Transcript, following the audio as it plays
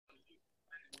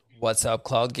What's up,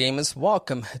 Cloud Gamers?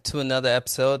 Welcome to another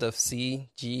episode of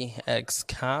CGX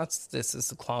Cast. This is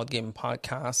the Cloud Gaming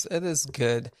Podcast. It is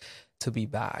good to be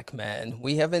back, man.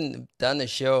 We haven't done a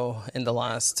show in the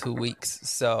last 2 weeks,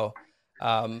 so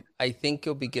I think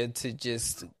it'll be good to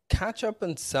just catch up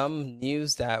on some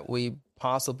news that we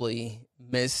possibly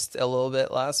missed a little bit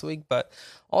last week, but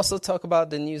also talk about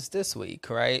the news this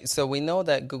week, right? So we know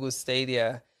that Google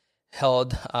Stadia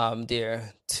held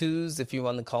their twos, if you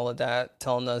want to call it that,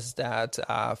 telling us that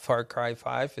Far Cry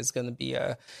 5 is going to be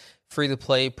a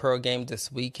free-to-play pro game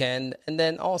this weekend. And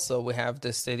then also we have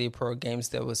the Stadia Pro games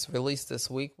that was released this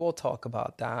week. We'll talk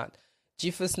about that.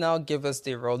 GeForce Now give us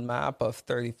the roadmap of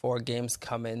 34 games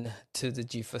coming to the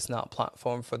GeForce Now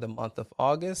platform for the month of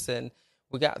August. And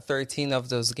we got 13 of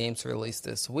those games released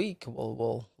this week.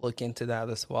 We'll look into that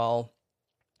as well.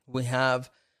 We have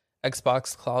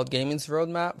Xbox Cloud Gaming's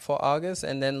roadmap for August,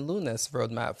 and then Luna's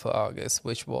roadmap for August,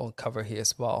 which we'll cover here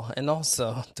as well, and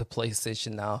also the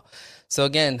PlayStation Now. So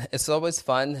again, it's always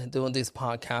fun doing these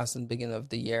podcasts in the beginning of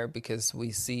the year because we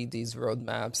see these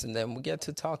roadmaps and then we get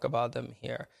to talk about them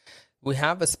here. We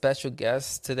have a special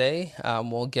guest today.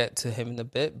 We'll get to him in a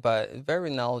bit, but very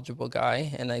knowledgeable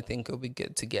guy, and I think it'll be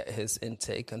good to get his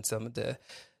intake on some of the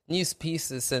news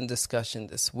pieces and discussion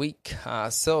this week.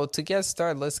 So to get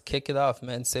started, let's kick it off,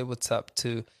 man. Say what's up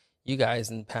to you guys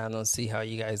in the panel and see how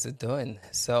you guys are doing.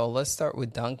 So let's start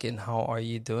with Duncan. How are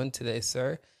you doing today,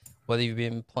 sir? What have you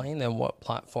been playing and what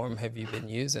platform have you been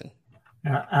using?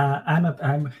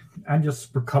 I'm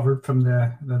just recovered from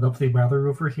the lovely weather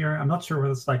over here. I'm not sure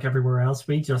what it's like everywhere else.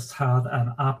 We just had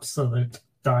an absolute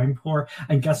downpour,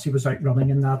 and guess who was out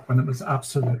running in that when it was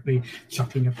absolutely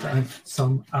chucking it down?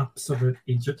 Some absolute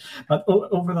idiot. But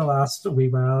over the last wee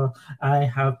while,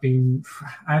 I've been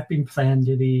playing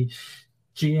the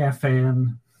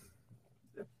GFN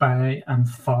by and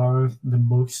far the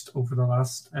most over the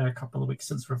last couple of weeks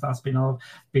since we've last been on.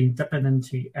 Been dipping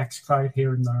into xCloud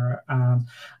here and there, and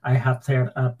I have played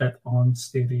a bit on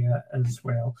Stadia as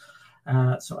well.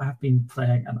 So I've been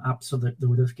playing an absolute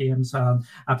load of games.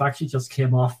 I've actually just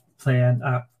came off playing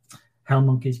Hell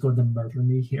Monkey's going to murder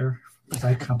me here because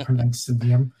I can't pronounce the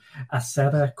name.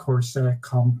 Asceta Corsa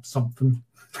Com something.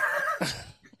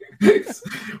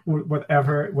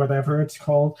 whatever it's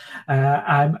called.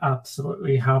 I'm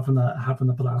absolutely having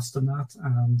a blast in that,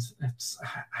 and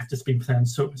I've just been playing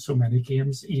so many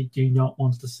games. You do not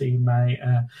want to see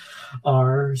my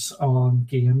hours on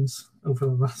games over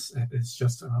the last. It's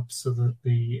just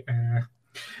absolutely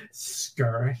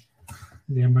scary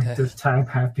the amount of time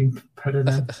I've been putting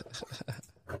in.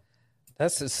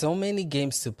 That's so many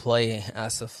games to play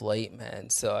as of late,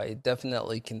 man. So I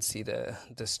definitely can see the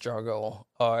struggle,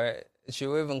 or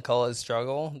should we even call it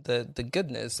struggle? The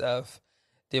goodness of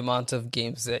the amount of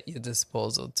games at your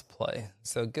disposal to play.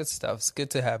 So good stuff. It's good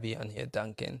to have you on here,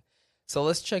 Duncan. So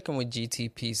let's check in with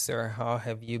GTP, sir. How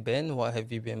have you been? What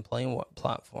have you been playing? What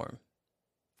platform?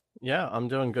 Yeah, I'm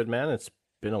doing good, man. It's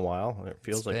been a while. It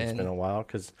feels like it's been a while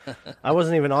because I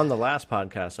wasn't even on the last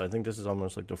podcast. So I think this is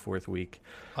almost like the fourth week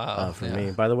for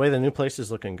me. By the way, the new place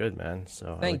is looking good, man.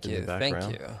 So thank you.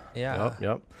 Yeah.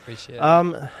 Yep. Appreciate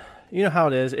it. You know how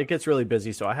it is. It gets really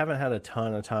busy, so I haven't had a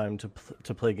ton of time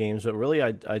to play games. But really,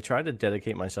 I try to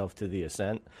dedicate myself to the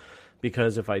Ascent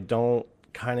because if I don't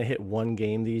kind of hit one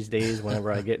game these days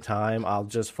whenever I get time, I'll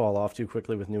just fall off too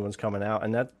quickly with new ones coming out,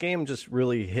 and that game just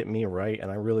really hit me right, and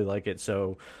I really like it.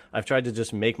 So I've tried to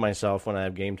just make myself, when I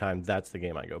have game time, that's the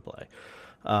game I go play.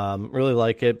 Really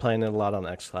like it, playing it a lot on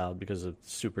xCloud because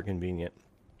it's super convenient.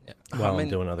 While I'm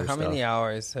doing other stuff. How many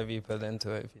hours have you put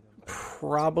into it?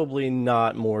 Probably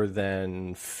not more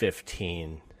than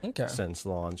 15 since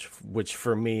launch, which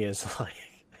for me is like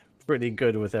pretty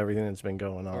good with everything that's been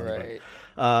going on. Right.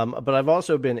 But I've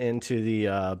also been into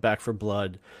the Back 4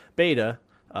 Blood beta.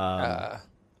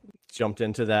 Jumped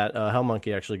into that. Hell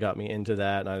Monkey actually got me into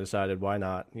that, and I decided why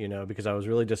not, because I was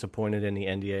really disappointed in the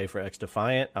NDA for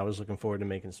XDefiant. I was looking forward to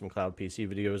making some Cloud PC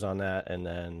videos on that, and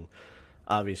then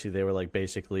obviously they were like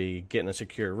basically get in a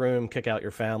secure room, kick out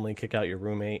your family, kick out your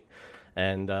roommate,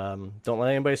 and don't let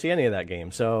anybody see any of that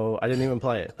game. So I didn't even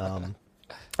play it.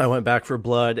 I went Back 4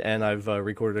 Blood, and I've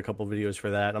recorded a couple videos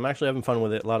for that. I'm actually having fun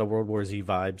with it. A lot of World War Z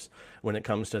vibes when it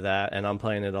comes to that, and I'm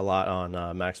playing it a lot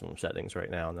on maximum settings right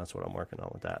now, and that's what I'm working on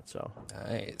with that. So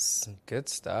nice, good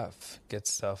stuff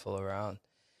all around.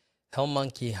 Hell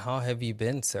Monkey, how have you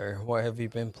been, sir? What have you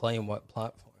been playing? What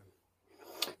platform?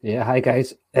 Yeah, hi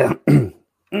guys.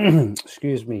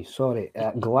 Excuse me, sorry.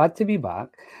 Glad to be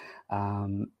back.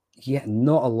 Yeah,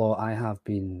 not a lot. I have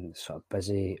been sort of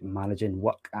busy managing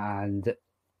work and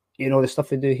the stuff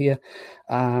we do here.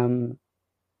 Back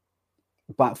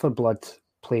 4 Blood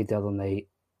played the other night.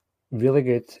 really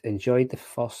good. Enjoyed the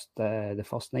first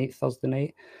night, Thursday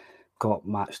night. Got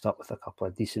matched up with a couple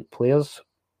of decent players.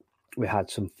 We had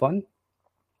some fun.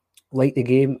 Like the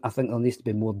game, I think there needs to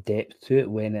be more depth to it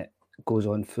when it goes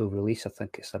on full release. I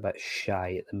think it's a bit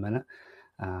shy at the minute.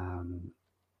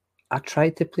 I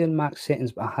tried to play in max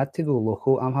settings, but I had to go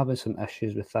local. I'm having some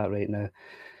issues with that right now.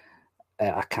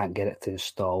 I can't get it to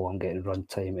install. I'm getting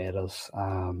runtime errors.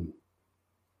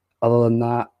 Other than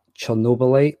that,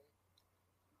 Chernobylite,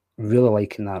 really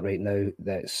liking that right now.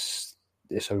 It's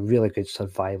a really good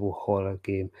survival horror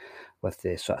game with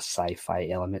the sort of sci-fi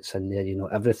elements in there. You know,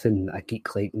 everything a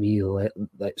geek like me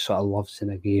like sort of loves in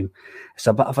a game. It's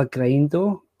a bit of a grind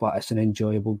though, but it's an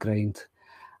enjoyable grind.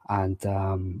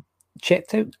 And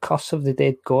checked out Curse of the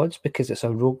Dead Gods because it's a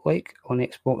roguelike on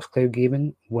Xbox Cloud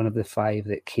Gaming, one of the 5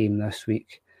 that came this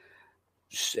week.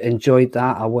 Enjoyed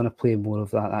that. I want to play more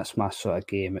of that. That's my sort of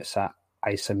game. It's that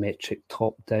isometric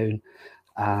top-down,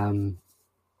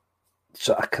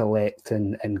 sort of collect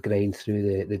and grind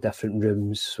through the different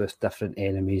rooms with different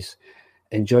enemies.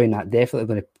 Enjoying that. Definitely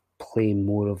going to play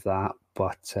more of that.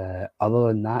 But other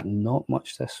than that, not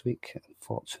much this week,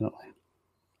 unfortunately.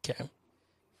 Okay.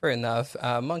 Fair enough.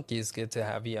 Monkey, it's good to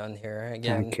have you on here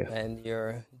again. Thank you. And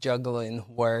you're juggling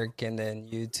work and then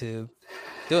YouTube.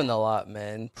 Doing a lot,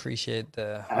 man. Appreciate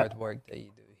the hard work that you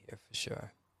do here for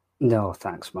sure. No,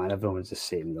 thanks, man. Everyone's the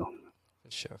same, though.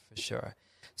 For sure.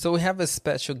 So we have a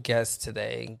special guest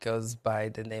today. Goes by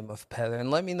the name of Peter.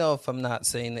 And let me know if I'm not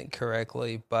saying it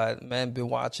correctly. But, man, been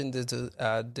watching this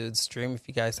dude's stream. If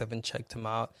you guys haven't checked him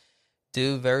out.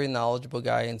 Dude, very knowledgeable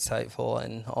guy, insightful,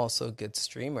 and also a good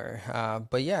streamer.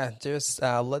 But yeah, just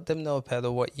let them know,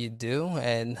 Pedro, what you do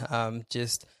and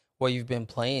just what you've been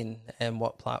playing and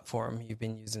what platform you've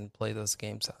been using to play those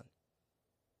games on.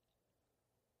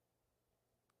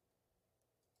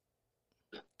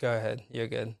 Go ahead. You're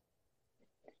good.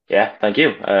 Yeah, thank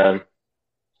you.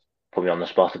 Put me on the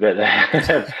spot a bit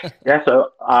there. Yeah,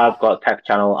 so I've got a tech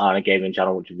channel and a gaming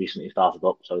channel which have recently started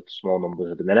up, so it's small numbers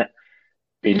at the minute.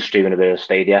 Been streaming a bit of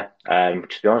Stadia. To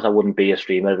be honest, I wouldn't be a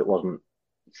streamer if it wasn't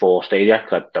for Stadia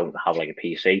because I don't have like a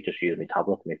PC, just use my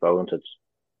tablet and my phone, so it's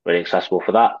really accessible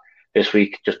for that. This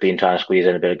week, just been trying to squeeze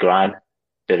in a bit of grind,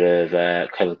 bit of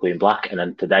Killer Queen Black, and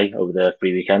then today, over the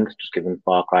free weekend, just giving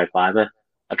Far Cry 5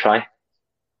 a try.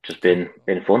 Just been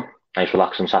fun. Nice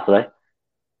relaxing Saturday.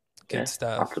 Good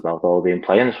stuff. That's about all I've been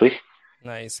playing this week.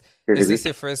 Nice. Busy Is this week.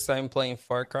 your first time playing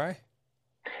Far Cry?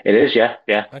 It is, yeah.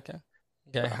 Okay.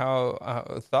 How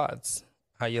thoughts?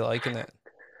 How you liking it?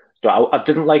 So I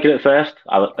didn't like it at first.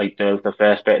 I like the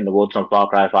first bit in the woods on Far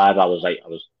Cry 5. I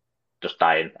was just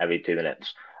dying every 2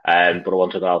 minutes. But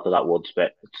once I got out of that woods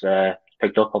bit, it's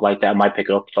picked up. I liked it. I might pick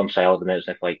it up. It's on sale at the minute.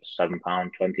 It's like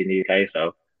 £7.20 in the UK,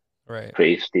 so Right.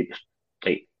 pretty steep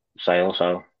sale.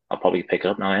 So I'll probably pick it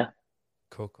up now. Yeah.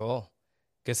 Cool.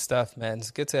 Good stuff, man.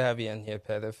 It's good to have you in here,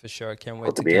 Peter, for sure. Can't wait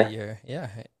Good to to be get here. your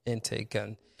intake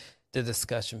on the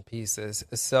discussion pieces.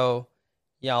 So,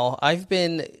 y'all, I've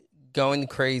been going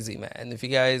crazy, man. If you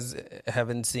guys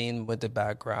haven't seen with the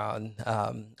background,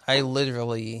 I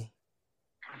literally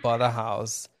bought a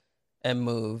house and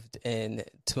moved in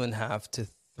 2.5 to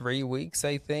 3 weeks,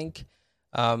 I think.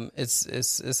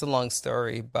 It's a long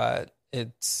story, but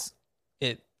it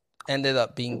ended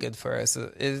up being good for us.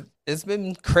 It's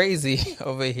been crazy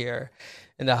over here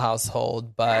in the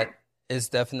household, but it's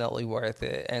definitely worth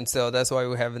it. And so that's why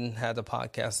we haven't had a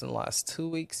podcast in the last 2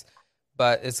 weeks,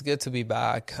 but it's good to be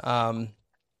back.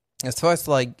 As far as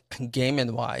like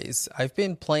gaming wise, I've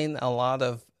been playing a lot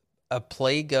of A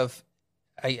Plague of,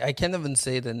 I can't even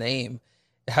say the name.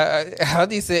 How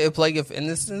do you say A Plague of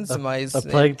Innocence? A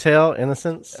Plague Tale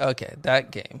Innocence. Okay,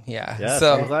 that game. Yeah. Yes,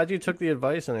 So I'm glad you took the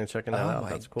advice and are checking that out.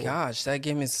 That's cool. Oh my gosh, that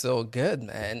game is so good,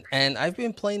 man. And I've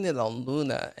been playing it on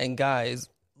Luna. And guys,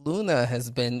 Luna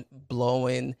has been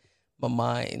blowing my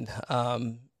mind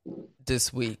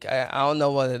this week. I don't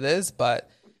know what it is, but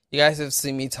you guys have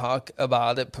seen me talk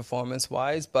about it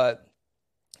performance-wise. But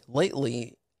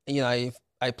lately,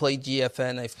 I play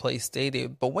GFN, I've played Stadia.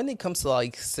 But when it comes to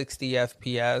like 60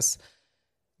 FPS,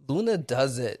 Luna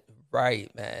does it right,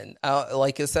 man.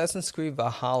 Like Assassin's Creed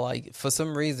Valhalla, for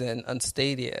some reason on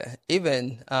Stadia,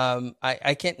 even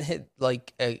I can't hit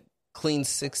like a clean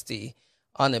 60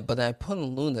 on it, but I put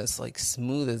on Luna, it's like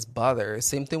smooth as butter.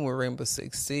 Same thing with Rainbow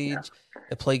Six Siege,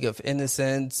 A Plague of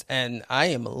Innocence, and I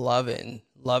am loving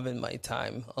my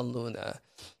time on Luna.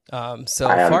 So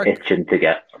I am itching to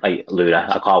get like Luna.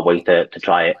 I can't wait to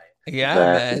try it. Yeah,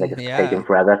 man. It's taking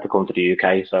forever to come to the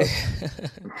UK, so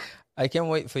I can't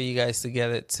wait for you guys to get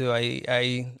it too.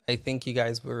 I think you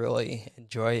guys will really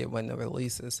enjoy it when it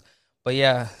releases. But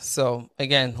yeah, so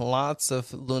again, lots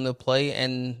of Luna play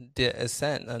and the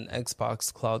Ascent on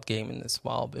Xbox Cloud Gaming as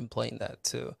well. Been playing that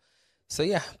too. So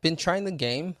yeah, been trying the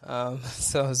game.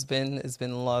 So it's been a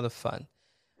lot of fun.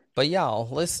 But y'all,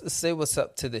 let's say what's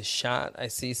up to the chat. I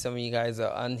see some of you guys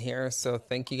are on here, so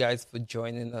thank you guys for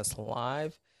joining us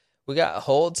live. We got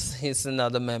Holtz. He's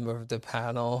another member of the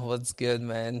panel. What's good,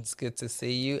 man? It's good to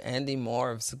see you. Andy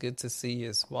Moore, it's good to see you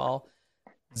as well.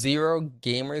 Zero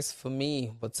Gamers for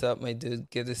me. What's up, my dude?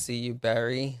 Good to see you,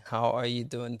 Barry. How are you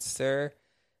doing, sir?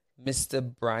 Mr.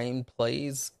 Brian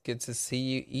Plays. Good to see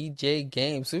you. EJ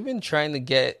Games. We've been trying to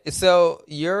get. So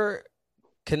you're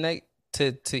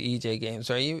connected to EJ Games,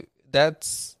 right?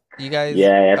 That's you guys.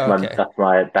 Yeah, Okay. that's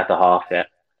my better half. Yeah.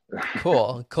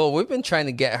 Cool. We've been trying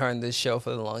to get her on this show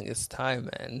for the longest time,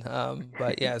 man.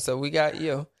 But yeah, so we got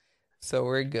you, so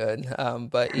we're good.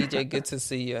 But EJ, good to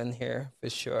see you in here for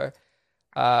sure.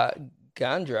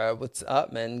 Gandra, what's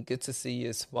up, man? Good to see you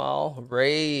as well.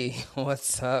 Ray,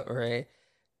 what's up, Ray?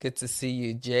 Good to see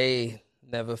you. Jay,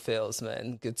 never fails,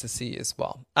 man. Good to see you as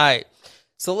well. All right,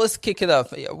 so let's kick it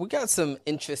off. Yeah, we got some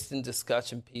interesting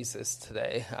discussion pieces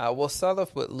today. We'll start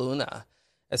off with Luna.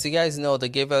 As you guys know, they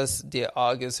gave us the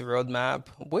August roadmap,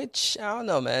 which I don't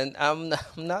know, man. I'm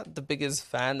not the biggest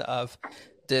fan of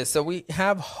this. So we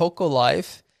have Hoko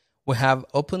Life, we have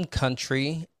Open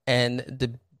Country, and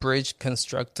the Bridge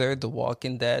Constructor, The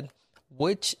Walking Dead,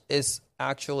 which is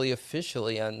actually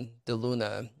officially on the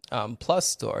Luna Plus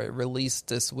store, released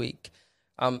this week.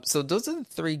 So those are the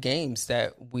three games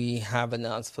that we have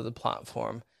announced for the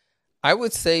platform. I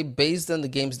would say based on the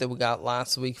games that we got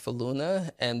last week for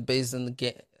Luna and based on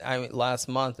last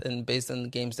month and based on the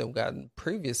games that we got in the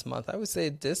previous month, I would say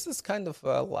this is kind of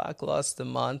a lackluster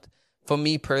month for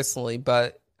me personally,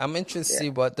 but I'm interested to see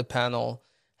what the panel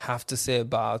have to say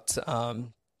about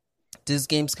these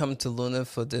games coming to Luna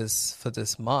for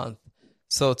this month.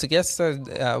 So to get started,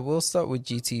 we'll start with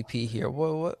GTP here.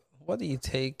 What do you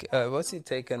take? What's your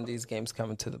take on these games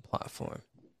coming to the platform?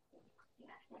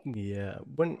 Yeah,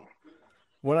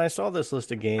 when I saw this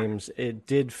list of games, it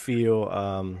did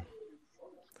feel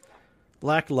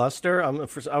lackluster.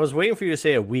 I was waiting for you to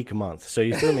say a weak month, so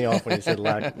you threw me off when you said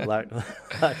lackluster.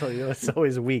 It's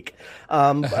always weak.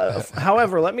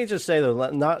 However, let me just say though,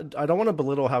 I don't want to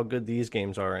belittle how good these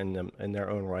games are in their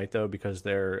own right, though, because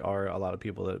there are a lot of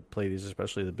people that play these,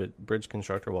 especially the Bridge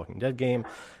Constructor Walking Dead game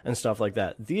and stuff like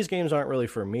that. These games aren't really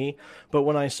for me, but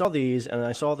when I saw these and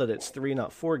I saw that it's 3,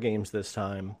 not 4 games this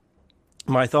time,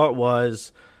 my thought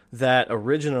was that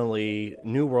originally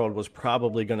New World was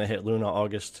probably going to hit Luna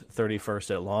August 31st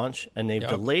at launch, and they've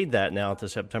delayed that now to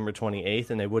September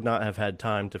 28th, and they would not have had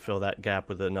time to fill that gap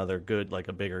with another good, like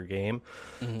a bigger game.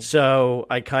 Mm-hmm. So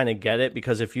I kind of get it,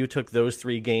 because if you took those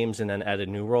 3 games and then added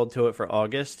New World to it for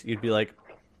August, you'd be like,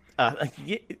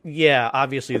 yeah,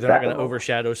 obviously they're not going to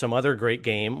overshadow some other great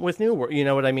game with New World. You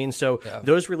know what I mean? So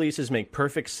those releases make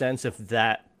perfect sense if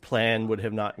that plan would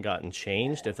have not gotten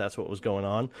changed, if that's what was going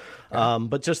on.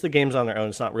 But just the games on their own,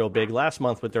 it's not real big. Last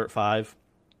month with Dirt 5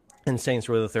 and Saints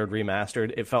Row the Third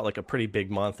Remastered, it felt like a pretty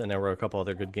big month, and there were a couple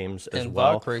other good games as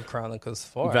well. Valkyrie Chronicles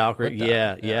 4. Valkyrie,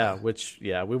 which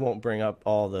we won't bring up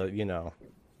all the,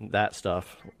 that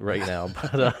stuff right now,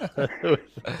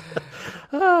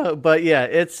 but yeah,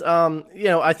 it's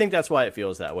I think that's why it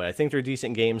feels that way. I think they're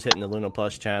decent games hitting the Luna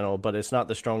Plus channel, but it's not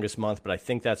the strongest month. But I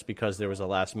think that's because there was a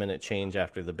last minute change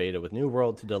after the beta with New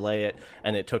World to delay it,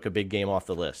 and it took a big game off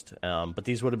the list. But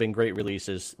these would have been great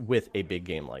releases with a big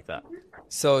game like that.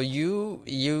 So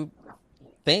you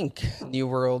think New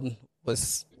World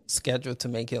was scheduled to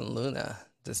make it in Luna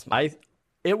this month?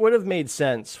 It would have made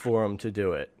sense for them to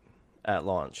do it at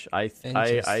launch.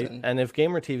 And if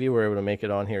Gamer TV were able to make it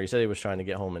on here, he said he was trying to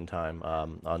get home in time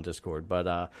on Discord,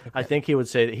 but I think he would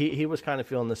say that he was kind of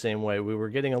feeling the same way. We were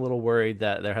getting a little worried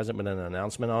that there hasn't been an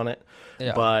announcement on it,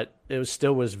 but it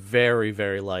still was very,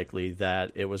 very likely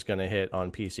that it was going to hit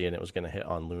on PC and it was going to hit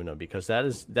on Luna, because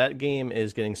that game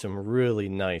is getting some really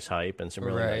nice hype and some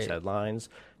really nice headlines.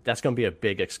 That's going to be a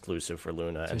big exclusive for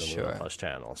Luna and the Luna Plus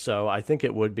channel. So I think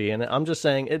it would be. And I'm just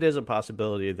saying it is a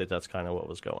possibility that that's kind of what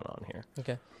was going on here.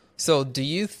 Okay. So do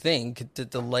you think the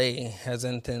delay has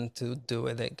anything to do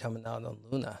with it coming out on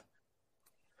Luna?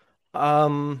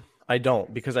 I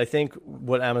don't, because I think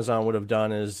what Amazon would have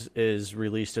done is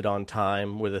released it on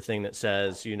time with a thing that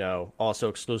says, also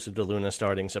exclusive to Luna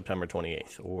starting September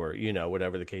 28th, or,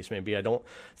 whatever the case may be. I don't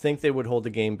think they would hold the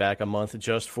game back a month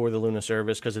just for the Luna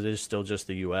service, because it is still just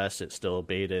the US. It's still a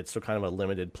beta. It's still kind of a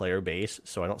limited player base.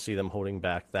 So I don't see them holding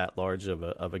back that large of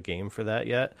a game for that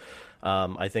yet.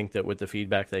 I think that with the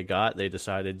feedback they got, they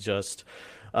decided just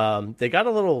They got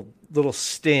a little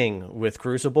sting with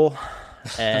Crucible,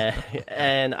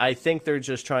 and I think they're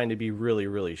just trying to be really,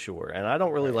 really sure. And I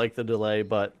don't really like the delay,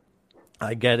 but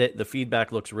I get it. The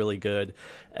feedback looks really good,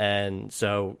 and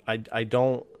so I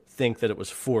don't think that it was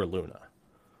for Luna.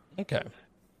 Okay.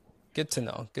 Good to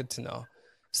know. Good to know.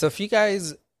 So if you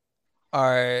guys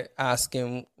are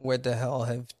asking where the hell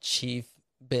have Chief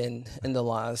been in the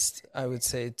last, I would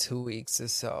say 2 weeks or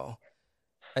so,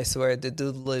 I swear the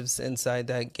dude lives inside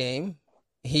that game.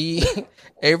 He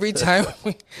every time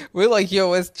we're like,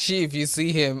 yo, it's Chief, you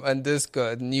see him on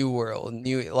Discord, New World,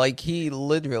 like he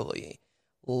literally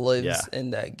lives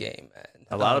in that game, man.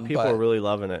 A lot of people are really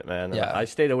loving it, man. Yeah. I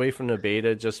stayed away from the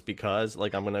beta just because,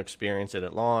 like, I'm going to experience it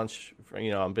at launch.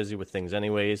 I'm busy with things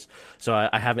anyways, so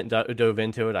I haven't dove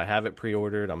into it. I have it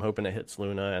pre-ordered. I'm hoping it hits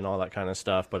Luna and all that kind of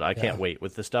stuff, but I can't wait.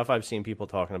 With the stuff I've seen people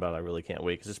talking about, I really can't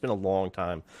wait because it's been a long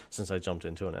time since I jumped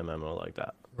into an MMO like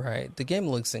that. Right. The game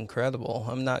looks incredible.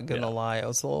 I'm not going to lie. I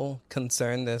was a little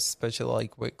concerned, especially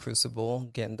like with Crucible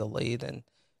getting delayed and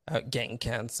getting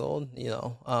canceled,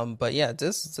 but yeah,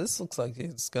 this looks like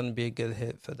it's going to be a good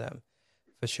hit for them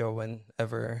for sure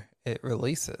whenever it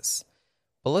releases.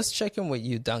 But let's check in with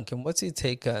you, Duncan. What's your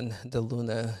take on the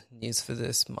Luna news for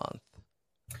this month?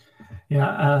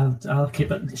 Yeah, I'll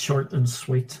keep it short and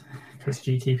sweet because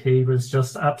GTP was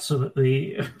just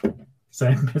absolutely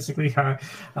saying basically how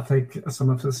I think some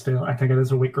of us feel. I think it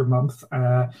is a weaker month.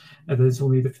 It is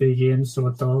only the free game, so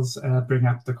it does bring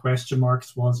up the question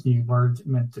marks. Was New World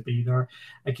meant to be there?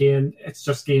 Again, it's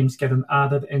just games getting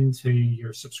added into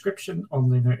your subscription on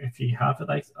Luna if you have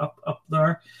it up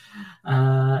there.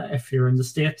 If you're in the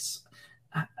States,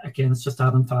 again, it's just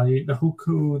adding value. The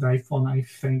Hoku Life one, I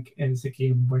think, is a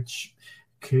game which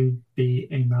could be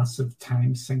a massive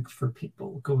time sink for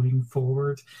people going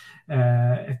forward.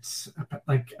 It's a bit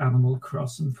like Animal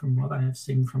Crossing from what I have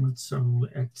seen from it. So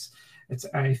it's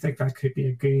I think that could be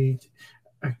a good,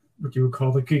 what you would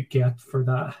call a good get for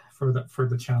that for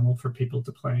the channel for people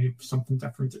to play something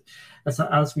different.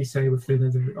 As we say with Luna,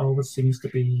 there always seems to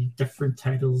be different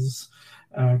titles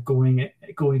going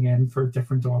in for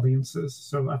different audiences.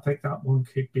 So I think that one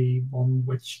could be one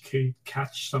which could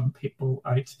catch some people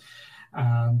out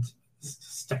and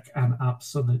stick an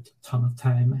absolute ton of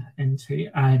time into.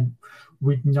 And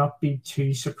would not be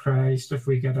too surprised if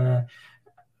we get a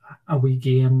wee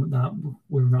game that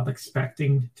we're not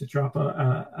expecting to drop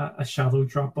a shadow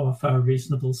drop off a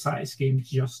reasonable size game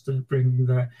just to bring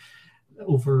the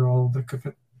overall look of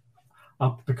it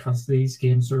up, because these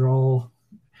games are all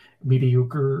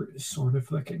mediocre sort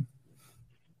of looking.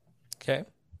 Okay.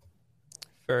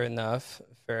 Fair enough.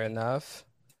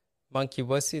 Monkey,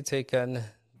 what's your take on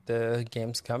the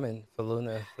games coming for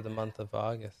Luna for the month of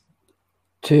August?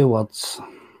 2 words.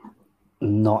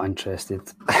 Not interested.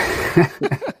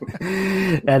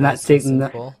 And that's taking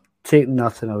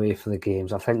nothing away from the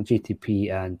games. I think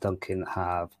GTP and Duncan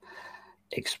have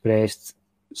expressed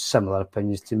similar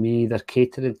opinions to me. They're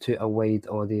catering to a wide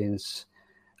audience,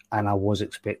 and I was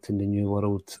expecting the New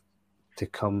World to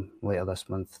come later this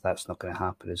month. That's not going to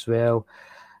happen as well.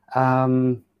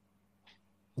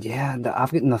 Yeah,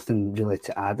 I've got nothing really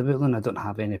to add about them. I don't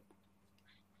have any,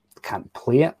 can't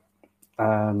play it.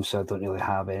 So I don't really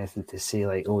have anything to say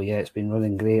like, oh yeah, it's been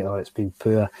running great or it's been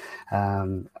poor.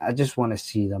 I just want to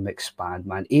see them expand,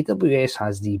 man. AWS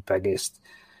has the biggest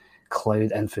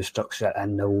cloud infrastructure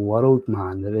in the world,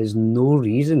 man. There is no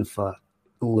reason for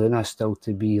Luna still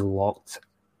to be locked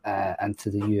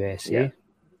into the USA. Yeah.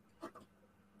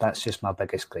 That's just my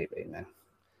biggest gripe right now.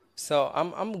 So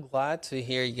I'm glad to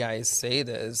hear you guys say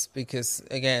this because,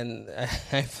 again,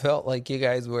 I felt like you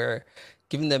guys were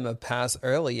giving them a pass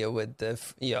earlier with the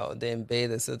in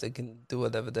beta so they can do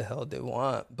whatever the hell they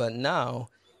want. But now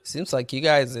it seems like you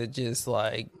guys are just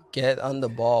like get on the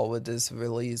ball with this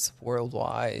release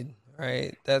worldwide,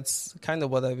 right? That's kind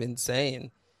of what I've been saying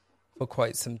for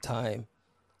quite some time.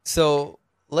 So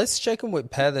let's check in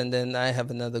with Pet, and then I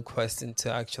have another question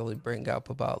to actually bring up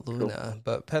about Luna. Cool.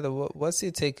 But Pet, what's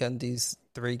your take on these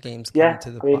 3 games coming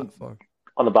to the platform?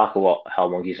 On the back of what Hell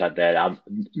Monkey said there,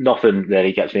 nothing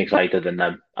really gets me excited, and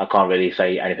I can't really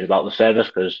say anything about the service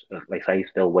because, like I say,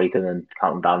 still waiting and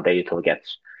counting down data till it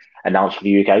gets announced for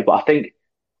the UK. But I think,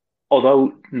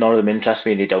 although none of them interest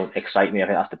me and they don't excite me, I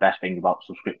think that's the best thing about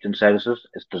subscription services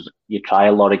is you try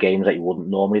a lot of games that you wouldn't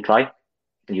normally try.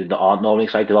 You aren't normally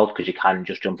excited about because you can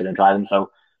just jump in and try them.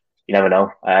 So you never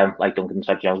know. Like Duncan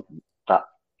said, that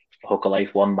Hook of Life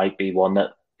one might be one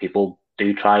that people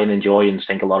do try and enjoy and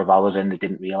sink a lot of hours in they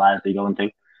didn't realise they're going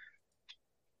to.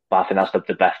 But I think that's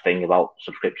the best thing about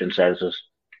subscription services,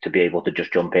 to be able to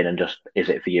just jump in and just, is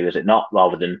it for you, is it not,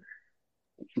 rather than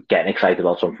getting excited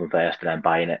about something first and then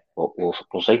buying it. But we'll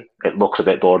see. It looks a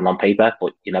bit boring on paper,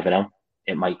 but you never know.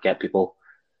 It might get people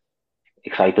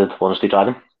excited once they try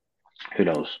them. Who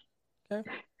knows? Okay,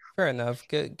 fair enough.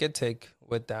 Good take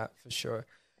with that for sure.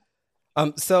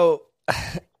 So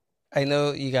I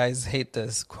know you guys hate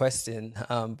this question,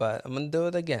 but I'm gonna do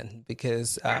it again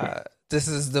because this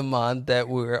is the month that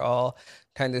we're all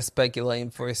kind of speculating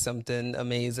for something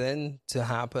amazing to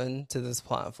happen to this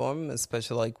platform,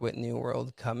 especially like with New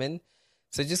World coming.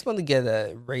 So I just want to get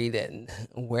a rating.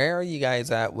 Where are you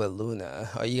guys at with Luna?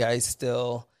 Are you guys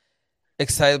still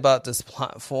excited about this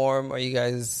platform? Are you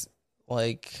guys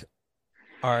like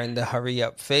are in the hurry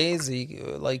up phase?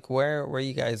 Like where are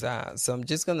you guys at? So I'm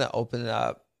just gonna open it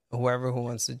up. Whoever who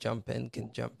wants to jump in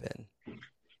can jump in.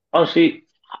 Honestly,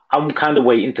 I'm kind of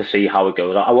waiting to see how it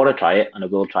goes. I want to try it, and I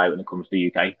will try it when it comes to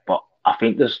the UK. But I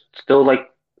think there's still like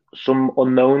some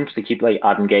unknowns. They keep like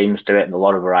adding games to it, and a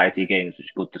lot of variety of games, which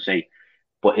is good to see.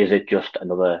 But is it just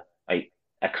another like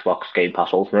Xbox Game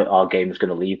Pass Ultimate? Are games going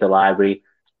to leave the library?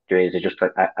 Or is it just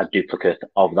like a duplicate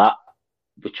of that,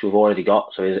 which we've already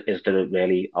got? So is there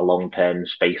really a long-term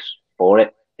space for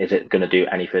it? Is it going to do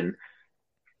anything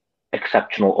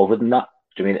exceptional other than that?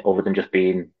 Do you mean other than just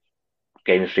being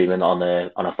game streaming on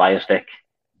a Fire Stick?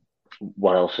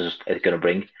 What else is it going to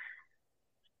bring?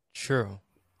 True.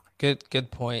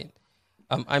 Good point.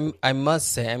 I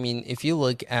must say, I mean, if you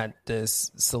look at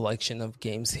this selection of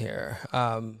games here,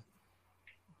 I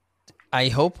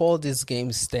hope all these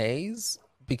games stays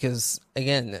because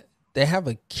again, they have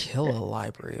a killer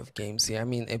library of games here. I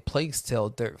mean, A Plague Tale,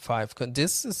 Dirt 5.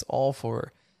 This is all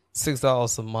for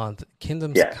 $6 a month.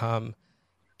 Kingdoms Come,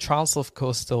 Trials of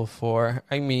Coastal 4.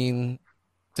 I mean,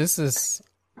 this is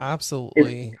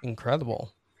absolutely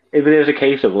incredible. If it is a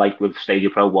case of like with Stadia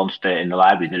Pro wants to in the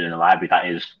library, then in the library,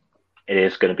 it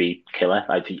is going to be killer.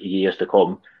 Like years to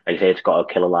come, like I say, it's got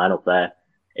a killer lineup there.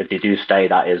 If they do stay,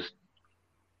 that is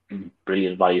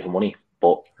brilliant value for money.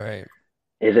 But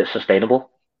is it sustainable?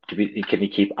 Can you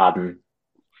keep adding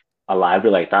a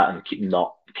library like that and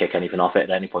not kick anything off it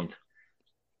at any point?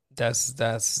 That's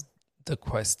the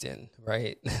question,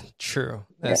 right? True.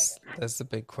 That's the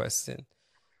big question.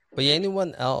 But yeah,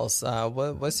 anyone else?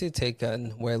 What's your take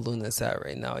on where Luna's at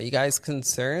right now? Are you guys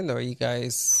concerned, or are you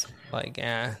guys like,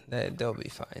 they'll be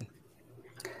fine?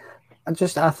 I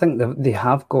think that they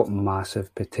have got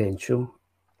massive potential.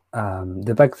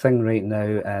 The big thing right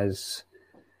now is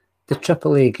the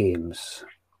AAA games,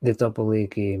 the AA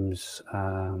games.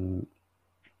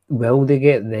 Will they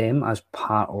get them as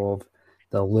part of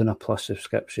the Luna Plus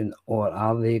subscription, or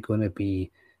are they going to be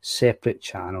separate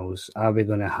channels? Are we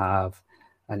going to have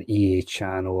an EA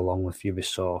channel along with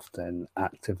Ubisoft and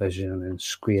Activision and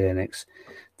Square Enix?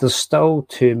 There's still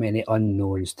too many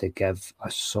unknowns to give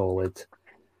a solid,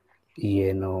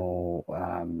 the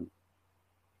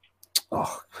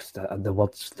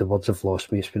words have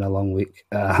lost me. It's been a long week.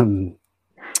 To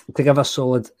give a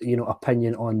solid,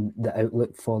 opinion on the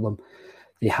outlook for them.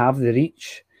 They have the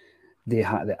reach. They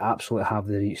absolutely have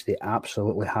the reach. They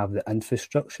absolutely have the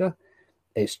infrastructure.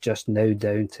 It's just now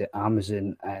down to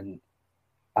Amazon, and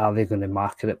are they going to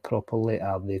market it properly?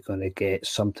 Are they going to get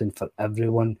something for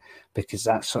everyone? Because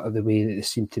that's sort of the way that they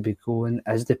seem to be going.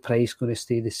 Is the price going to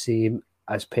stay the same?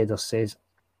 As Pedder says,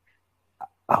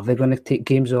 are they going to take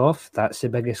games off? That's the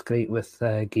biggest gripe with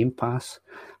Game Pass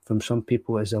from some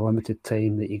people, is a limited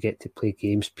time that you get to play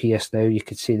games. PS Now, you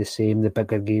could say the same. The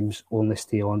bigger games only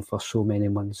stay on for so many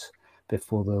months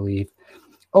before they leave.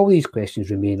 All these questions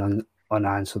remain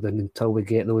unanswered, and until we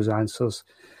get those answers,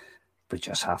 we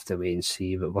just have to wait and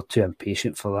see. But we're too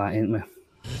impatient for that, ain't we?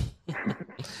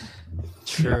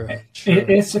 True.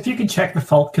 It's if you can check the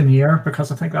Falconeer,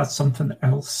 because I think that's something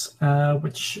else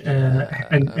which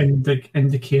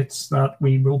indicates that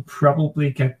we will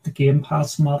probably get the Game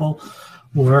Pass model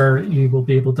where you will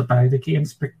be able to buy the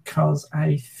games, because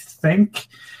I think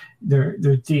their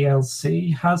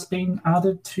DLC has been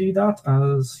added to that,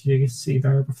 as you can see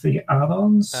there with the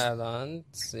add-ons. Edge of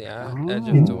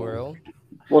the World.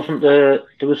 There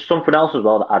was something else as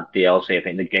well that had DLC. I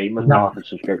think the game was part of the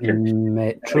subscription.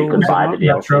 Metro. You can buy the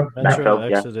DLC. Metro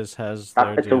Exodus has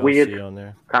their it's DLC a weird on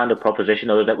there. kind of proposition,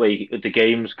 though, that way the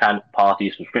game's kind of part of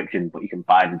your subscription, but you can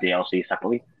buy the DLC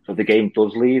separately. So if the game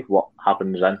does leave, what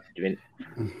happens then? Do you mean?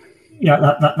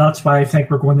 Yeah, that's why I think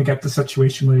we're going to get the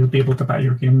situation where you'll be able to buy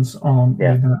your games on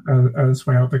as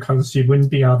well, because you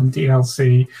wouldn't be adding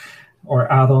DLC or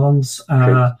add-ons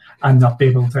and not be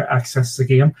able to access the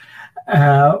game.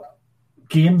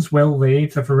 Games will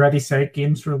leave. They've already said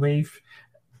games will leave,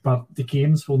 but the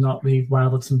games will not leave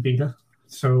while it's in beta.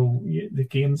 So the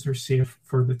games are safe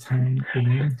for the time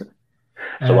being.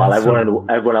 So while So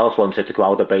everyone else wants it to go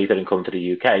out of beta and come to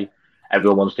the UK,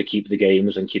 everyone wants to keep the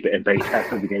games and keep it in beta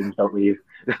so the games don't leave.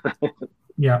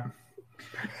 yeah,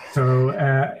 so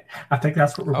I think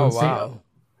that's what we're Oh going to see. wow.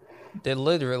 They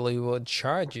literally would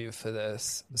charge you for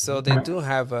this. So they do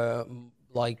have a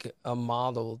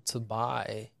model to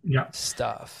buy Yeah.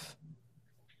 stuff.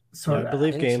 So I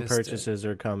believe game Interesting. purchases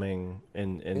are coming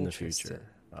in the future.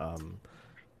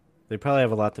 They probably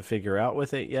have a lot to figure out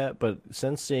with it yet, but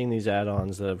since seeing these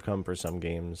add-ons that have come for some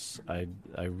games, I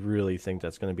really think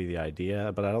that's going to be the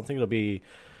idea. But I don't think it'll be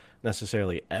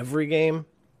necessarily every game.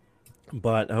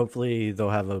 But hopefully they'll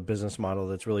have a business model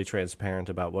that's really transparent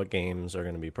about what games are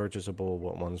going to be purchasable,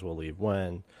 what ones will leave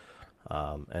when,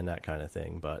 and that kind of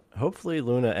thing. But hopefully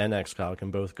Luna and xCloud can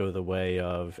both go the way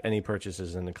of any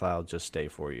purchases in the cloud just stay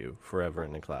for you forever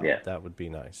in the cloud. Yeah. That would be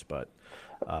nice. But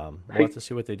we'll have to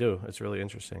see what they do. It's really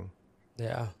interesting.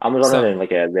 Yeah. Amazon are in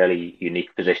like a really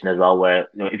unique position as well, where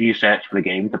if you search for a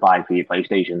game to buy for your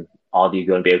PlayStation, are you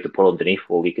going to be able to put underneath,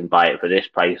 well, we can buy it for this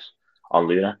price on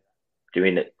Luna? Do you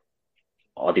mean that?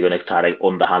 Are they going to try to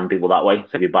underhand people that way? So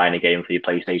if you're buying a game for your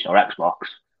PlayStation or Xbox,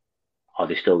 are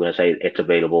they still going to say it's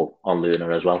available on Luna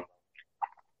as well?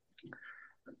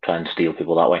 Try and steal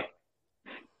people that way.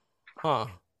 Huh.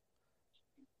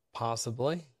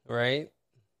 Possibly, right?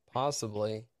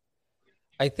 Possibly.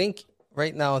 I think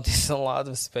right now there's a lot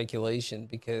of speculation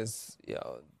because,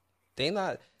 they're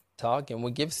not talking.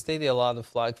 We give Stadia a lot of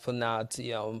flack for not,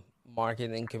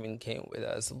 marketing, communicating with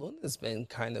us. Luna's been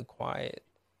kind of quiet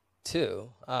too.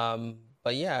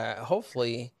 But yeah,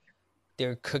 hopefully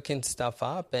they're cooking stuff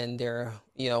up and they're,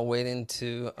 waiting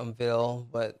to unveil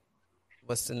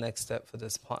what's the next step for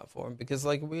this platform. Because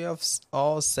like we have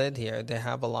all said here, they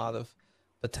have a lot of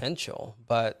potential.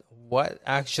 But what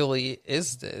actually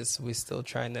is this? We're still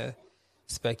trying to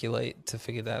speculate to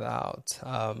figure that out.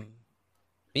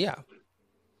 Yeah.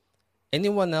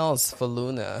 Anyone else for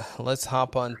Luna? Let's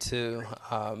hop on to...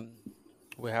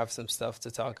 we have some stuff to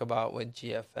talk about with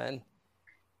GFN.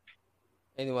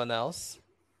 Anyone else?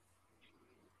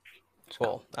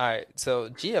 Cool. All right. So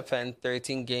GFN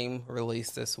 13 game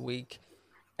released this week.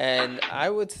 And I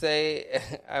would say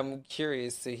I'm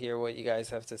curious to hear what you guys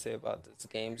have to say about this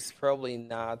game. It's probably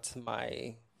not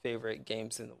my favorite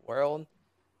games in the world,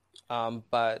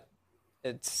 but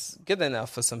it's good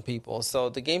enough for some people. So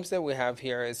the games that we have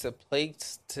here is a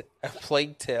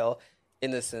Plague Tale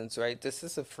Innocence, right? This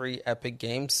is a free Epic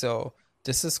game, so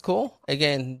this is cool.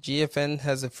 Again, GFN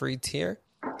has a free tier,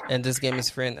 and this game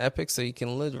is free in Epic, so you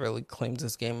can literally claim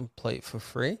this game and play it for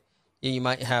free. You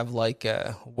might have like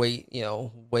a wait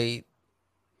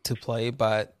to play,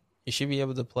 but you should be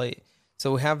able to play it.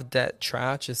 So we have Dead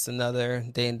Trash, it's another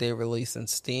day-and-day release in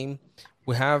Steam.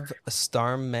 We have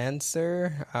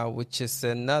Starmancer, which is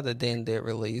another day-and-day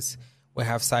release. We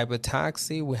have Cyber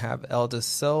Taxi, we have Elder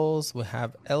Souls, we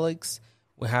have Elix,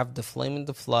 we have The Flame in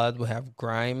the Flood, we have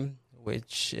Grime,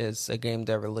 which is a game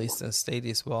that released in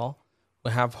Stadia as well.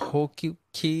 We have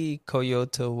Hokuki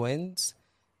Kyoto Winds.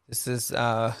 This is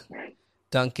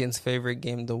Duncan's favorite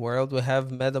game in the world. We have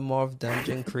Metamorph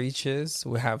Dungeon Creatures.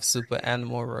 We have Super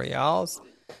Animal Royales.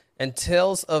 And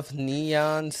Tales of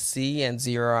Neon Sea and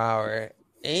Zero Hour.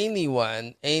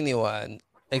 Anyone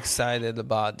excited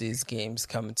about these games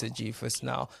coming to GeForce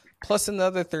Now? Plus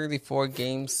another 34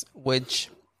 games, which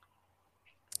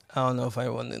I don't know if I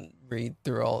want to read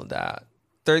through all of that.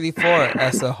 34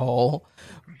 as a whole.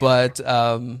 But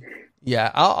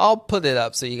yeah, I'll put it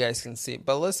up so you guys can see.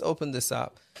 But let's open this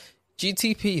up.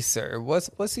 GTP, sir,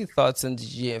 what's your thoughts on the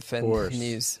GFN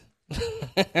news?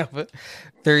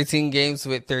 13 games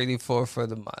with 34 for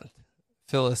the month.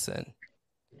 Fill us in.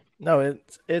 No,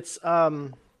 it's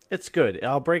good.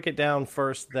 I'll break it down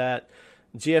first that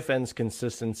GFN's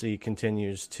consistency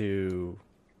continues to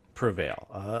prevail.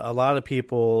 A lot of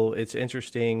people, it's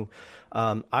interesting.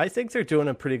 I think they're doing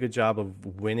a pretty good job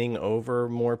of winning over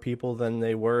more people than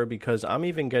they were, because I'm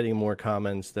even getting more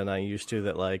comments than I used to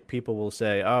that like people will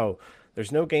say, oh,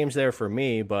 there's no games there for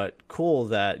me, but cool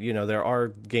that, there are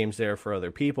games there for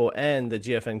other people, and the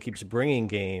GFN keeps bringing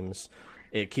games.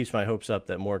 It keeps my hopes up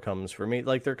that more comes for me.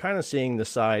 Like, they're kind of seeing the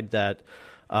side that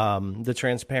the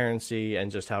transparency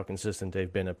and just how consistent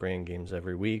they've been at bringing games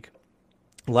every week.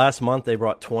 Last month, they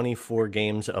brought 24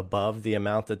 games above the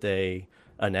amount that they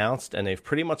announced, and they've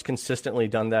pretty much consistently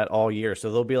done that all year.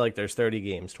 So they'll be like, there's 30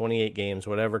 games, 28 games,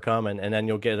 whatever coming, and then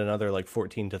you'll get another like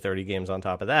 14 to 30 games on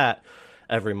top of that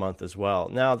every month as well.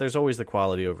 Now, there's always the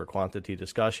quality over quantity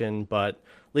discussion, but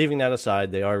leaving that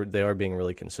aside, they are being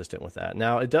really consistent with that.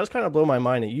 Now, it does kind of blow my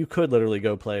mind that you could literally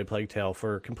go play Plague Tale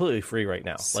for completely free right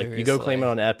now. Seriously. Like, you go claim it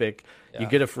on Epic, you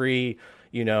get a free,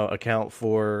 account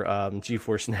for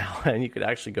GeForce Now, and you could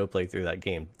actually go play through that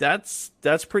game. That's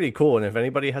pretty cool. And if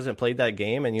anybody hasn't played that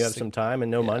game and you have some time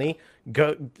and no money,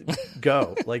 go.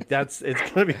 Like it's going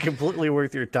to be completely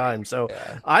worth your time. So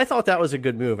I thought that was a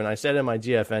good move. And I said in my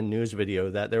GFN news video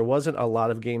that there wasn't a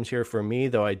lot of games here for me,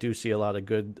 though I do see a lot of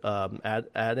good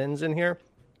add-ins in here.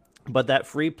 But that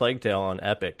free Plague Tale on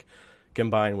Epic,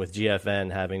 combined with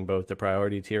GFN having both the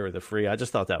priority tier or the free, I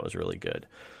just thought that was really good.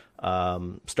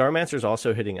 Starmancer's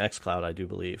also hitting xCloud, I do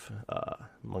believe.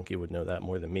 Monkey would know that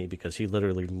more than me because he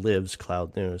literally lives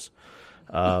cloud news.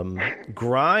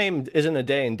 Grime isn't a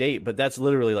day and date, but that's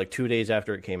literally like 2 days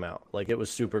after it came out. Like it was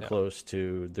super close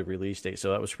to the release date,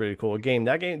 so that was pretty cool.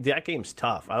 That game's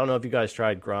tough. I don't know if you guys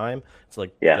tried Grime. It's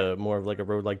like more of like a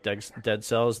road like Dead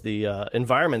Cells. The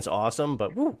environment's awesome,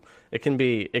 but it can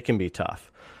be tough.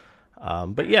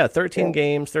 But 13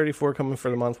 games, 34 coming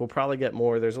for the month. We'll probably get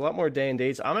more. There's a lot more day and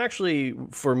dates. I'm actually,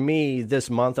 for me,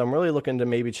 this month, I'm really looking to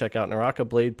maybe check out Naraka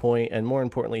Blade Point and, more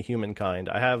importantly, Humankind.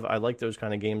 I like those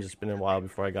kind of games. It's been a while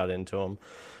before I got into them.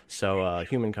 So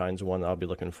Humankind's one that I'll be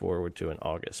looking forward to in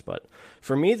August. But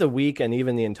for me, the week and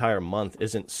even the entire month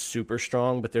isn't super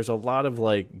strong, but there's a lot of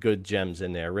like good gems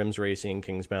in there. Rims Racing,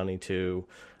 King's Bounty 2.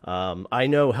 I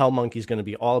know Hell Monkey's going to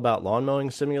be all about Lawn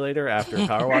Mowing Simulator after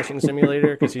Power Washing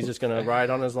Simulator because he's just going to ride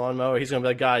on his lawnmower. He's going to be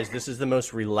like, guys, this is the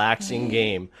most relaxing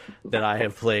game that I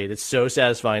have played. It's so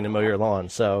satisfying to mow your lawn.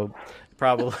 So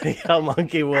probably Hell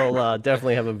Monkey will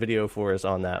definitely have a video for us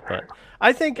on that. But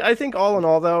I think all in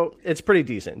all, though, it's pretty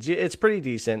decent. It's pretty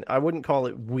decent. I wouldn't call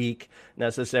it weak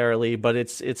necessarily, but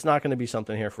it's not going to be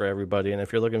something here for everybody. And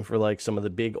if you're looking for like some of the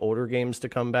big older games to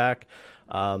come back,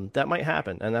 that might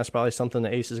happen. And that's probably something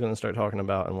that Ace is going to start talking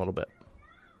about in a little bit.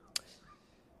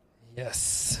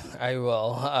 Yes, I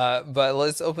will. But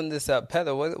let's open this up.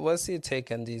 Pedro, what's your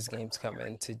take on these games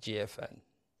coming to GFN?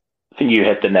 I think you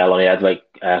hit the nail on the head, like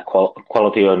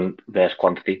quality versus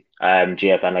quantity.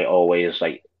 GFN, like always,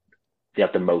 like they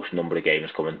have the most number of games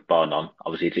coming, bar none.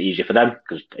 Obviously, it's easier for them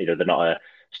because they're not a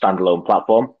standalone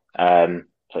platform. So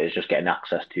it's just getting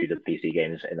access to the PC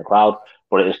games in the cloud.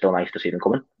 But it is still nice to see them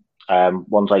coming.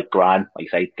 Ones like Grime, like you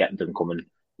say, getting them coming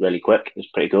really quick is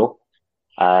pretty cool.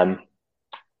 Not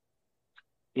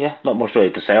much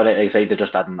really to say on it. Like I say, they're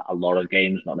just adding a lot of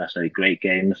games, not necessarily great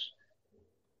games,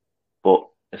 but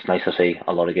it's nice to see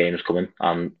a lot of games coming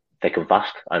and thick and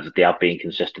fast, as they have been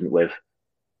consistent with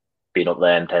being up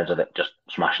there in terms of it, just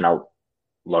smashing out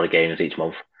a lot of games each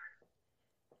month.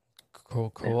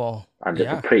 Cool. Yeah. And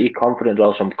they're pretty confident as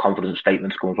well. Some confident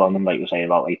statements coming from them, like you're saying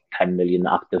about like 10 million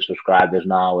active subscribers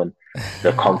now, and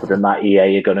they're confident that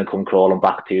EA are going to come crawling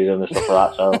back to them and stuff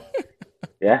like that. So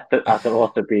yeah, I don't know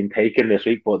what they've been taking this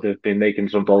week, but they've been making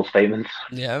some bold statements.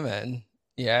 Yeah, man.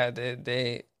 Yeah,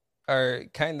 they are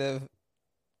kind of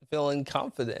feeling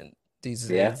confident these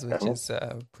days, which is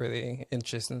pretty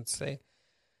interesting to say.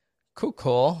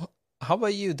 Cool. How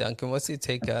about you, Duncan? What's your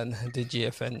take on the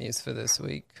GFN news for this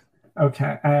week?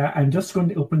 Okay, I'm just going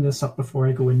to open this up before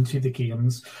I go into the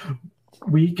games.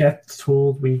 We get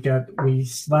told we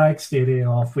slag Stadia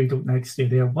off, we don't like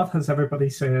Stadia. What has everybody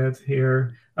said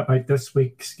here about this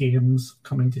week's games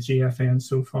coming to GFN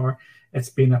so far? It's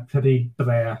been a pretty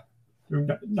blah.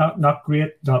 Not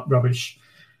great, not rubbish.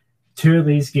 Two of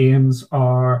these games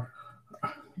are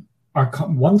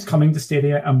one's coming to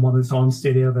Stadia and one is on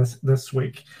Stadia this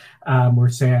week. We're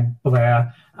saying blah,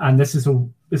 and this is a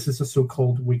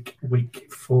so-called weak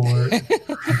for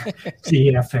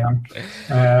GFN.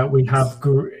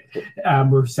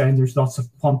 We're saying there's lots of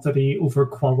quantity over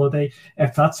quality.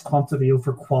 If that's quantity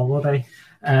over quality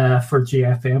for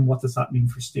GFN, what does that mean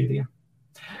for Stadia?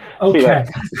 Okay.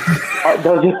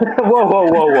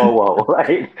 Whoa.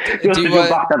 Right. Just to jump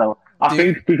back to that. I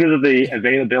think because of the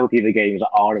availability of the games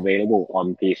that are available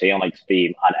on PC, on like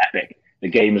Steam and Epic, the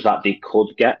games that they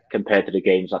could get compared to the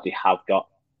games that they have got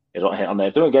is not hit on there.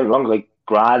 Don't get me wrong, like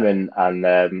Grime and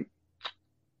the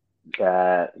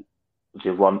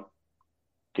human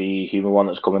one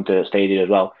that's coming to Stadia as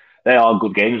well. They are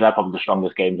good games. They're probably the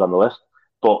strongest games on the list.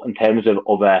 But in terms of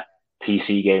other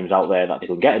PC games out there that they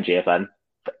can get at GFN,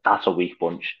 that's a weak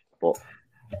bunch. But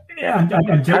yeah,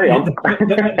 the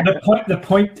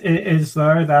point is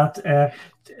there that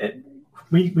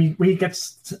we get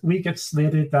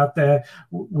slated that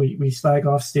we slag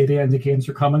off Stadia and the games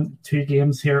are coming. Two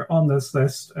games here on this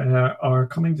list are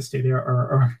coming to Stadia,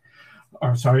 or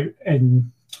sorry,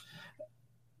 in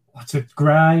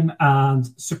Grime and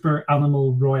Super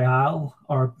Animal Royale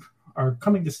are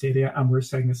coming to Stadia, and we're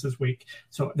saying this is weak.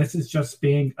 So this is us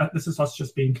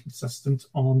just being consistent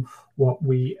on what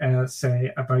we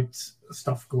say about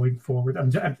stuff going forward,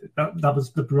 and that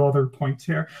was the broader point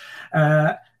here.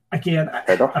 again,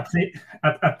 Fair enough.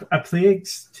 a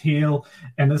Plague's Tale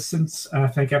Innocence, I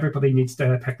think everybody needs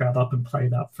to pick that up and play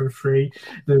that for free.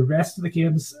 The rest of the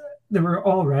games, they were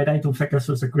all right. I don't think this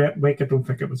was a great week. I don't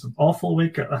think it was an awful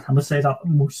week. I'm going to say that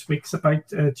most weeks about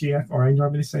GF, or I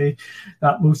normally say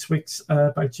that most weeks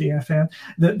about GFN.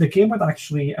 The game that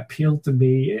actually appealed to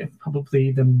me,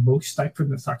 probably the most, I think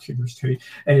there's actually there's two,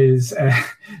 is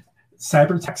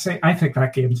Cyber Taxi. I think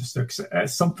that game just looks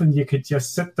something you could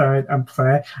just sit down and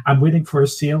play. I'm waiting for a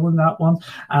sale on that one.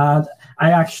 And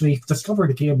I actually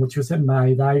discovered a game which was in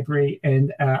my library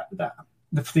in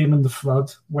the Flame and the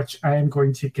Flood, which I am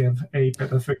going to give a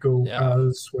bit of a go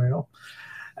as well.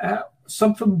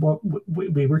 Something what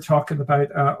we were talking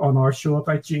about on our show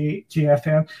about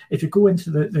GFM, if you go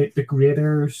into the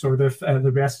greater sort of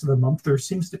the rest of the month, there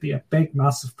seems to be a big,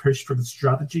 massive push for the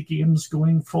strategy games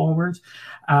going forward.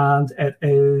 And it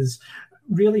is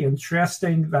really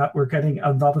interesting that we're getting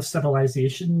a lot of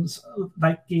Civilizations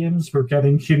like games. We're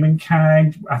getting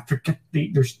Humankind. I forget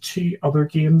there's two other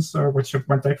games which have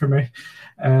went out for my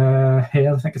head.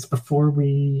 I think it's Before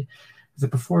We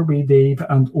Leave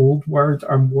and Old World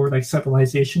are more like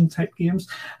Civilization type games.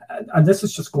 And this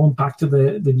is just going back to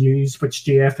the news which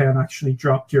JFN actually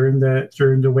dropped during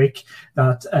the week,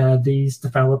 that these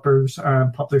developers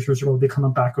and publishers will be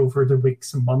coming back over the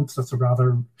weeks and months. It's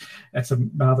a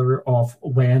matter of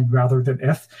when rather than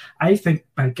if. I think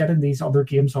by getting these other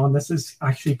games on, this is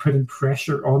actually putting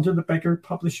pressure onto the bigger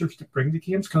publishers to bring the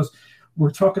games, because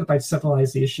we're talking about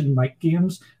Civilization like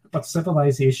games, but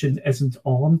Civilization isn't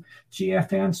on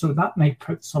GFN, so that might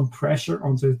put some pressure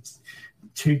onto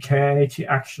 2K to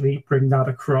actually bring that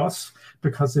across,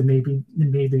 because they may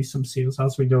lose some sales.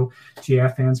 As we know,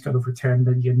 GFN's got over 10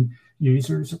 million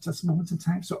users at this moment in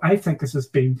time. So I think this has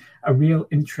been a real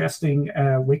interesting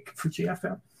week for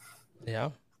GFN. Yeah.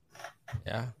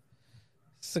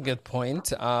 It's a good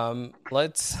point.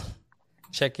 Let's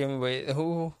check in with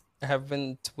who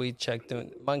haven't we checked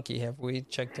in? Monkey, have we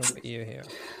checked in with you here?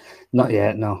 Not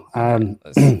yet, no.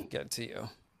 Let's get to you.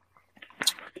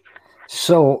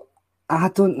 So I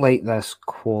don't like this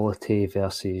quality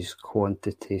versus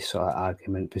quantity sort of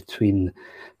argument between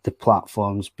the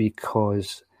platforms,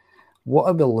 because what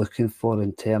are we looking for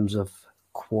in terms of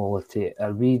quality?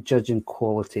 Are we judging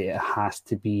quality? It has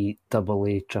to be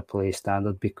AA, AAA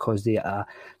standard, because there are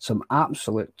some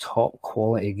absolute top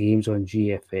quality games on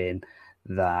GFN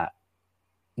that,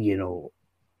 you know,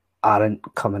 aren't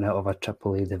coming out of a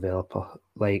AAA developer.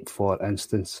 Like, for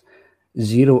instance,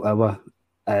 0 Hour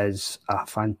is a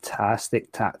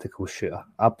fantastic tactical shooter.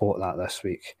 I bought that this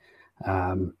week.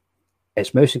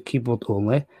 It's mouse and keyboard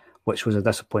only, which was a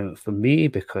disappointment for me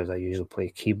because I usually play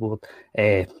keyboard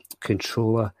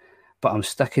controller, but I'm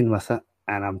sticking with it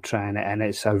and I'm trying it, and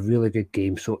it's a really good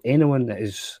game. So anyone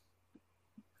that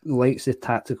likes the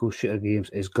tactical shooter games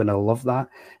is going to love that.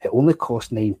 It only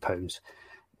costs £9.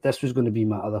 This was going to be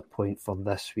my other point for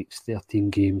this week's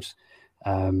 13 games.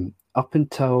 Up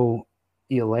until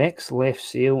Elex left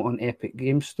sale on Epic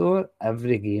Game Store,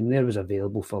 every game there was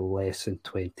available for less than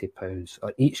 £20.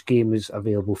 Or each game was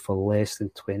available for less than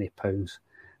 £20,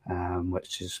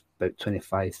 which is about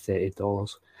 $25, $30.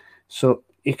 So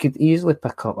you could easily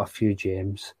pick up a few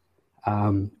gems.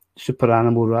 Super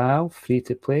Animal Royale, free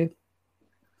to play.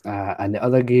 And the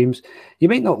other games, you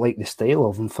might not like the style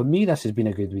of them. For me, this has been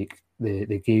a good week.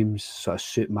 The games sort of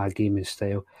suit my gaming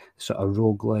style, sort of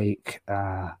roguelike,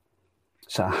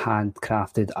 sort of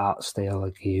handcrafted art style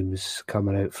of games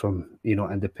coming out from, you know,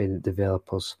 independent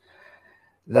developers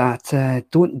that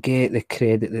don't get the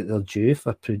credit that they're due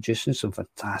for producing some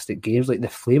fantastic games. Like the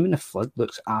Flame and the Flood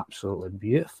looks absolutely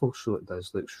beautiful, so it does.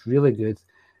 Looks really good.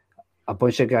 A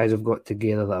bunch of guys have got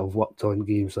together that have worked on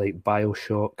games like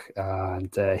BioShock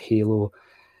and Halo,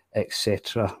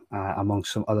 etc., among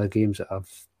some other games that I've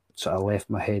sort of left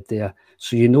my head there.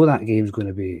 So you know that game's going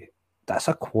to be, that's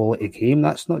a quality game.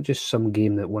 That's not just some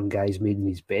game that one guy's made in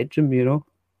his bedroom, you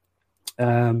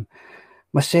know.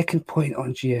 My second point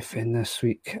on GFN this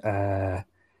week,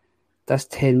 this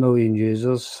 10 million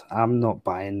users, I'm not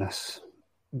buying this,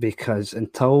 because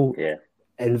until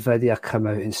NVIDIA come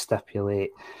out and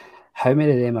stipulate how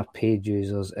many of them are paid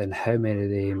users and how many of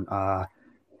them are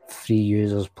free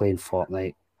users playing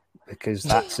Fortnite, because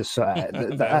that's the sort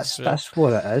of that's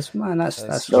what it is, man.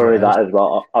 That's sorry, that as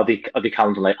well. Are they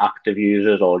counting like active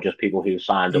users or just people who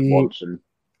signed up once and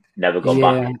never gone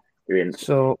back?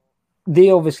 So they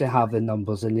obviously have the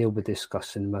numbers and they'll be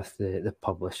discussing with the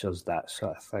publishers, that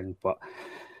sort of thing. But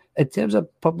in terms of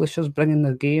publishers bringing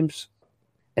their games,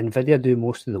 NVIDIA do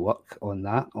most of the work on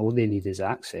that. All they need is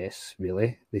access,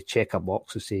 really. They check a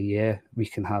box and say, yeah, we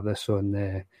can have this on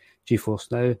the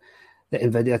GeForce Now. The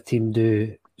NVIDIA team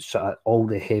do sort of all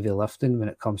the heavy lifting when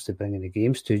it comes to bringing the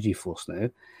games to GeForce Now.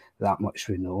 That much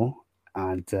we know.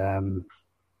 And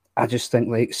I just think,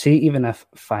 like, say even if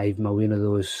 5 million of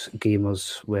those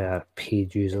gamers were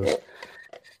paid users,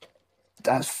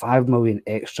 that's 5 million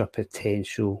extra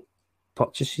potential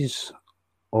purchases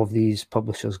of these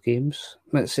publishers' games.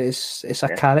 It's a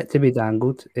carrot to be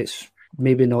dangled. It's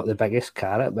maybe not the biggest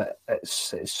carrot, but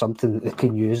it's something that they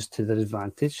can use to their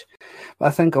advantage. But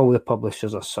I think all the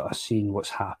publishers are sort of seeing what's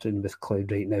happening with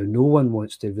cloud right now. No one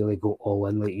wants to really go all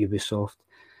in like Ubisoft.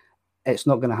 It's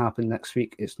not going to happen next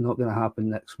week. It's not going to happen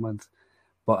next month.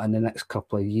 But in the next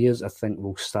couple of years, I think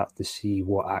we'll start to see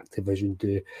what Activision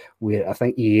do. Where I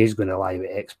think EA is going to lie with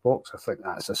Xbox. I think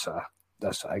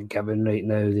that's a given right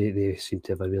now. They seem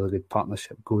to have a really good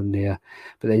partnership going there.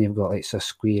 But then you've got like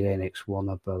Square Enix,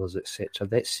 Warner Brothers, etc.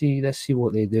 Let's see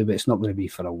what they do. But it's not going to be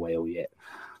for a while yet.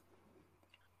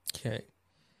 Okay.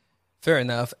 Fair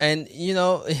enough. And,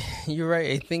 you're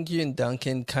right. I think you and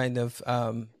Duncan kind of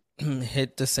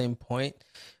hit the same point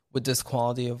with this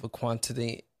quality over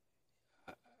quantity.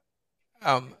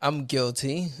 I'm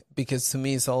guilty because to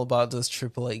me it's all about those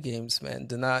AAA games, man.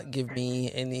 Do not give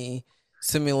me any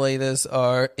simulators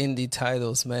or indie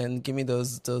titles, man. Give me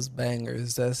those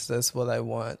bangers. That's what I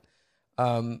want.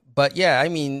 But yeah, I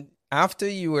mean, after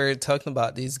you were talking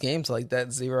about these games like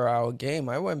that 0 Hour game,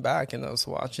 I went back and I was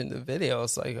watching the video. I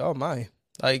was like, oh my,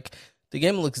 like the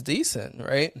game looks decent,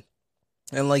 right?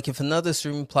 And like if another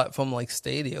streaming platform like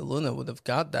Stadia, Luna would have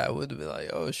got that, would have been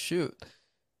like, oh shoot,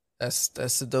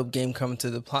 that's a dope game coming to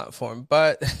the platform.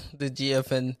 But the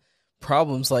GFN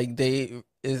problems, like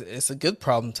it's a good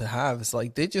problem to have. It's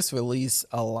like they just release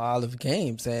a lot of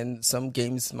games, and some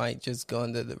games might just go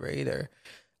under the radar.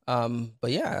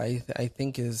 But yeah, I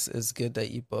think is good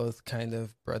that you both kind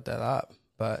of brought that up.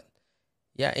 But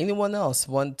yeah, anyone else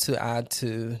want to add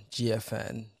to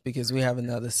GFN? Because we have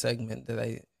another segment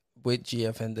with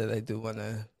GFN that I do want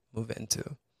to move into.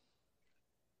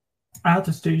 I'll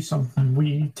just do something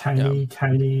wee, tiny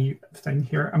thing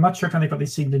here. I'm not sure if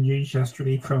anybody's seen the news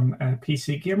yesterday from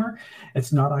PC Gamer.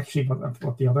 It's not actually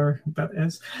what the other bit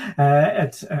is.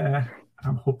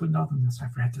 I'm hoping not, unless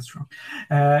I've read this wrong.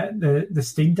 The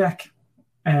Steam Deck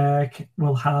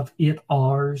will have 8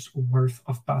 hours worth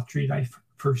of battery life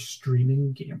for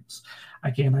streaming games.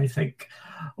 Again, I think,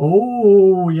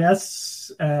 oh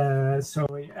yes. So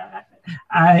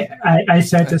I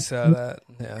said this. I saw that.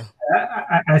 Yeah.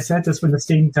 I said this when the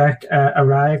Steam Deck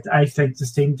arrived. I think the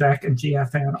Steam Deck and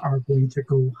GFN are going to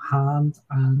go hand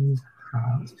in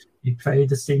hand. You play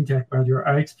the Steam Deck while you're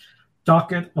out,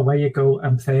 dock it, away you go,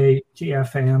 and play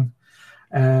GFN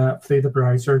through the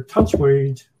browser. Touch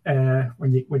wood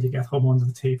when you get home onto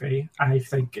the TV. I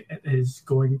think it is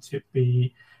going to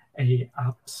be a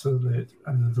absolute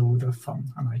load of fun,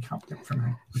 and I can't wait for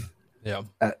now. Yeah,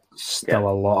 still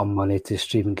a lot of money to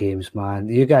stream games, man.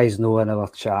 You guys know in our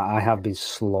chat, I have been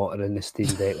slaughtering the Steam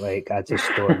Deck. Like I just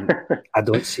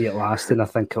don't see it lasting. I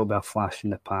think it'll be a flash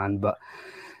in the pan. But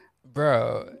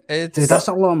bro, dude, that's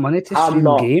a lot of money to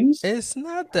stream games. It's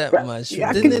not that much.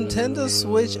 Yeah, the Nintendo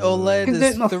Switch OLED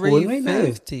is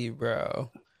 $350,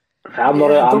 bro. I'm not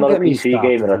a PC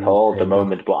gamer at all at the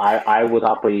moment, but I would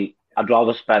happily. I'd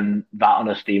rather spend that on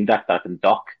a Steam Deck that I can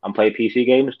dock and play PC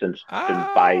games than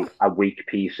buy a weak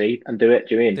PC and do it.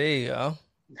 Do you mean? There you go.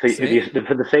 So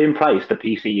for the same price, the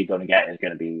PC you're going to get is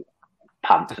going to be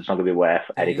pants. It's not going to be worth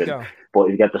anything. But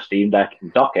if you get the Steam Deck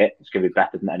and dock it, it's going to be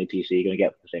better than any PC you're going to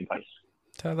get for the same price.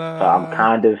 Ta-da. So I'm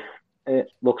kind of. It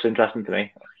looks interesting to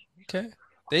me. Okay,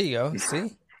 there you go.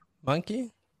 See,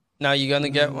 Monkey. Now you're going to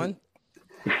get one.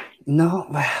 No,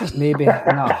 maybe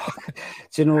no.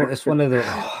 Do you know it's one of the?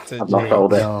 I'm not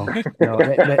told it. No.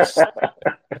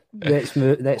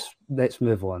 Let's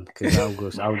move on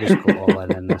because I'll just go all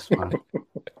in this one.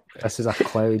 This is a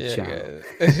cloud channel.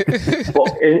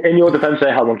 But in your defense,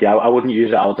 Monkey, I wouldn't use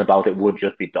it out and about. It would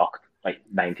just be docked like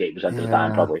 98% of the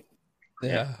time, probably.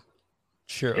 Yeah,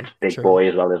 sure. It's big boy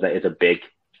as well, isn't it? It's a big.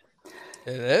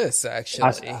 It is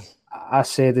actually. I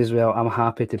said as well, I'm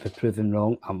happy to be proven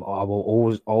wrong. I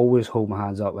will always hold my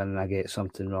hands up when I get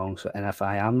something wrong. So, and if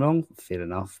I am wrong, fair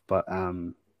enough. But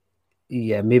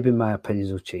yeah, maybe my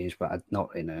opinions will change, but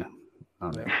not right now.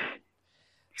 Not right.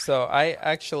 So I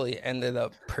actually ended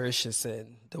up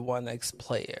purchasing the One X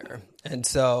player, and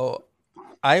so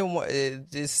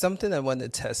it's something I want to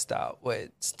test out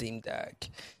with Steam Deck,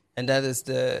 and that is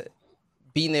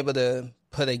being able to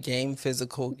put a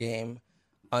physical game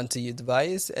onto your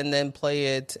device and then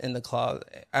play it in the cloud.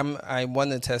 I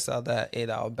want to test out that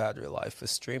 8-hour battery life for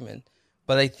streaming.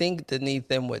 But I think the neat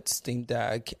thing with Steam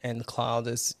Deck and cloud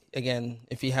is, again,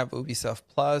 if you have Ubisoft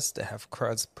Plus, they have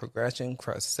cross progression,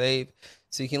 cross save.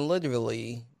 So you can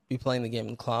literally be playing the game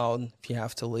in cloud. If you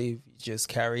have to leave, you just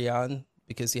carry on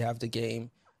because you have the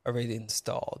game already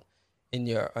installed on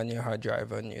your hard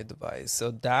drive on your device.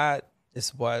 So that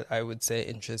is what I would say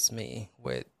interests me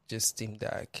with just Steam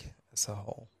Deck as a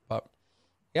whole. But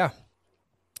yeah.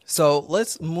 So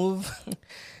let's move.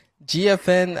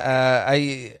 GFN,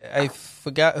 I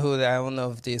forgot I don't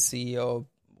know if the CEO,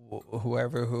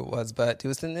 whoever who it was, but it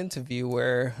was an interview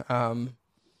where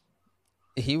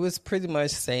he was pretty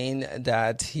much saying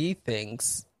that he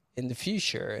thinks in the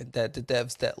future that the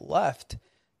devs that left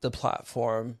the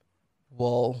platform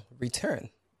will return.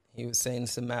 He was saying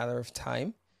it's a matter of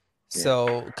time. Yeah.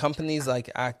 So companies like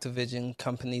Activision,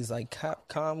 companies like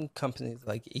Capcom, companies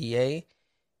like EA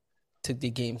took the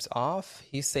games off.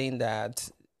 He's saying that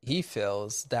he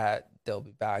feels that they'll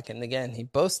be back. And again, he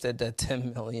boasted that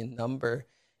 10 million number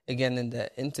again in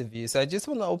the interview. So I just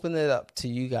want to open it up to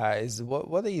you guys.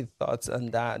 What are your thoughts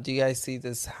on that? Do you guys see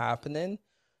this happening?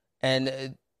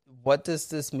 And what does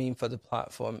this mean for the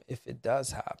platform if it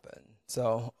does happen?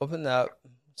 So open up,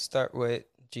 start with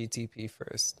GTP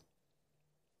first.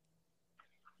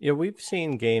 Yeah, we've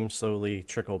seen games slowly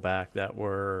trickle back that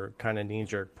were kind of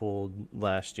knee-jerk pulled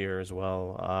last year as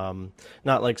well.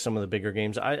 Not like some of the bigger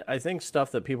games. I think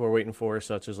stuff that people are waiting for,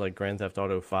 such as like Grand Theft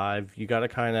Auto 5, you got to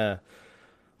kind of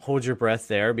hold your breath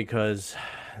there because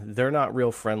they're not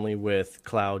real friendly with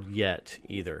cloud yet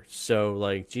either. So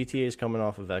like GTA is coming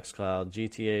off of xCloud,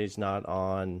 GTA is not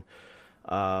on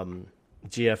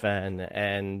GFN,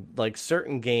 and like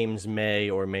certain games may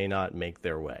or may not make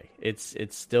their way. It's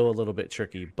still a little bit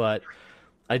tricky, but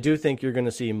I do think you're going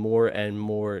to see more and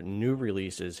more new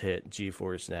releases hit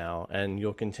GeForce Now, and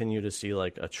you'll continue to see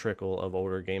like a trickle of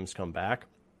older games come back.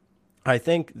 I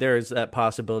think there's that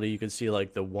possibility you could see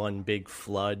like the one big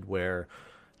flood where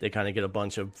they kind of get a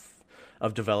bunch of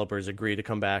developers agree to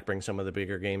come back, bring some of the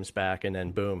bigger games back, and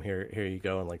then boom, here you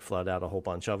go, and like flood out a whole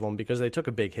bunch of them, because they took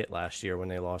a big hit last year when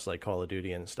they lost like Call of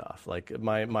Duty and stuff. Like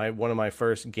my one of my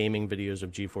first gaming videos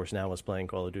of GeForce Now was playing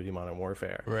Call of Duty Modern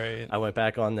Warfare. Right. I went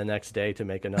back on the next day to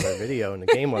make another video, and the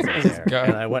game wasn't there.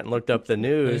 And I went and looked up the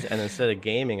news, and instead of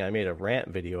gaming, I made a rant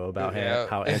video about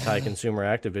how anti-consumer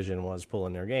Activision was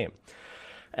pulling their game.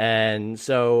 And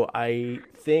so I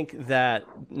think that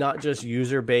not just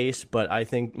user base, but I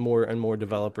think more and more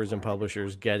developers and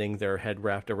publishers getting their head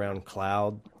wrapped around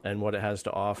cloud and what it has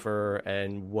to offer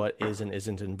and what is and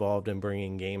isn't involved in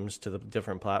bringing games to the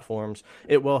different platforms,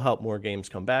 it will help more games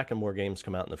come back and more games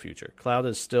come out in the future. Cloud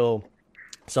is still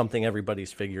something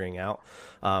everybody's figuring out,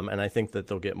 and I think that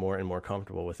they'll get more and more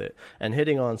comfortable with it. And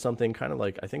hitting on something kind of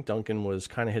like, I think Duncan was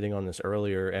kind of hitting on this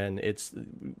earlier, and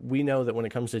we know that when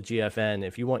it comes to GFN,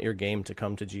 if you want your game to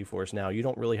come to GeForce Now, you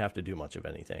don't really have to do much of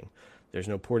anything. There's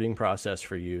no porting process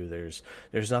for you.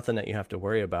 There's nothing that you have to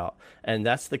worry about. And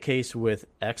that's the case with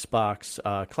Xbox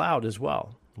Cloud as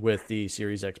well. With the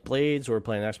Series X Blades or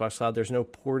playing Xbox Cloud, there's no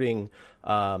porting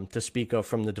to speak of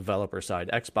from the developer side.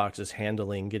 Xbox is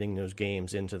handling getting those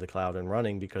games into the cloud and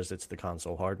running because it's the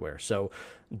console hardware. So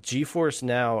GeForce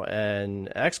Now and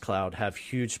xCloud have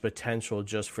huge potential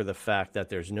just for the fact that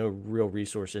there's no real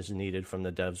resources needed from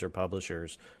the devs or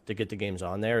publishers to get the games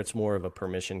on there. It's more of a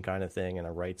permission kind of thing and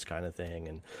a rights kind of thing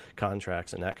and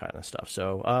contracts and that kind of stuff.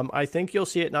 So I think you'll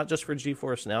see it not just for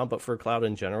GeForce Now, but for cloud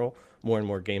in general. More and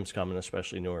more games coming,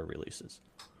 especially newer releases.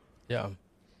 Yeah,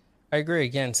 I agree.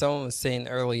 Again, someone was saying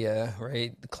earlier,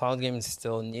 right, the cloud game is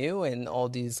still new, and all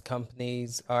these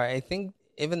companies are, I think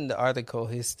even the article,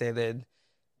 he stated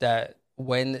that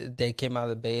when they came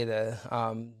out of beta,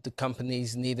 the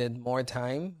companies needed more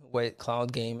time with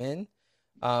cloud gaming.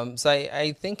 So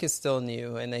I think it's still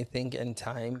new, and I think in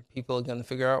time, people are going to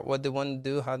figure out what they want to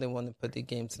do, how they want to put the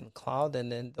games in the cloud,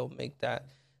 and then they'll make that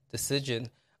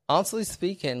decision. Honestly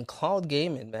speaking, cloud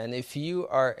gaming, man, if you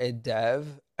are a dev,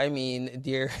 I mean,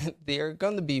 they're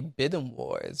going to be bidding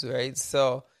wars, right?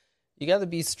 So you got to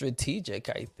be strategic,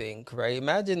 I think, right?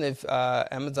 Imagine if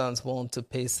Amazon's willing to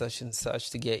pay such and such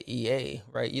to get EA,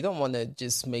 right? You don't want to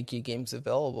just make your games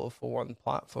available for one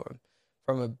platform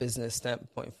from a business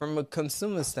standpoint. From a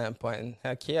consumer standpoint,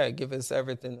 heck yeah, give us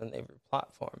everything on every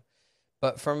platform.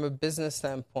 But from a business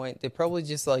standpoint, they're probably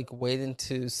just like waiting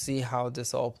to see how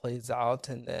this all plays out,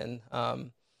 and then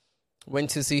waiting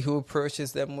to see who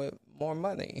approaches them with more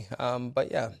money. But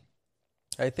yeah,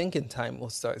 I think in time we'll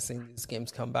start seeing these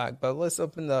games come back. But let's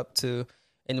open it up to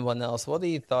anyone else. What are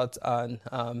your thoughts on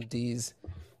these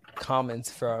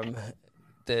comments from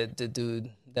the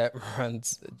dude that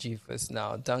runs GeForce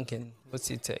Now? Duncan, what's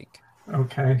your take?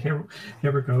 Okay, here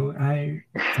we go. I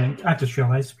think I just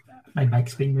realized My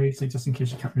mic's been moved, so just in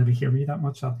case you can't really hear me that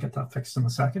much, I'll get that fixed in a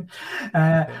second.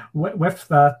 With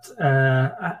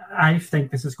that, I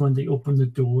think this is going to open the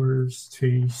doors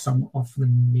to some of the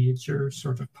major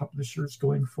sort of publishers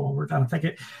going forward. And I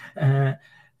think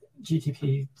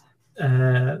GTP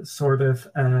sort of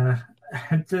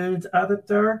hinted at it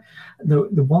there.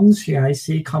 The ones who I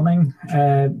see coming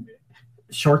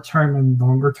short term and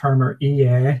longer term are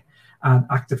EA and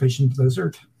Activision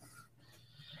Blizzard.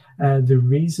 The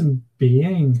reason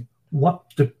being,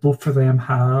 what do both of them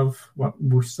have, what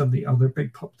most of the other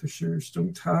big publishers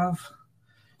don't have?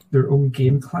 Their own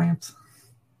game client.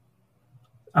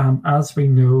 As we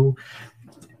know,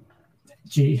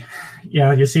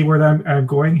 you see where I'm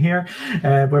going here.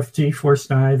 With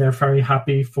GeForce Now, they're very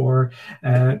happy for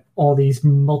all these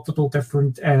multiple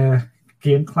different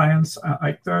game clients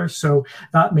out there. So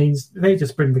that means they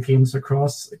just bring the games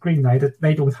across, greenlight it.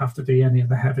 They don't have to do any of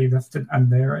the heavy lifting,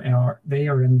 and they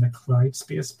are in the cloud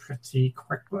space pretty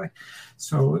quickly.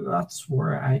 So that's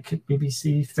where I could maybe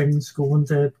see things going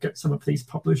to get some of these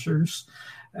publishers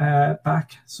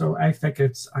back. So I think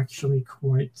it's actually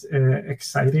quite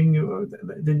exciting,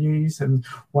 the news and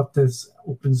what this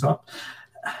opens up.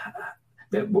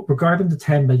 Regarding the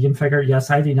 10 million figure,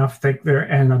 yes, I do not think there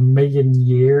in a million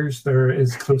years there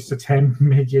is close to 10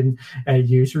 million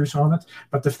users on it.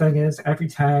 But the thing is, every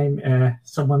time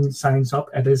someone signs up,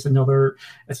 it's another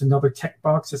tick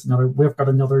box. We've got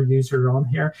another user on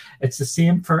here. It's the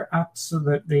same for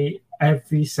absolutely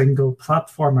every single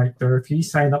platform out there. If you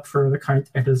sign up for an account,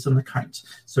 it is an account.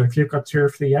 So if you've got 2 or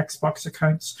 3 Xbox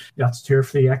accounts, that's 2 or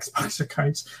 3 Xbox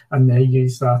accounts, and they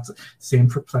use that. Same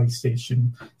for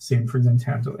PlayStation, same for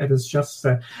Nintendo. It is just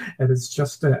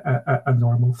a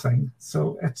normal thing.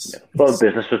 So it's from a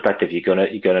business perspective, you're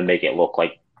gonna make it look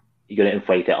like you're gonna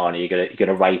inflate it on. You're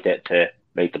gonna write it to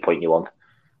make the point you want.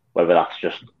 Whether that's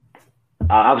just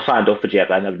I've signed up for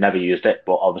GFN. I've never used it,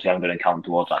 but obviously I'm going to count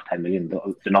towards that 10 million.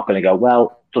 They're not going to go,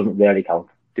 well, it doesn't really count.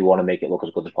 They want to make it look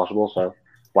as good as possible, so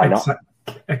why not?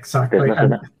 Exactly.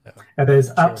 Business, it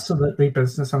is absolutely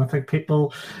business, and I think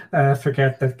people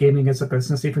forget that gaming is a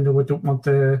business, even though we don't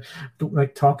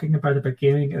like talking about it, but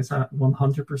gaming is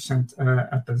 100%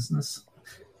 a business.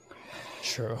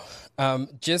 True.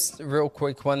 Just real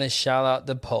quick, want to shout out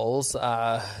the polls.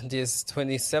 There's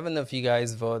 27 of you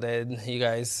guys voted. You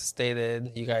guys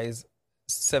stated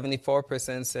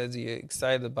 74% says you're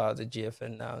excited about the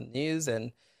GFN Now news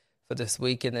and for this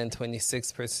weekend, and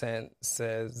 26%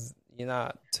 says you're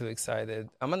not too excited.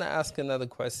 I'm going to ask another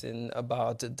question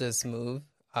about this move,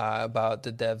 about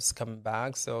the devs coming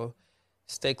back. So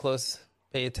stay close,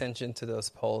 pay attention to those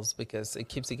polls because it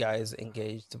keeps you guys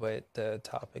engaged with the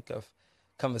topic of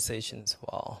conversation as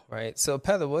well, right? So,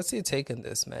 Peter, what's your take on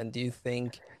this, man? Do you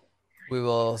think we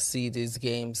will see these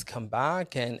games come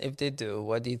back? And if they do,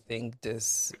 what do you think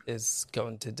this is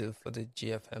going to do for the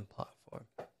GFN platform?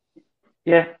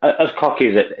 Yeah, as cocky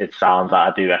as it sounds,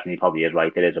 I do reckon he probably is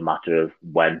right. It is a matter of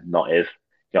when, not if.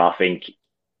 I think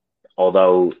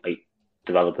although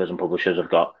developers and publishers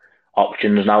have got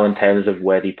options now in terms of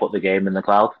where they put the game in the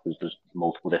cloud, because there's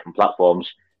multiple different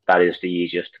platforms, that is the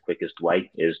easiest, quickest way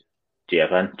is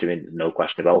GFN. I mean, no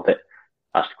question about it.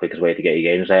 That's the quickest way to get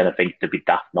your games there, and I think to be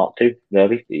daft not to,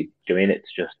 really. Do you mean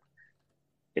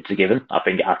it's a given? I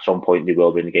think at some point they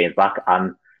will bring the games back,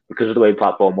 and because of the way the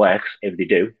platform works, if they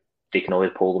do, they can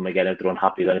always pull them again if they're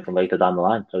unhappy with anything later down the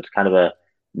line. So it's kind of a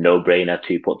no-brainer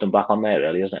to put them back on there,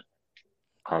 really, isn't it?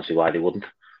 Can't see why they wouldn't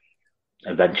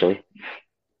eventually.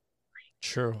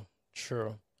 True.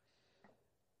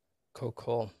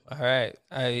 Cool. All right.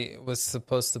 I was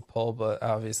supposed to poll, but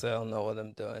obviously I don't know what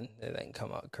I'm doing. It didn't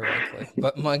come out correctly.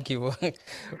 But Monkey,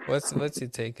 what's your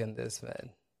take on this, man?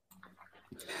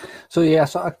 So yeah,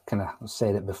 so I kind of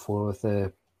said it before with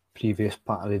the previous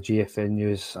part of the GFN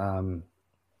news.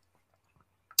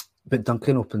 But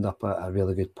Duncan opened up a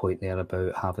really good point there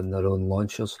about having their own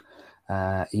launchers,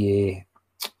 EA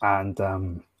and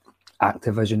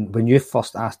Activision. When you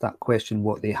first asked that question,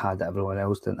 what they had that everyone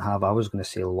else didn't have, I was going to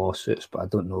say lawsuits, but I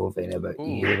don't know of any about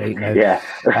EA right now. Yeah.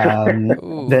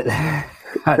 But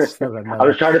that's for another. I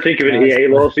was trying to think of an EA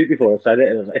lawsuit before I said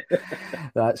it.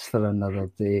 That's for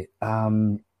another day.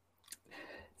 I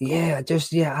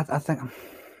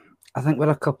think we're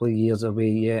a couple of years away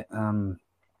yet.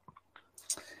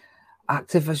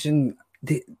 Activision,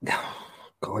 they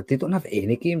don't have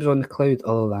any games on the cloud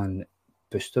other than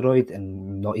Boosteroid,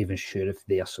 and not even sure if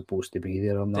they are supposed to be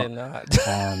there or not.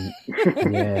 They're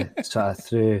not. Sort of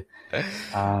through.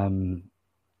 And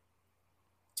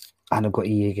I've got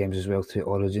EA games as well through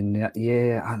Origin.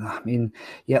 Listen,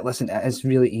 it is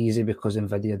really easy because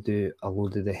NVIDIA do a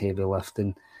load of the heavy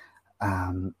lifting.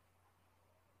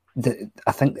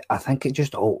 I think it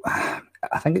just all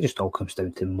comes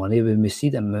down to money. When we see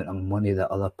the amount of money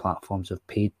that other platforms have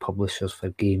paid publishers for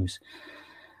games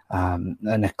in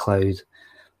the cloud,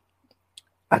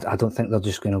 I don't think they're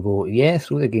just going to go, yeah,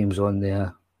 throw the games on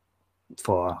there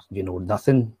for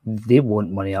nothing. They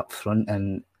want money up front,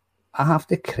 and I have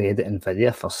to credit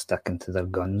Nvidia for sticking to their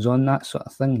guns on that sort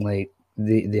of thing. Like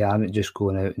they aren't just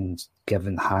going out and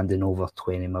handing over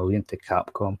 20 million to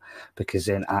Capcom, because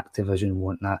then Activision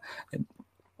want that,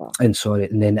 and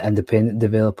then independent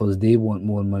developers, they want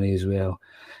more money as well,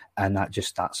 and that just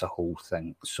starts a whole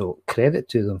thing. So credit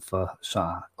to them for sort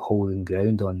of holding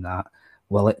ground on that.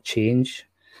 Will it change?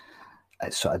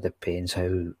 It sort of depends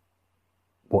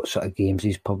what sort of games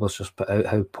these publishers put out,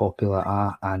 how popular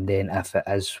are, and then if it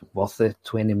is worth the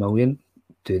 20 million,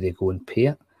 do they go and pay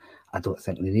it? I don't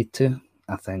think they need to.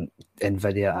 I think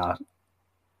Nvidia are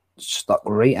stuck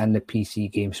right in the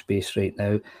PC game space right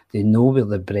now. They know where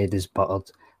the bread is buttered,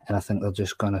 and I think they're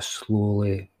just going to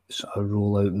slowly sort of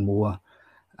roll out more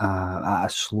at a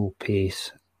slow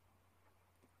pace.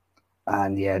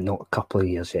 And yeah, not a couple of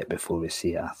years yet before we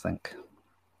see it, I think.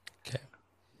 Okay.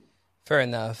 Fair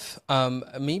enough.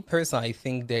 Me personally, I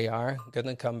think they are going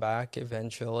to come back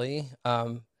eventually.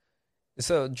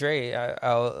 So Dre,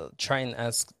 I'll try and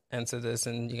answer this,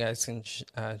 and you guys can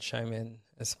chime in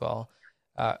as well.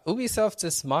 Ubisoft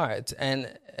is smart,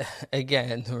 and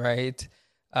again, right?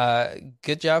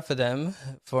 Good job for them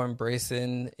for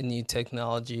embracing new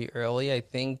technology early. I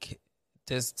think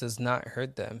this does not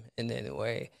hurt them in any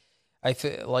way. I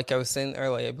feel like I was saying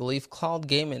earlier, I believe cloud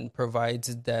gaming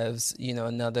provides devs,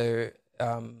 another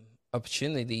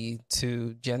opportunity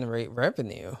to generate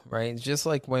revenue, right? Just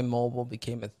like when mobile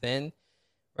became a thing,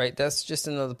 right? That's just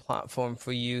another platform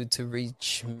for you to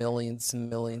reach millions and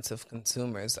millions of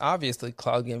consumers. Obviously,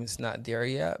 cloud gaming is not there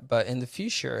yet, but in the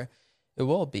future, it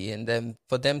will be. And then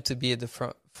for them to be at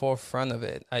the forefront of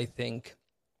it, I think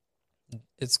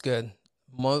it's good.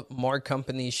 More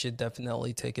companies should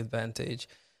definitely take advantage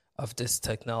of this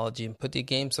technology and put the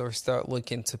games, or start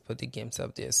looking to put the games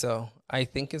up there. So I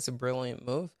think it's a brilliant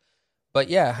move. But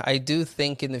yeah, I do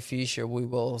think in the future we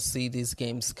will see these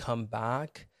games come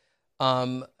back.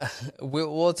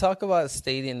 We'll talk about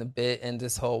Stadia in a bit and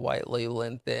this whole white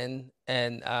labeling thing,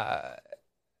 and I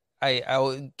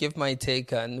will give my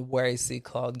take on where I see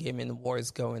cloud gaming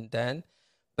wars going then.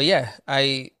 But yeah,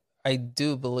 I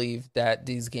do believe that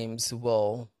these games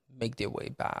will make their way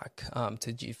back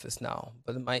to GeForce Now,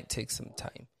 but it might take some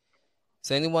time.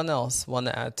 So anyone else want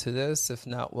to add to this? If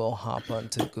not, we'll hop on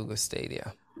to Google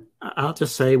Stadia. I'll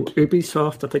just say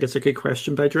Ubisoft, I think it's a good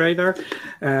question by Dre there.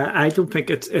 I don't think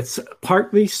it's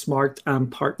partly smart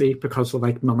and partly because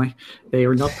of money. They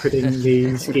are not putting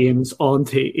these games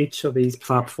onto each of these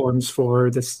platforms for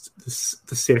the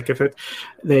sake of it.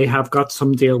 They have got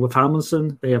some deal with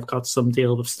Amazon. They have got some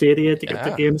deal with Stadia to get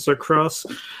the games across.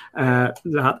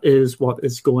 That is what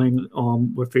is going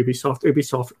on with Ubisoft.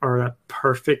 Ubisoft are a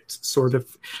perfect sort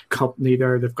of company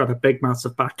there. They've got a big,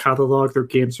 massive back catalogue. Their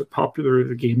games are popular.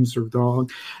 Their games are long.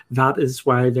 That is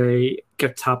why they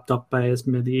get tapped up by as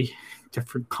many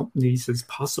different companies as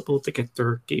possible to get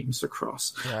their games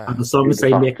across. Yeah. And as long as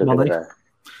they make money.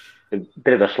 A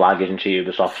bit of a slag, isn't she,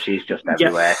 Ubisoft? She's just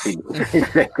everywhere. She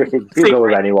go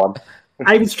with anyone.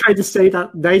 I was trying to say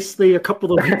that nicely a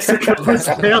couple of weeks ago as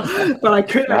well, but I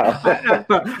couldn't.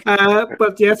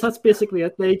 But yes, that's basically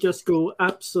it. They just go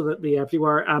absolutely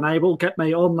everywhere, and I will get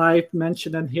my own live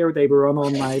mention in here. They were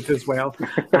on live as well.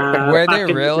 Were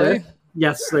they really?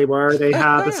 Yes, they were. They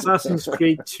had Assassin's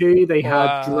Creed 2. They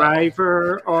had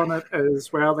Driver on it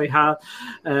as well. They had.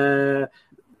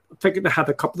 I think they had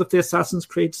a couple of the Assassin's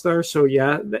Creeds there. So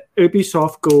yeah,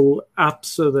 Ubisoft go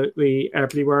absolutely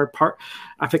everywhere.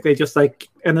 I think they just like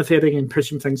innovating and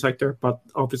pushing things out there, but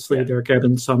obviously they're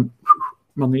getting some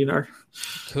money there.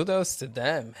 Kudos to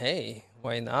them. Hey,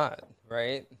 why not?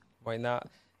 Right? Why not?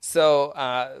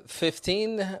 So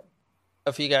 15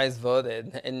 of you guys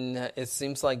voted, and it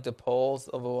seems like the polls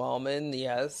overwhelming.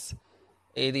 Yes,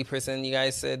 80% of you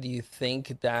guys said you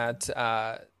think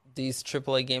that these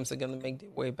AAA games are going to make their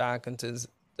way back onto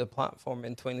the platform,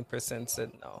 and 20% said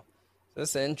no.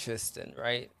 That's interesting,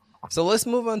 right? So let's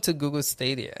move on to Google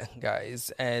Stadia,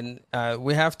 guys. And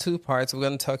we have two parts. We're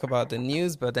going to talk about the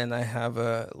news, but then I have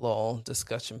a little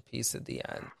discussion piece at the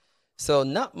end. So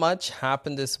not much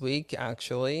happened this week,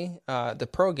 actually. The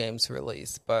Pro Games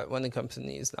released, but when it comes to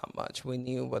news, not much. We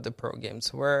knew what the Pro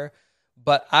Games were.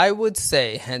 But I would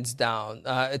say, hands down,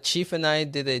 Chief and I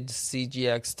did a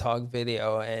CGX talk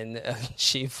video, and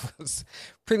Chief was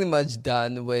pretty much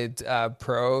done with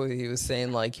Pro. He was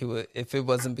saying if it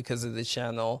wasn't because of the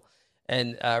channel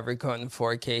and recording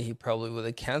 4K, he probably would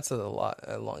have canceled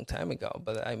a long time ago.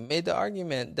 But I made the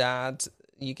argument that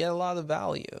you get a lot of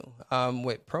value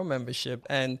with Pro membership,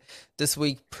 and this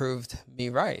week proved me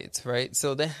right.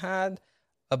 So they had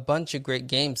a bunch of great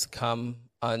games come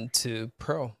onto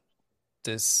Pro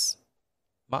this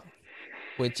month,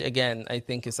 which again I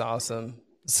think is awesome.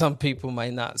 Some people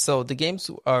might not. So the games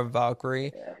are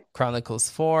Valkyrie Chronicles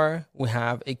 4. We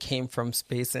have It Came From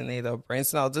Space and Ate Our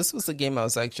Brains. Now, this was a game I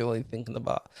was actually thinking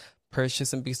about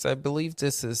purchasing because I believe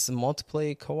this is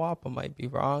multiplayer co-op. I might be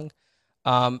wrong.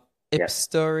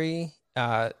 Story,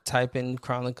 Type in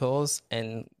Chronicles,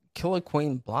 and Killer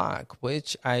Queen Black,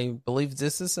 which I believe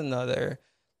this is another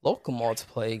local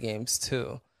multiplayer games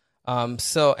too. And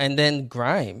then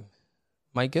Grime.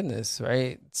 My goodness,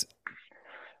 right?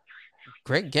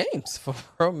 Great games for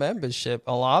Pro membership,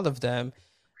 a lot of them,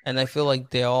 and I feel like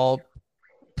they're all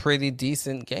pretty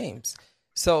decent games.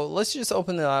 So let's just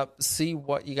open it up, see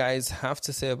what you guys have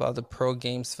to say about the Pro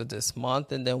games for this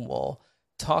month, and then we'll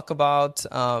talk about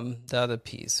the other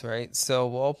piece, right? So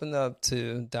we'll open it up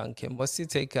to Duncan. What's your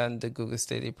take on the Google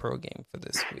Stadia Pro game for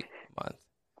this month?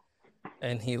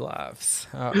 And he laughs.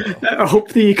 Uh-oh. I hope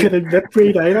that you can admit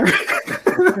me either.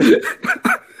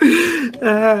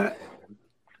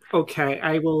 Okay,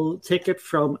 I will take it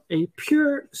from a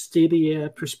pure Stadia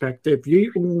perspective. You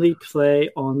only play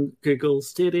on Google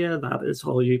Stadia. That is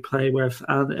all you play with.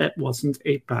 And it wasn't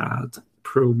a bad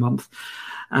Pro month.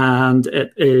 And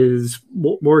it is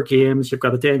more games. You've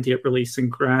got a day-and-date release in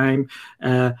Grime.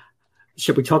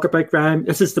 Should we talk about Grime?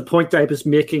 This is the point I was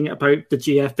making about the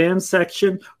GFN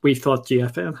section. We thought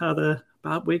GFN had a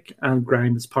bad week, and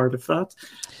Grime is part of that.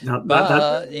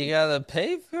 But you got to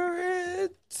pay for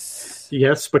it.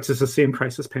 Yes, which is the same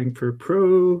price as paying for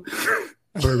Pro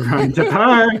or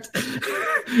roundabout.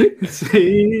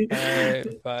 See?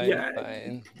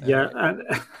 Fine. Yeah.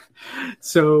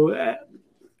 So,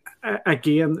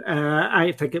 again,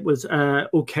 I think it was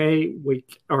okay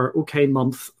week or okay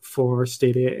month for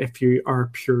Stadia if you are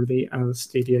purely a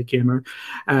Stadia gamer.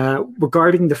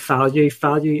 Regarding the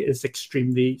value is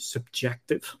extremely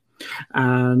subjective.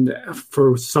 And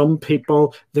for some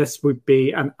people, this would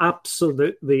be an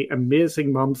absolutely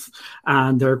amazing month,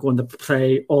 and they're going to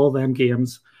play all them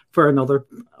games. For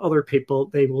other people,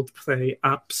 they will play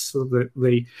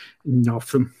absolutely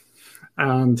nothing.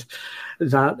 And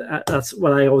that's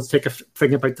what I always take a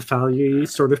thing about the value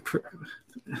sort of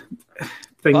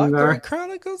thing Valkyrie there.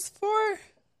 Chronicles 4?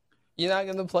 You're not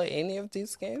going to play any of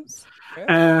these games?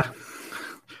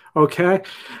 Okay.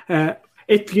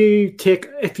 If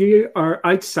you are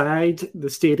outside the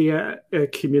Stadia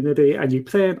community and you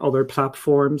play on other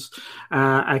platforms,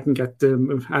 I can get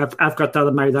them. I've got that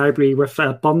in my library with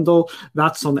a bundle.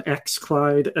 That's on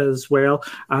xCloud as well,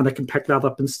 and I can pick that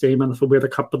up in Steam. And if I wait a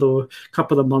couple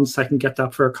of months, I can get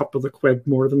that for a couple of quid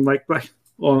more than likely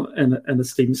in a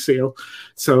Steam sale.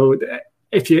 So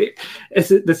if you're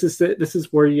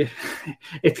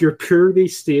purely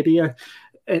Stadia,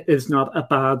 it is not a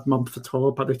bad month at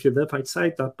all, but if you live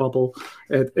outside that bubble,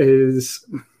 it is,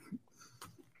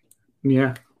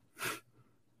 yeah.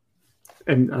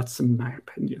 And that's in my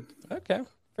opinion. Okay,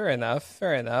 fair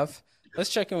enough. Let's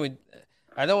check in with,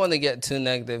 I don't want to get too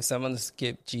negative, so I'm going to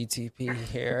skip GTP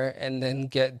here and then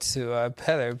get to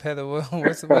Peter. Peter,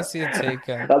 what's your take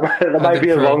on that might be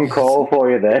a wrong call for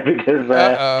you there, because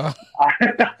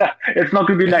it's not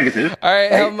going to be negative. All right,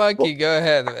 Hell Monkey, go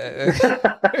ahead.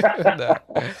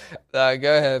 No,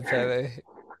 go ahead, Peter.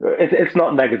 It's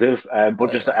not negative,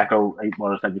 but just to echo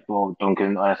what I said before,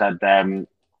 Duncan, I said that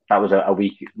was a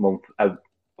weak month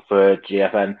for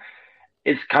GFN.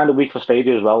 It's kind of weak for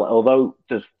Stadia as well, although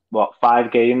there's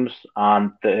 5 games,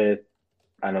 and I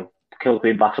know Killer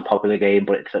Queen Black's a popular game,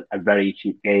 but it's a very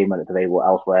cheap game and it's available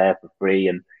elsewhere for free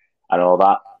and all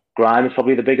that. Grime is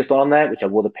probably the biggest one on there, which I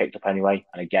would have picked up anyway.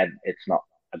 And again, it's not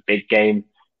a big game.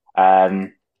 I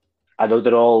know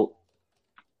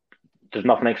there's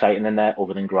nothing exciting in there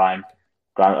other than Grime.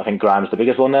 I think Grime is the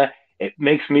biggest one there. It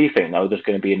makes me think now there's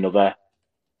going to be another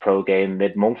Pro game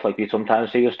mid-month like we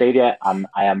sometimes see with Stadia, and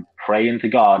I am praying to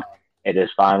God it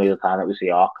is finally the time that we see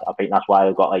Ark. I think that's why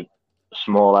we've got like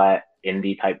smaller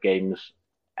indie type games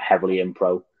heavily in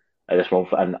Pro this month,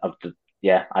 and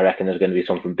I reckon there's going to be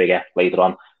something bigger later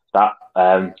on. That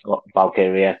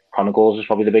Valkyrie Chronicles is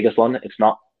probably the biggest one. It's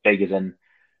not big as in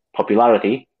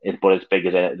popularity, but it's big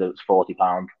as in it's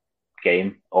 £40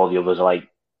 game. All the others are like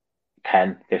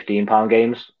 £10, £15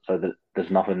 games, so there's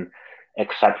nothing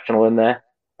exceptional in there.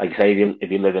 Like say,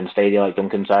 if you live in Stadia, like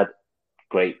Duncan said,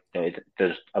 great.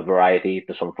 There's a variety.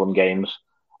 There's some fun games.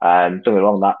 Don't get me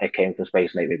wrong, that It Came From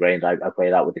Space and Ate My Brains. I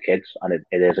play that with the kids, and it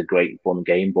is a great fun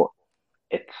game. But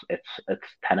it's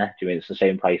tenner. Do you mean it's the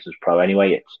same price as Pro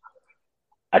anyway? It's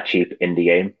a cheap indie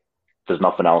game. There's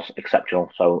nothing else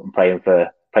exceptional. So I'm praying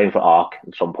for Ark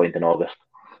at some point in August.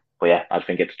 But yeah, I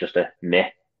think it's just a meh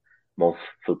month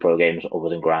for pro games other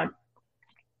than Grime.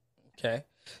 Okay,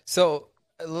 so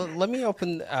let me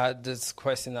open this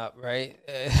question up, right?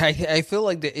 I feel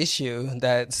like the issue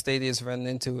that Stadia's run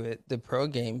into with the pro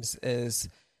games is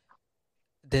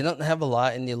they don't have a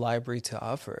lot in the library to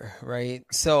offer, right?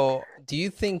 So do you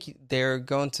think they're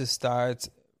going to start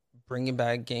bringing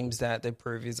back games that they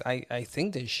previous? I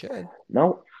think they should.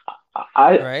 No,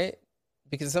 right?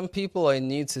 Because some people are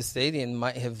new to Stadia and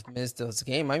might have missed those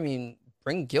games. I mean,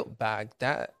 bring Guilt back.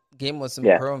 That game was in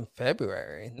Pro in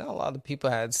February. Not a lot of people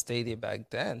had Stadia back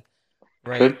then,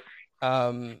 right?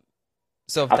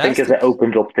 So I think as it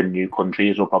opens up to new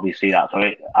countries, we'll probably see that. So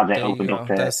as it opens up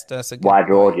to that's a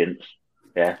wider audience,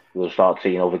 we'll start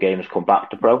seeing other games come back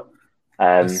to Pro.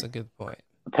 That's a good point.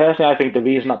 Personally, I think the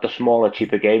reason that the smaller,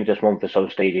 cheaper games this month are so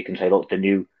Stadia can say, look, the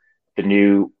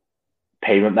new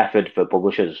payment method for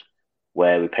publishers,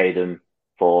 where we pay them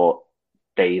for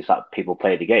days that people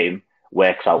play the game,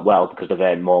 works out well because they've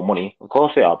earned more money. Of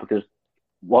course they are, because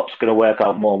what's going to work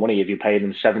out more money if you pay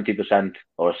them 70%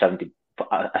 or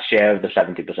a share of the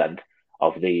 70%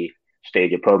 of the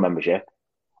Stadia Pro membership,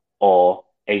 or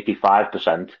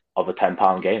 85% of a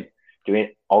 £10 game? Do you mean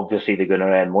obviously they're going to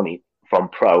earn money from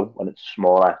Pro when it's a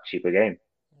smaller, cheaper game?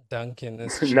 Duncan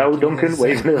is no, Duncan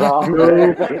waving his arm.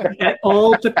 It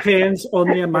all depends on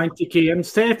the amount of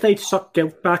games. Say if they suck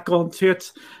Guilt back onto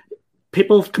it,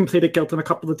 people have completed Guilt in a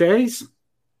couple of days.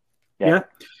 Yeah.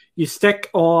 You stick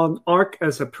on Ark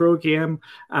as a pro game,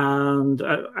 and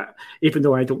even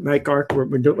though I don't like Ark,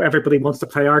 everybody wants to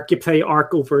play Ark. You play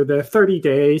Ark over the 30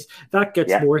 days. That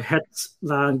gets more hits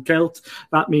than Guilt.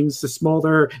 That means the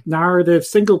smaller narrative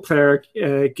single-player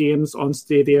games on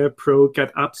Stadia Pro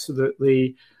get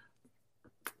absolutely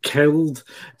killed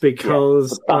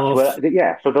because so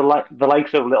the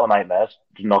likes of Little Nightmares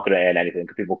is not going to earn anything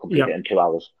because people complete it in 2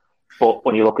 hours. But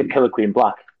when you look at Killer Queen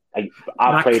Black, I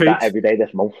played that every day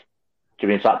this month. Do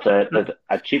you mean that's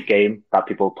a cheap game that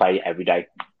people play every day?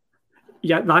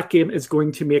 Yeah, that game is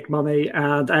going to make money,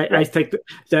 and I think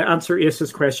the answer is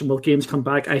this question: will games come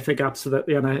back? I think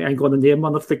absolutely, and I'm going to name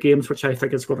one of the games which I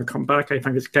think is going to come back. I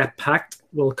think it's Get Packed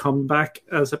will come back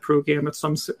as a pro game at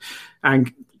some,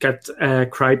 and get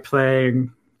Crowd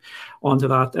playing onto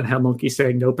that, and Hell Monkey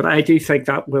saying no. But I do think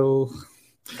that will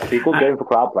be a good game for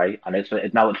crowd play,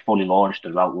 and now it's fully launched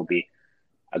as well. Will be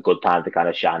a good time to kind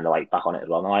of shine the light back on it as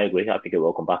well. No, I agree. I think it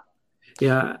will come back.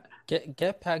 Yeah,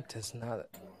 Get Packed is not.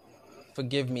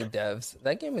 Forgive me, devs.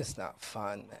 That game is not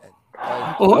fun, man.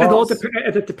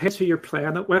 It depends who you're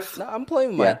playing it with. No, I'm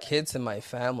playing with my kids and my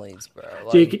families, bro.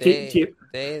 Like,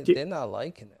 they're not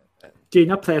liking it, man. Do you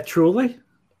not play it truly?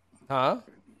 Huh?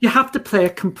 You have to play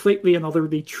it completely and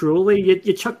utterly truly.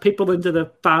 You chuck people into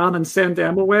the van and send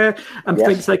them away and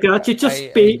things like that. You just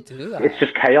It's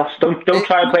just chaos. Don't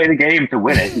try and play the game to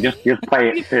win it. You just play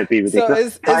it to be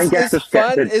ridiculous. Try and get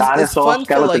the dinosaur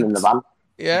skeleton in the van.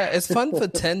 Yeah, it's fun for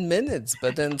 10 minutes,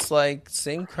 but then it's like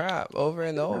same crap over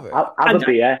and over.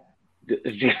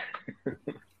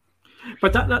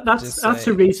 But that's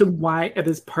the reason why it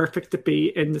is perfect to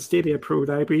be in the Stadia Pro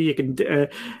library. You can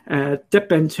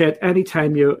dip into it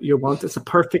anytime you want. It's a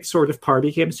perfect sort of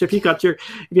party game. So if you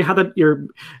had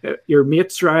your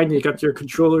mates around, you got your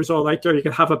controllers all out there, you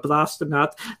can have a blast in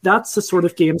that. That's the sort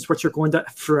of games which are going to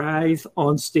thrive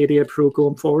on Stadia Pro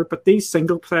going forward. But these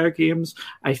single player games,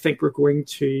 I think we're going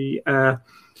to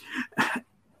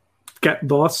get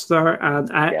lost there, and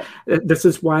this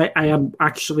is why I am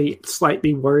actually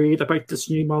slightly worried about this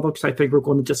new model, because I think we're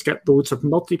going to just get loads of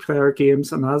multiplayer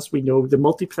games, and as we know, the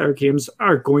multiplayer games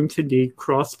are going to need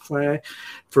cross-play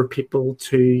for people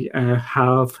to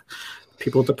have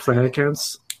people to play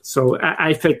against. So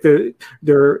I think they've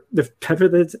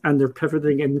pivoted, and they're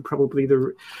pivoting in probably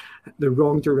the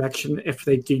wrong direction if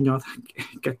they do not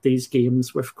get these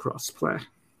games with cross-play.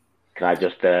 Can I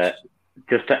just to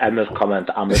Emma's comment,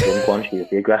 I'm the drunk one. She's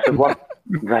the aggressive one.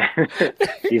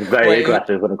 She's very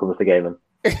aggressive when it comes to gaming.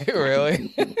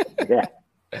 Really? Yeah.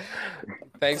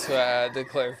 Thanks for the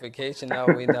clarification. Now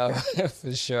we know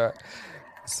for sure.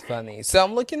 It's funny. So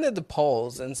I'm looking at the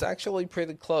polls, and it's actually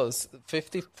pretty close.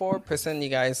 54% you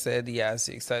guys said yes,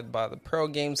 you're excited about the pro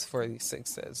games. 46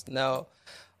 says no.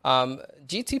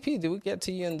 GTP, do we get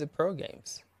to you in the pro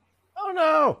games? Oh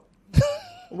no.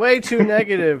 Way too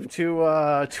negative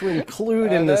to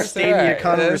include in the Stadia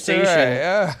conversation.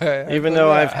 Right. Yeah. Even though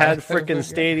I've had freaking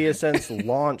Stadia since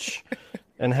launch,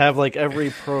 and have like every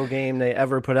pro game they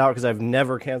ever put out because I've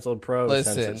never canceled pro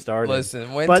since it started.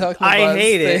 Listen, when but talking I about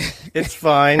hate it. It's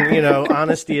fine. You know,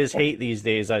 honesty is hate these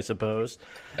days, I suppose.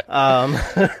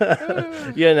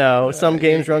 You know, some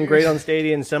games run great on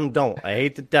Stadia and some don't. I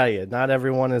hate to tell you, not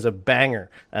everyone is a banger,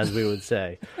 as we would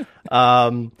say.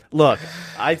 Look,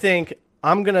 I think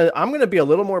I'm gonna be a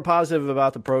little more positive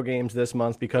about the pro games this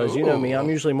month because you know me, I'm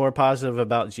usually more positive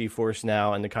about GeForce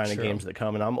Now and the kind of games that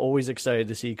come, and I'm always excited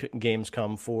to see games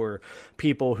come for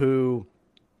people who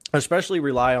especially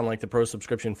rely on like the pro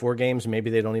subscription for games. Maybe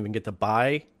they don't even get to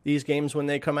buy these games when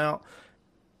they come out.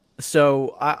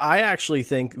 So I actually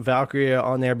think Valkyria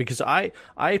on there because I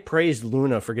praised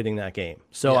Luna for getting that game.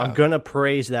 So I'm going to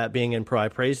praise that being in pro. I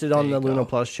praised it on the Luna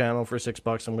Plus channel for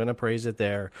 $6. I'm going to praise it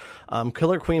there.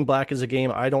 Killer Queen Black is a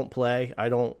game I don't play. I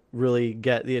don't really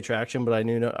get the attraction, but I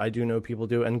do know people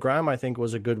do. And Grime, I think,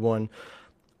 was a good one.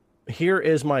 Here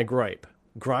is my gripe.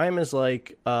 Grime is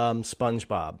like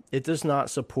SpongeBob. It does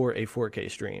not support a 4K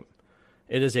stream.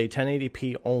 It is a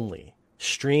 1080p only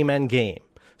stream and game.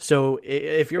 So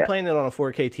if you're playing it on a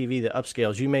 4K TV that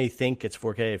upscales, you may think it's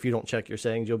 4K. If you don't check your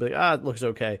settings, you'll be like, it looks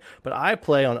okay. But I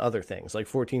play on other things like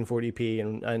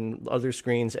 1440p and other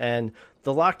screens, and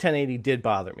the lock 1080 did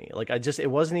bother me. Like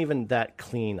it wasn't even that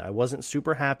clean. I wasn't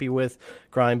super happy with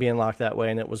Grime being locked that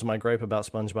way, and it was my gripe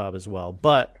about SpongeBob as well.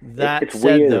 But it's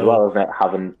weird as well, isn't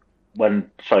it?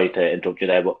 Sorry to interrupt you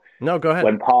there, but no, go ahead.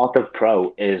 When part of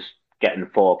Pro is getting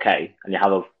 4K, and you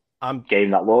have a game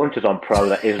that launches on Pro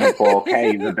that isn't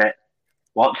 4K, is a bit.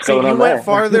 What's going on there? You went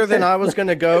farther than I was going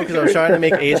to go because I was trying to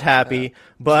make Ace happy.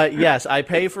 But yes, I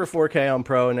pay for 4K on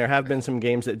Pro, and there have been some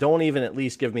games that don't even at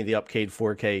least give me the upscaled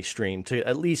 4K stream to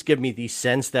at least give me the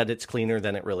sense that it's cleaner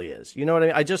than it really is. You know what I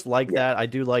mean? I just like that. I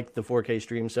do like the 4K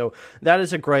stream, so that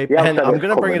is a gripe. And I'm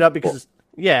going to bring it up because.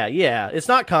 Yeah. It's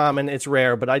not common. It's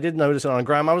rare, but I did notice it on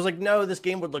Grime. I was like, no, this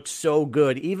game would look so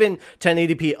good. Even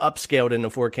 1080p upscaled in a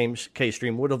 4K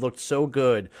stream would have looked so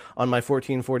good on my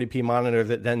 1440p monitor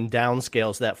that then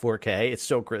downscales that 4K. It's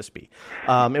so crispy.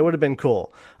 It would have been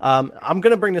cool. I'm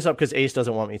going to bring this up because Ace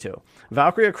doesn't want me to.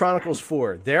 Valkyria Chronicles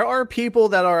 4. There are people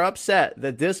that are upset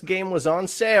that this game was on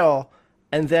sale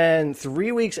and then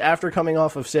 3 weeks after coming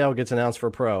off of sale gets announced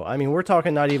for Pro. I mean, we're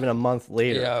talking not even a month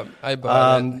later. Yeah, I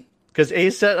bought it. Because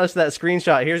Ace sent us that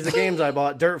screenshot. Here's the games I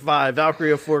bought: Dirt 5,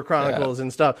 Valkyria 4 Chronicles,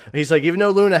 and stuff. He's like, even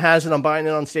though Luna has it, I'm buying it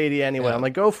on Stadia anyway. I'm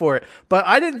like, go for it. But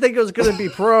I didn't think it was going to be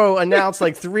Pro announced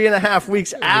like 3.5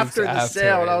 weeks after the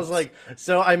sale. And I was like,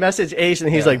 so I messaged Ace,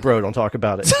 and he's like, bro, don't talk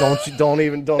about it. Don't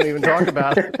even talk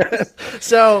about it.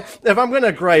 So if I'm going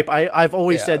to gripe, I've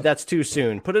always said that's too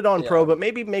soon. Put it on Pro, but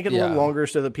maybe make it a little longer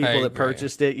so the people that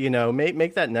purchased it, you know,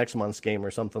 make that next month's game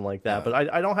or something like that. But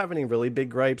I don't have any really big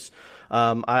gripes.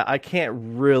 I can't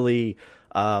really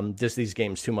diss these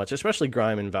games too much, especially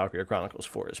Grime and Valkyria Chronicles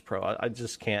 4 is Pro. I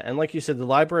just can't. And like you said, the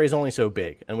library is only so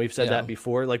big, and we've said that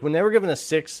before. Like when they were giving us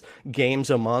 6 games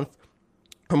a month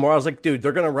or more, I was like, dude,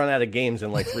 they're gonna run out of games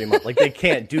in like 3 months. Like they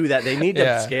can't do that. They need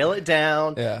to scale it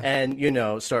down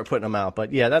and start putting them out.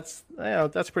 But yeah, that's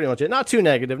pretty much it. Not too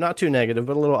negative,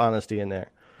 but a little honesty in there.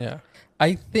 Yeah,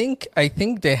 I think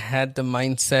they had the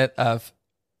mindset of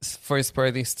first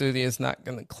party studio is not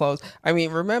going to close. I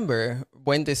mean, remember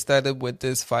when they started with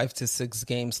this 5 to 6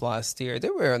 games last year,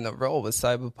 they were on a roll with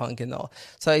Cyberpunk and all.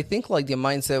 So I think like the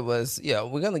mindset was,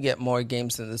 we're going to get more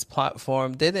games in this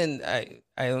platform. I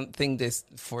don't think this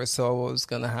foresaw what was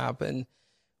going to happen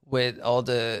with all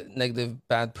the negative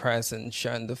bad press and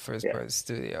shutting the first party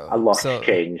studio. A lot's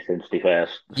changed since the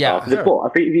first. Yeah. Sure. I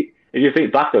think if you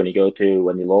think back when you go to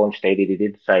when they launched Stadia, they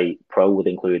did say Pro would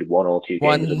include 1 or 2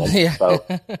 games a month. Yeah. So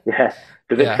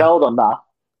they've excelled on that.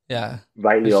 Yeah.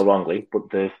 Rightly or wrongly, but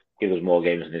they've given us more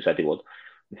games than they said they would.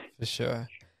 For sure.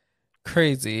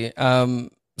 Crazy.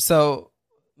 So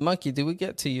Monkey, did we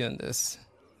get to you in this?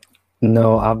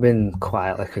 No, I've been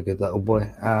quiet like a good little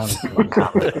boy.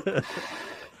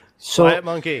 So quiet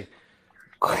monkey.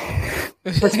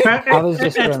 It's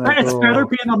better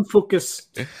being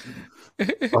unfocused.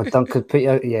 Oh, Duncan,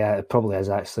 it probably is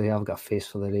actually. I've got a face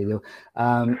for the radio.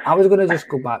 I was going to just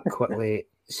go back quickly.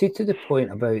 See, to the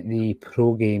point about the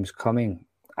pro games coming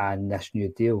and this new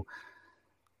deal,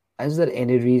 is there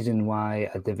any reason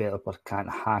why a developer can't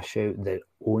hash out their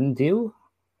own deal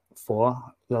for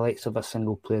the likes of a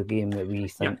single player game that we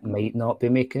think might not be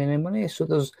making any money? So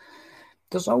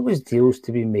there's always deals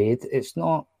to be made. It's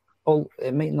not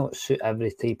it might not suit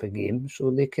every type of game,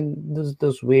 so they can.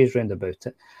 There's ways round about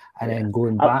it. And then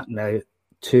going back now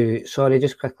to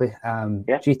just quickly,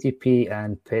 GTP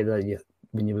and Pedro,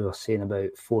 when you were saying about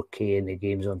 4K and the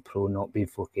games on Pro not being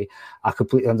 4K, I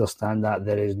completely understand that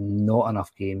there is not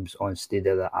enough games on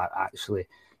Stadia that are actually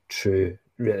true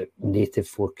native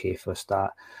 4K for a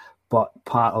start. But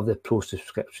part of the Pro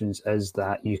subscriptions is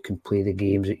that you can play the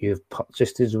games that you've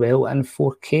purchased as well in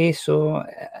 4K. So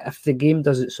if the game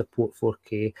doesn't support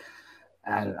 4K,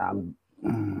 and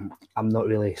I'm not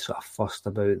really sort of fussed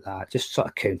about that, just sort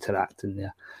of counteracting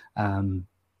there. I'm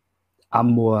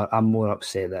more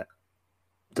upset that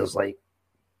there's like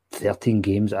 13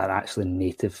 games that are actually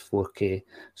native 4K,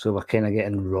 so we're kind of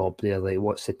getting robbed there. Like,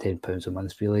 what's the £10 a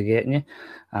month really getting you?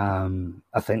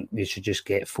 I think you should just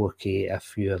get 4K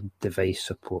if your device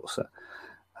supports it.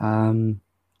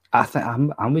 I think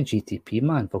I'm with GTP,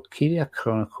 man. Valkyria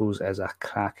Chronicles is a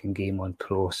cracking game on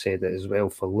Pro. Said it as well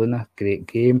for Luna, great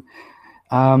game.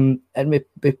 And we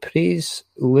praise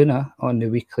Luna on the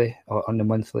weekly or on the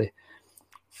monthly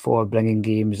for bringing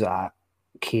games that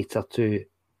cater to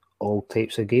all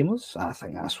types of gamers. I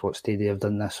think that's what Stadia have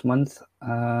done this month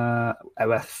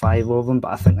with 5 of them,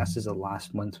 but I think this is the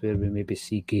last month where we maybe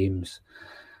see games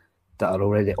that are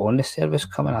already on the service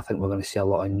coming. I think we're going to see a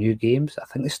lot of new games. I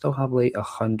think they still have like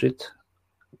 100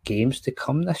 games to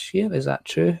come this year. Is that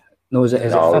true? No, is it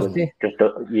 50?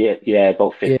 Yeah,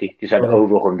 about 50. Yeah. You said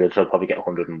over 100, so I'll probably get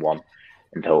 101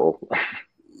 in total.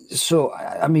 So,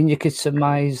 I mean, you could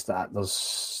surmise that there's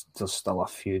still a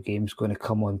few games going to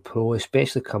come on Pro,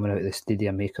 especially coming out of the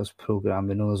Stadia Makers program.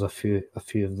 We know there's a few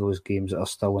of those games that are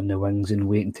still in the wings and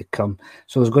waiting to come.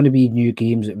 So there's going to be new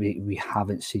games that we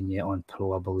haven't seen yet on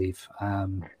Pro, I believe.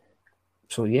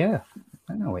 So yeah,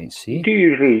 I know, wait and see. Do you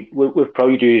usually with Pro,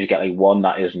 you do usually get like one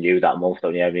that is new that month,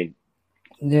 don't you? I mean,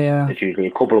 yeah, it's usually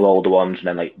a couple of older ones and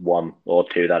then like one or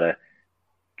two that are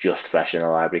just fresh in the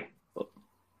library. But...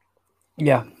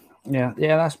 Yeah,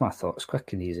 that's my thoughts.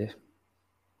 Quick and easy.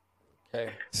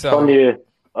 Okay, so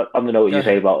on the note you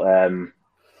say about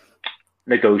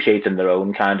negotiating their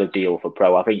own kind of deal for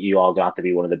Pro, I think you are going to have to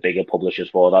be one of the bigger publishers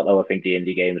for that, though. I think the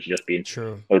indie games are just being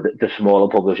true. Or the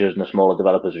smaller publishers and the smaller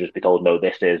developers are just be told, no,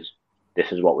 this is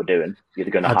what we're doing. You're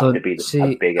going to have to be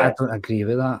bigger. I don't agree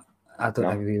with that.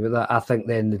 Agree with that. I think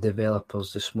then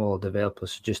the smaller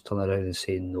developers, should just turn around and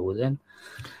say no then.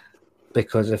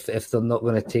 Because if they're not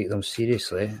going to take them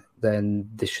seriously, then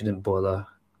they shouldn't bother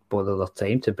their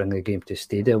time to bring the game to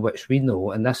Stadia, which we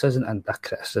know, and this isn't a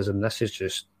criticism, this is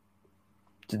just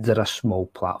they're a small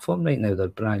platform right now, they're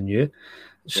brand new.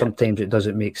 Sometimes it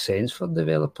doesn't make sense for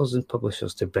developers and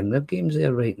publishers to bring their games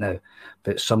there right now,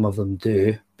 but some of them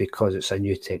do because it's a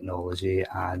new technology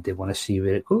and they want to see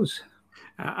where it goes.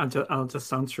 I'll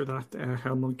just answer that,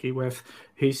 Hellmonkey, with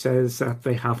who says that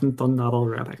they haven't done that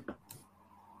already.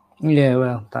 Yeah,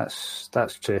 well, that's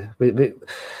true. We hear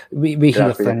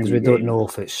things, we don't know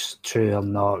if it's true or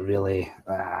not, really.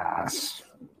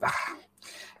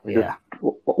 Yeah.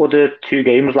 What were the 2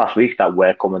 games last week that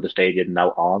were coming to Stadia and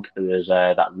now aren't? There was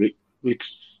that Route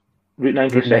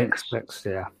 96,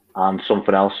 yeah, and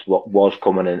something else. What was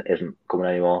coming and isn't coming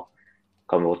anymore.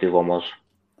 Can't remember what the other one was.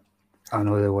 I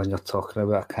know the one you're talking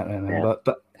about. I can't remember, yeah.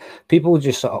 But people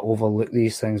just sort of overlook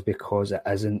these things because it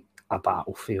isn't a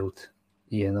Battlefield.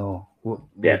 You know, we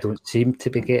don't seem to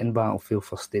be getting Battlefield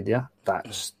for Stadia. That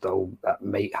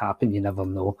might happen. You never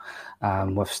know.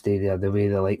 With Stadia, the way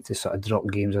they like to sort of drop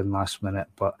games in last minute,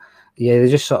 but yeah, they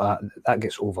just sort of that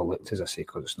gets overlooked, as I say,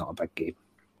 because it's not a big game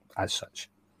as such.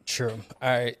 True. All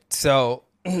right, so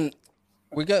we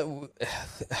got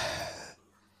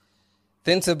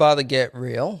things about to get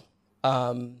real.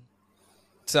 I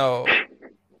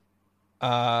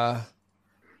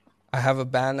have a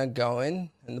banner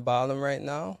going in the bottom right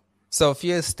now. So if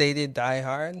you're a Stadia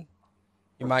diehard,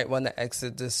 you might want to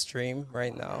exit this stream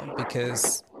right now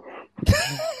because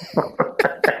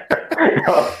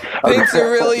things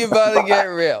are really about to get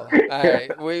real. All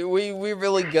right, we're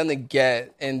really gonna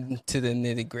get into the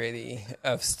nitty gritty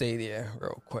of Stadia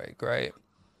real quick, right?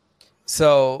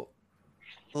 So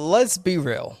let's be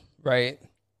real, right?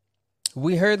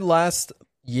 We heard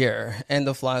end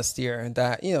of last year,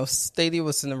 that Stadia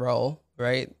was in a roll,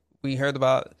 right? We heard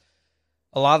about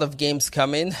a lot of games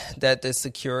coming that they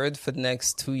secured for the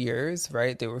next 2 years,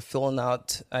 right? They were filling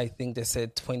out, I think they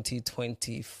said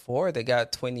 2024. They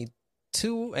got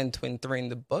 22 and 23 in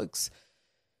the books.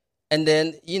 And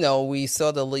then, we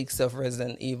saw the leaks of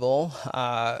Resident Evil,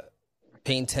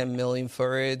 paying $10 million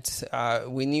for it.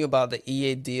 We knew about the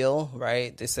EA deal,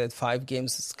 right? They said 5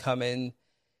 games is coming.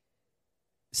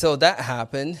 So that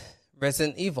happened.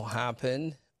 Resident Evil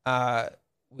happened.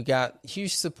 We got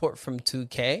huge support from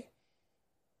 2K.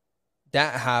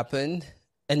 That happened.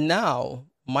 And now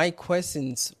my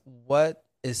question's, what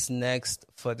is next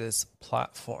for this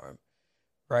platform,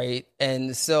 right?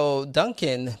 And so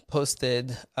Duncan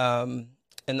posted an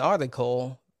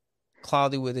article,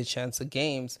 Cloudy with a Chance of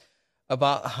Games,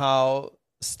 about how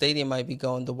Stadia might be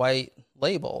going the white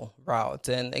label route.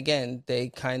 And again, they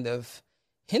kind of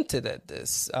hinted at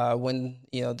this when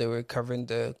they were covering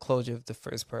the closure of the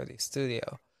first party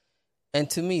studio. And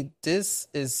to me, this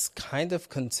is kind of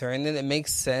concerning. It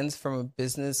makes sense from a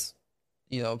business,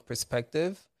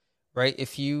 perspective, right?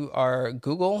 If you are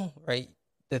Google, right,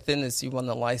 the thing is you want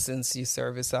to license your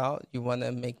service out. You want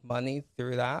to make money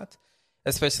through that,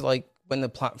 especially like when the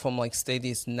platform like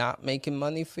Stadia is not making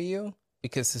money for you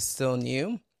because it's still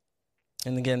new.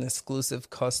 And again, exclusive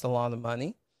costs a lot of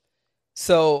money.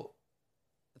 So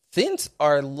things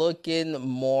are looking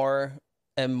more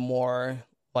and more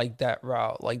like that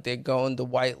route. Like they're going the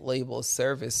white label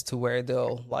service to where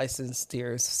they'll license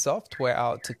their software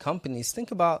out to companies.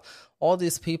 Think about all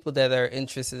these people that are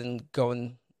interested in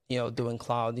going, doing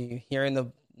cloud. You're hearing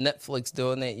of Netflix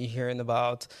doing it. You're hearing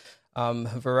about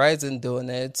Verizon doing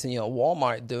it,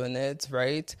 Walmart doing it,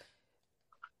 right?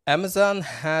 Amazon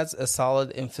has a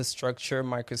solid infrastructure.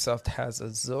 Microsoft has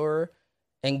Azure.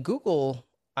 And Google,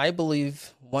 I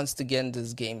believe, wants to get in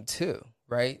this game too,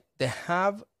 right? They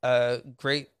have a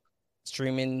great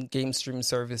game streaming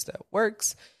service that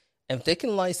works. And if they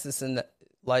can license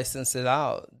it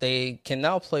out, they can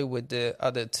now play with the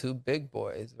other two big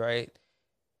boys, right?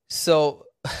 So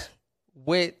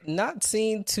with not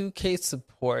seeing 2K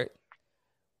support,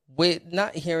 with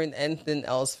not hearing anything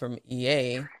else from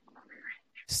EA,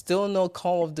 still no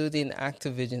Call of Duty and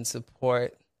Activision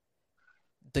support,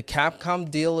 the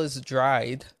Capcom deal is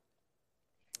dried.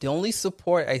 The only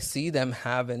support I see them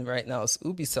having right now is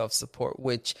Ubisoft support,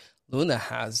 which Luna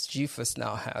has, GeForce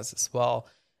now has as well.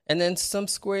 And then some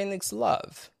Square Enix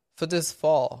love for this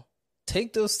fall.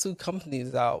 Take those two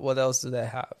companies out. What else do they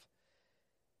have?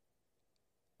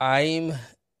 I'm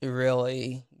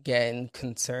really getting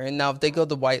concerned. Now, if they go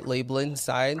the white labeling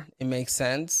side, it makes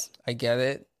sense. I get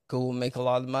it. Google will make a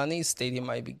lot of money. Stadia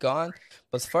might be gone.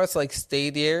 But as far as like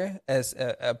Stadia as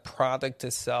a product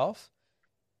itself,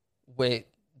 with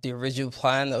the original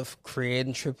plan of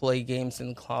creating AAA games in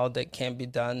the cloud that can't be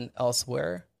done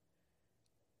elsewhere,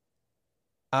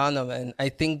 I don't know, man. I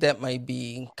think that might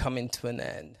be coming to an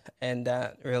end, and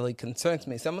that really concerns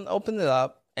me. So I'm going to open it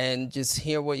up and just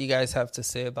hear what you guys have to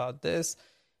say about this,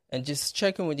 and just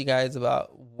check in with you guys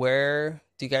about where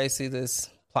do you guys see this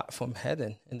platform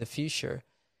heading in the future.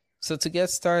 So to get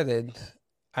started,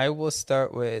 I will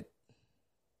start with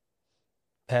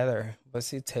Peter.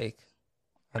 What's your take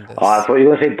on this? Oh, I thought you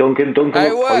were going to say Duncan.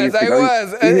 I was.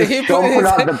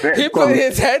 He put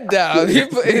his head down.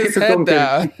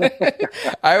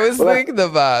 I was thinking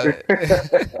about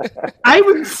it.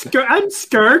 I'm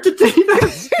scared to do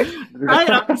this.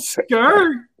 I am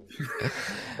scared.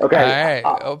 Okay.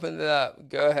 All right. Open it up.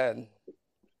 Go ahead.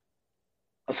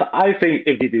 So I think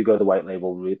if you do go the white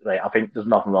label route, right, I think there's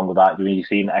nothing wrong with that. You've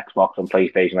seen Xbox and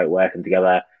PlayStation like working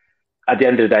together. At the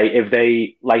end of the day, if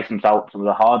they license out some of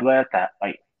the hardware,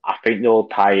 I think they'll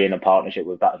tie in a partnership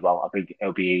with that as well. I think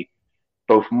it'll be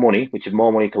both money, which is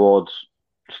more money towards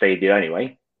Stadia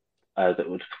anyway,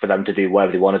 for them to do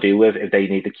whatever they want to do with. If they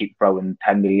need to keep throwing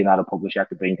 10 million at a publisher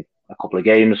to bring a couple of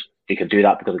games, they can do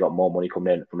that because they've got more money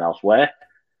coming in from elsewhere.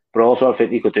 But also, I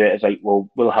think you could do it as like, well,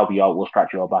 we'll help you out, we'll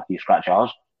scratch your back, you scratch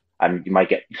ours, and you might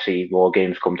get to see more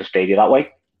games come to Stadia that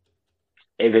way.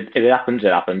 If it happens,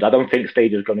 it happens. I don't think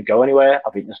Stadia is going to go anywhere. I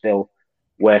think they're still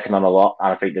working on a lot,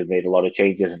 and I think they've made a lot of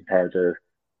changes in terms of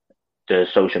the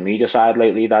social media side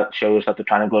lately that shows that they're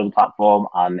trying to grow the platform,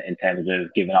 and in terms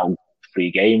of giving out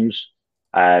free games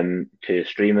to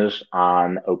streamers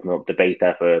and opening up the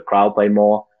beta for crowd play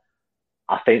more.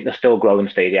 I think they're still growing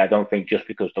Stadia. I don't think just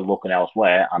because they're looking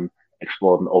elsewhere and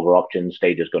exploring other options,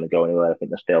 Stadia is going to go anywhere. I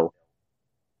think they're still,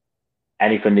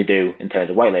 anything they do in terms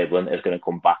of white labeling is going to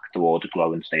come back towards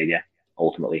growing Stadia.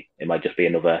 Ultimately, it might just be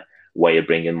another way of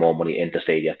bringing more money into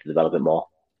Stadia to develop it more.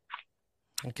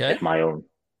 Okay. That's my own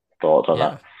thoughts on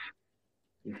that.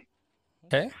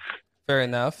 Okay, fair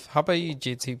enough. How about you,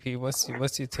 GTP? What's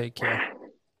your take here?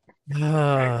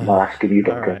 I'm asking you,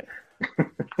 all right.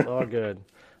 It's all good.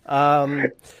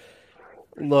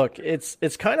 Look,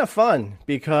 it's kind of fun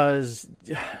because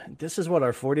this is what,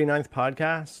 our 49th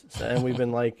podcast, and we've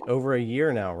been like over a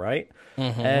year now, right?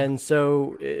 Mm-hmm. And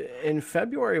so in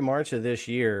February, March of this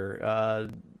year,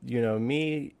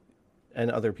 me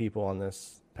and other people on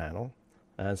this panel,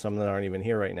 and some that aren't even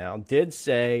here right now, did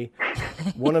say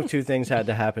one of two things had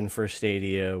to happen for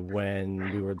Stadia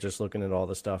when we were just looking at all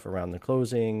the stuff around the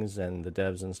closings and the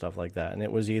devs and stuff like that. And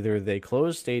it was either they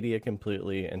closed Stadia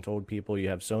completely and told people you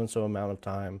have so-and-so amount of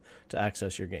time to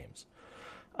access your games,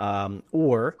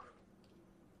 or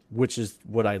which is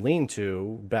what I leaned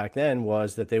to back then,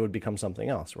 was that they would become something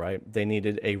else, right? They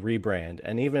needed a rebrand.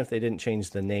 And even if they didn't change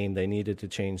the name, they needed to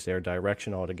change their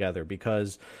direction altogether,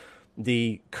 because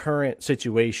the current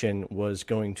situation was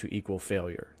going to equal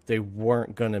failure. They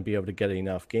weren't going to be able to get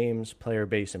enough games, player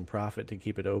base, and profit to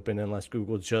keep it open unless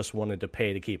Google just wanted to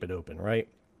pay to keep it open, right?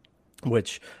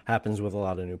 Which happens with a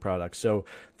lot of new products. So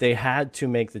they had to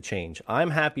make the change.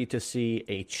 I'm happy to see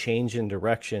a change in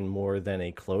direction more than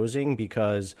a closing,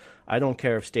 because I don't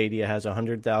care if Stadia has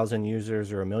 100,000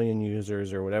 users or 1 million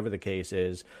users or whatever the case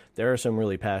is. There are some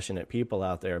really passionate people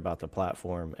out there about the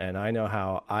platform, and I know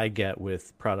how I get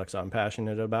with products I'm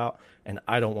passionate about, and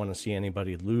I don't want to see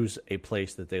anybody lose a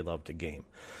place that they love to game.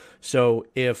 So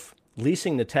if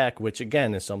leasing the tech, which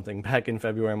again is something back in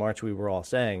February, March, we were all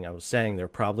saying, I was saying they're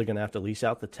probably going to have to lease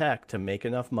out the tech to make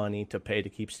enough money to pay to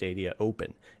keep Stadia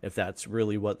open, if that's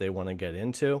really what they want to get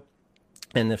into.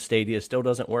 And if Stadia still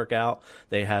doesn't work out,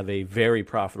 they have a very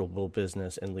profitable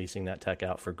business in leasing that tech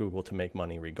out for Google to make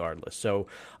money regardless. So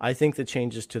I think the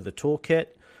changes to the toolkit,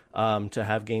 to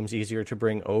have games easier to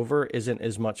bring over, isn't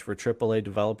as much for AAA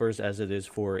developers as it is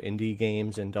for indie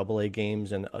games and AA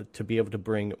games, and to be able to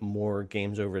bring more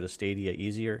games over to Stadia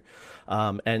easier.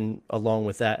 And along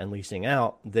with that and leasing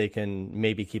out, they can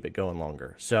maybe keep it going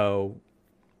longer. So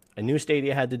I knew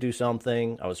Stadia had to do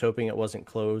something. I was hoping it wasn't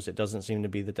closed. It doesn't seem to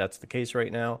be that that's the case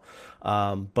right now.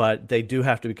 But they do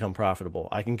have to become profitable.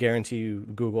 I can guarantee you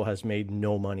Google has made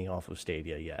no money off of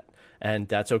Stadia yet. And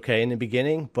that's okay in the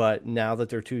beginning, but now that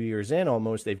they're 2 years in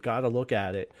almost, they've got to look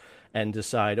at it and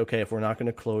decide, okay, if we're not going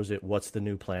to close it, what's the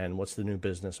new plan? What's the new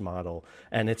business model?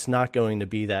 And it's not going to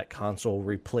be that console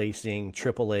replacing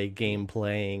AAA game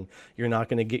playing. You're not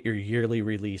going to get your yearly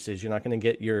releases. You're not going to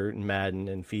get your Madden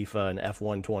and FIFA and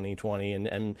F1 2020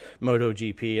 and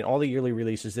MotoGP and all the yearly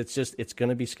releases. It's going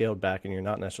to be scaled back, and you're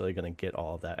not necessarily going to get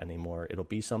all of that anymore. It'll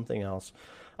be something else.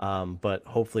 But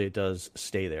hopefully it does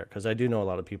stay there, because I do know a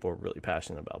lot of people are really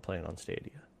passionate about playing on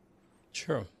Stadia.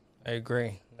 Sure. I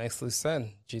agree. Nicely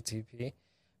said, GTP.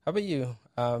 How about you,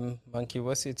 Monkey?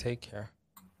 What's your take here?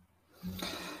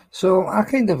 So I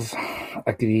kind of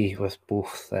agree with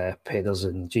both Pedder's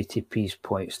and GTP's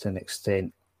points to an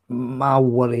extent. My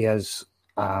worry is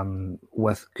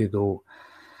with Google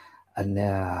and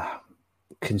their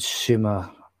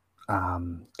consumer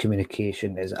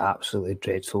communication is absolutely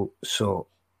dreadful. So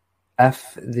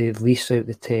if they lease out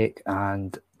the tech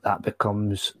and that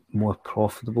becomes more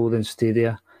profitable than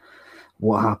Stadia,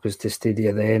 what happens to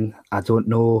Stadia then? I don't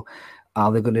know.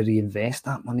 Are they going to reinvest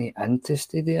that money into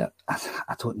Stadia?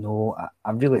 I don't know.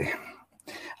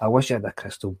 I wish I had a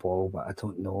crystal ball, but I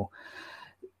don't know.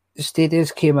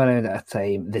 Stadia's came around at a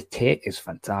time, the tech is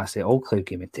fantastic. All cloud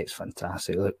gaming tech is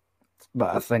fantastic.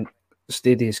 But I think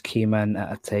Stadia's came in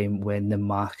at a time when the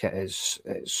market is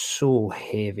so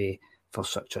heavy for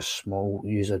such a small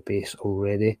user base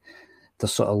already. They're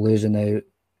sort of losing out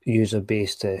user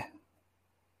base to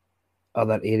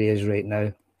other areas right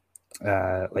now,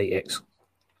 like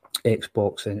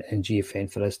Xbox and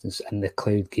GFN, for instance, in the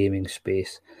cloud gaming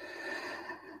space.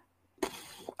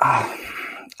 I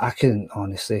couldn't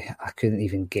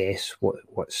even guess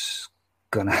what's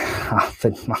gonna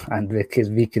happen, man, because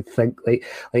we could think like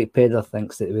Pedro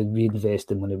thinks that we'd reinvest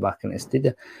the money back into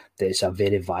Stadia. That it's a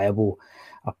very viable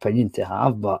opinion to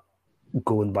have, but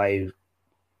going by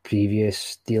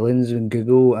previous dealings with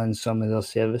Google and some of their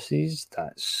services,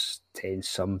 that's tends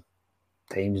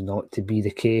sometimes not to be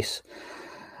the case.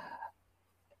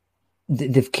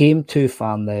 They've came too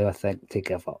far now, I think, to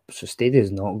give up. So Stadia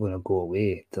is not going to go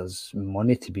away. There's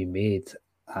money to be made.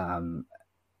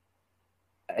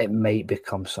 It might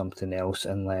become something else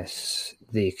unless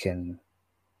they can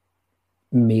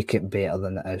make it better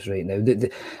than it is right now.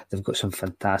 They've got some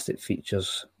fantastic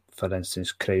features, for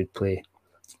instance, crowd play,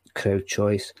 crowd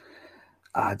choice.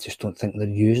 I just don't think they're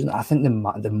using it. I think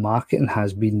the marketing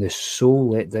has been the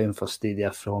sole letdown for Stadia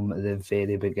from the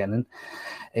very beginning.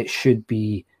 It should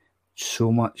be so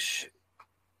much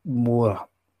more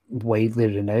widely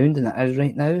renowned than it is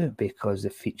right now, because the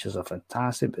features are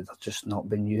fantastic, but they're just not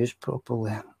being used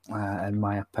properly, in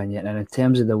my opinion. And in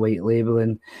terms of the white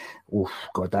labeling, oh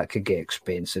God, that could get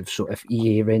expensive. So if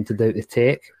EA rented out the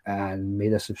tech and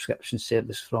made a subscription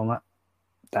service from it,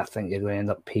 I think you're going to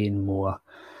end up paying more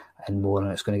and more,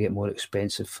 and it's going to get more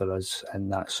expensive for us in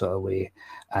that sort of way.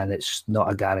 And it's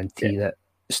not a guarantee that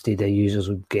Stadia users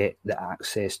would get the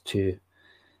access to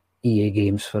EA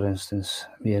games, for instance.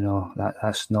 You know,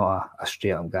 that's not a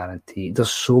straight up guarantee.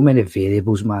 There's so many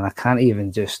variables, man. I can't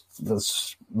even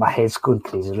my head's going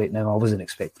crazy right now. I wasn't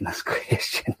expecting this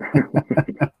question.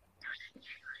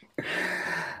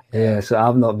 Yeah, so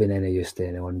I've not been any use to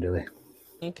anyone, really.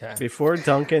 Okay. Before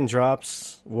Duncan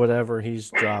drops whatever he's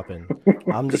dropping,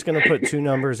 I'm just going to put two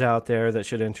numbers out there that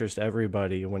should interest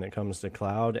everybody when it comes to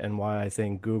cloud and why I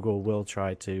think Google will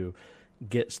try to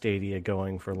get Stadia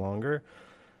going for longer.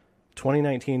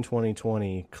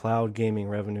 2019-2020, cloud gaming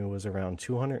revenue was around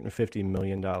 $250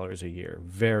 million a year.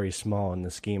 Very small in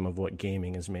the scheme of what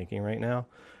gaming is making right now.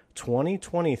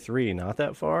 2023, not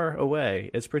that far away,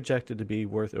 it's projected to be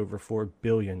worth over $4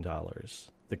 billion,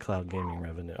 the cloud gaming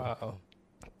revenue. Wow.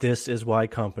 This is why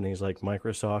companies like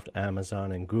Microsoft,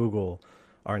 Amazon, and Google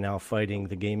are now fighting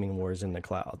the gaming wars in the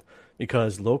cloud,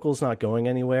 because local's not going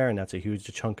anywhere, and that's a huge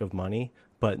chunk of money.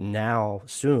 But now,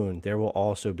 soon, there will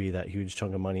also be that huge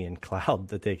chunk of money in cloud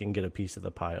that they can get a piece of the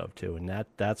pie of too, and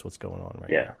that's what's going on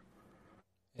right now.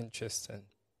 Interesting.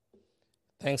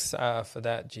 Thanks for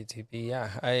that, GTP.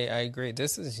 Yeah, I agree.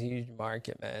 This is a huge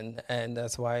market, man, and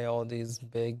that's why all these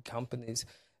big companies,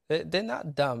 they're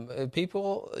not dumb.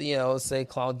 People, say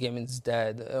cloud gaming is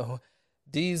dead.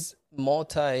 These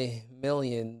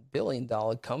multi-million,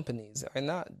 billion-dollar companies are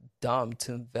not dumb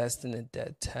to invest in a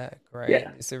dead tech, right?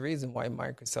 Yeah. It's the reason why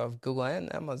Microsoft, Google,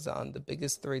 and Amazon, the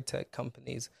biggest three tech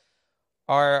companies,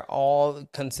 are all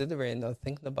considering or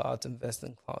thinking about investing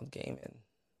in cloud gaming.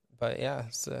 But yeah,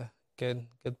 it's a good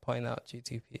point out,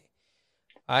 GTP.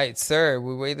 All right, sir,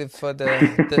 we waited for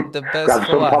the best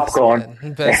for last.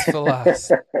 Man. Best for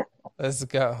last. Let's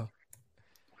go.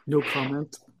 No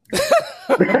comment.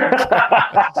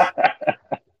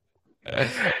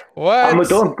 What? I'm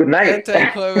done. Good night.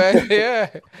 Yeah.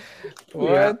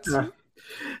 What?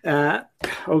 Yeah.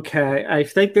 Okay, I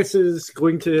think this is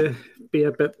going to be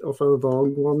a bit of a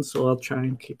long one, so I'll try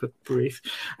and keep it brief.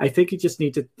 I think you just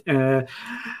need to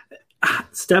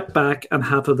step back and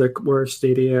have a look where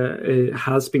Stadia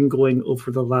has been going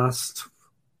over the last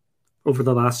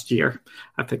year.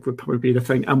 I think would probably be the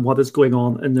thing, and what is going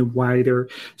on in the wider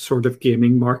sort of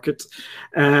gaming market.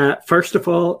 First of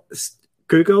all,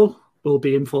 Google will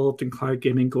be involved in cloud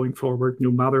gaming going forward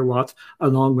no matter what,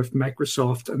 along with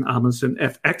Microsoft and Amazon.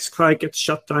 If xCloud gets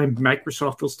shut down,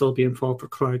 Microsoft will still be involved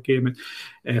with cloud gaming.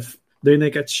 If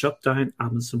Luna gets shut down,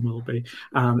 Amazon will be.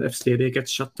 And if Stadia gets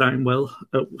shut down,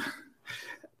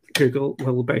 Google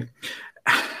will be.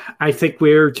 I think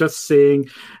we're just seeing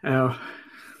a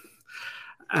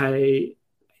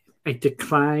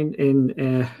decline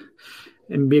in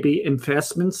maybe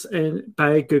investments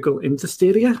by Google into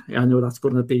Stadia. I know that's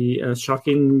going to be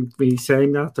shocking, me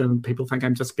saying that, and people think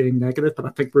I'm just being negative, but I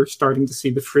think we're starting to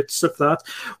see the fruits of that.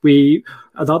 A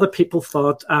lot of people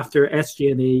thought after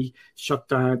SG&E shut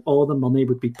down, all the money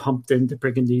would be pumped into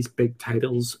bringing these big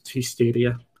titles to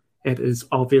Stadia. It is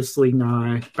obviously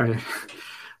now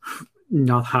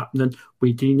not happening.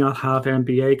 We do not have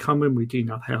NBA coming. We do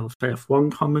not have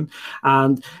F1 coming.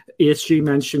 And HG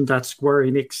mentioned that Square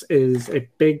Enix is a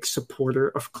big supporter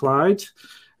of cloud.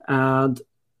 And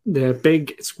the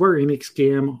big Square Enix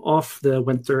game of the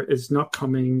winter is not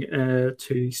coming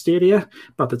to Stadia,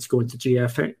 but it's going to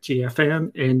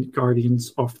GFN in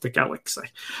Guardians of the Galaxy.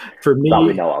 For me, that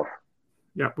we know of.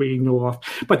 Yeah, we know of.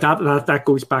 But that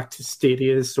goes back to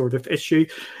Stadia's sort of issue,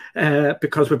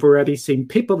 because we've already seen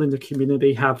people in the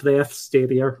community have left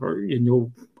Stadia or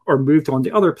moved on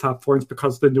to other platforms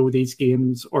because they know these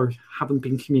games or haven't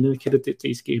been communicated that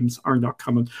these games are not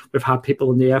coming. We've had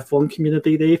people in the F1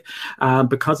 community leave.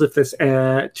 Because of this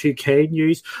 2K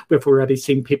news, we've already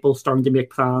seen people starting to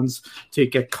make plans to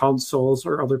get consoles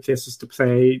or other places to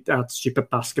play that stupid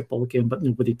basketball game, but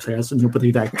nobody plays and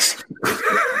nobody likes.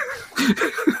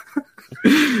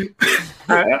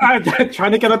 I'm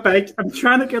trying to get a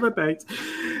bite.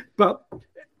 But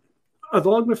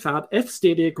along with that, if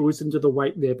Stadia goes into the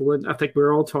white labeling, I think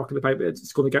we're all talking about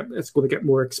it's going to get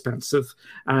more expensive.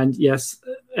 And yes,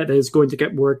 it is going to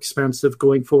get more expensive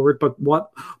going forward. But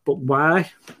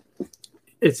why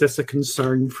is this a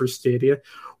concern for Stadia?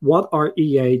 What are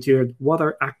EA doing? What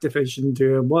are Activision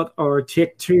doing? What are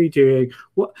Take-Two doing?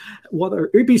 What are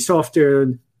Ubisoft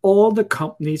doing? All the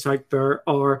companies out there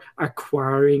are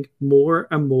acquiring more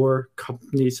and more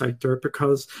companies out there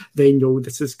because they know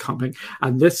this is coming.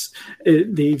 And this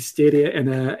leaves Stadia in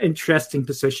an interesting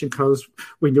position because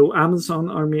we know Amazon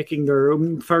are making their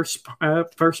own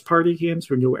first-party games.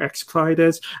 We know xCloud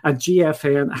is. And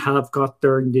GFN have got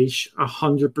their niche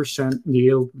 100%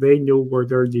 nailed. They know where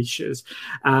their niche is.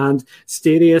 And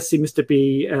Stadia seems to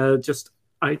be just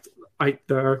out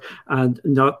there and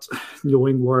not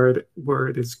knowing where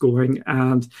it is going,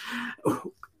 and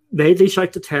they leash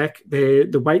out the tech.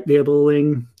 The white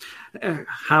labeling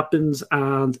happens,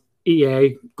 and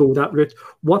EA go that route.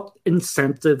 What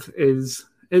incentive is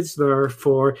there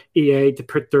for EA to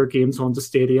put their games onto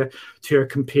Stadia to a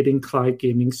competing cloud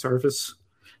gaming service?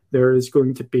 there is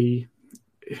going to be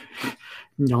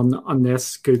none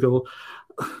unless Google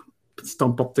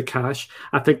stump up the cash.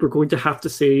 I think we're going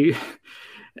to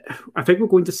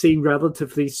see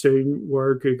relatively soon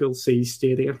where Google sees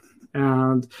Stadia.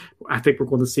 And I think we're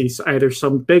going to see either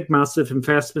some big, massive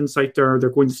investments out there. They're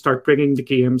going to start bringing the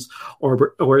games,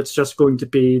 or it's just going to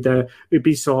be the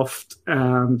Ubisoft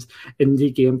and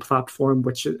indie game platform,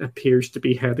 which it appears to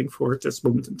be heading for at this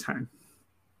moment in time.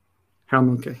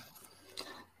 Monkey.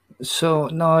 So,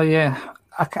 no, yeah,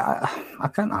 I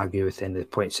can't argue with any of the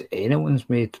points that anyone's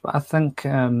made, but I think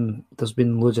there's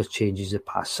been loads of changes the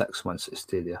past 6 months at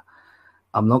Stadia.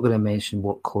 I'm not going to mention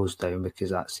what closed down because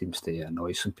that seems to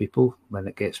annoy some people when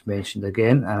it gets mentioned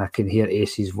again. And I can hear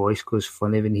Ace's voice goes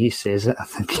funny when he says it. I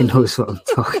think he knows what I'm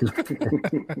talking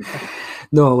about.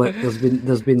 No, like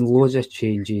there's been loads of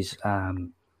changes.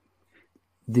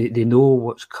 They know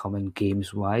what's coming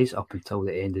games wise up until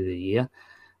the end of the year.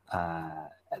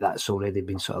 That's already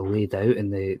been sort of laid out,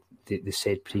 and they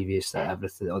said previous that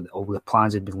everything, all the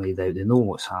plans had been laid out. They know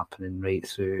what's happening right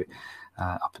through.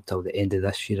 Up until the end of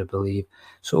this year, I believe.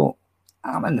 So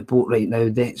I'm in the boat right now.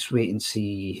 Let's wait and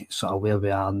see sort of where we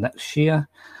are next year.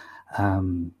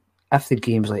 If the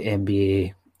games like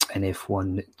NBA and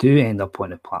F1 do end up on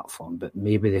the platform, but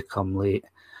maybe they come late,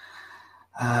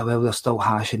 well, they're still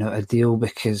hashing out a deal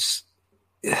because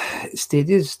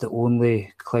Stadia is the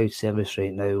only cloud service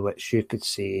right now which you could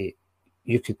say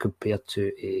you could compare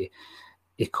to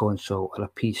a console or a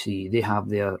PC. They have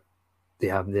their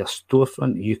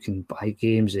storefront. You can buy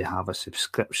games. They have a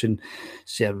subscription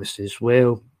service as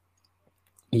well.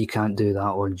 You can't do that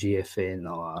on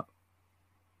GFN or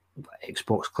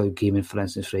Xbox Cloud Gaming, for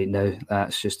instance, right now.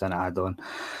 That's just an add-on.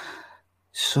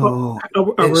 So, are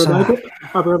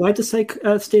we allowed to say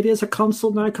Stadia is a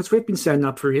console now? Because we've been saying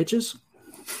that for ages.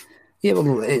 Yeah,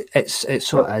 well, it's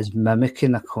sort of is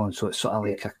mimicking a console. It's sort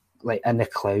of like in the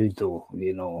cloud, though.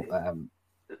 You know.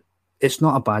 It's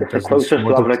not a bad business. It's closest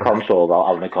to having a console without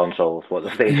having a console, is what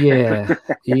they're saying.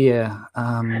 Yeah.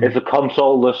 It's a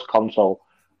console-less console.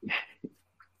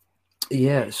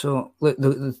 Yeah, so look,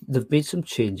 they've made some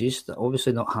changes. They're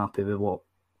obviously not happy with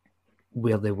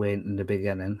where they went in the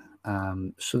beginning.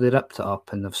 So they ripped it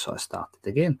up and they've sort of started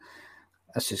again.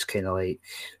 This is kind of like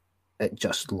it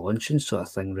just launching sort of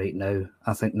thing right now.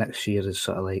 I think next year is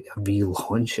sort of like a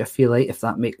relaunch, I feel like, if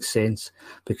that makes sense,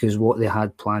 because what they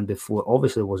had planned before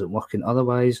obviously wasn't working.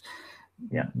 Otherwise,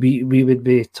 yeah, we would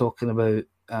be talking about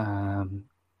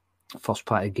first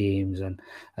party games and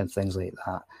things like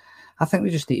that. I think we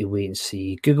just need to wait and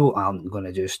see. Google aren't going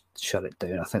to just shut it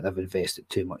down. I think they've invested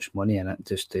too much money in it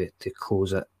just to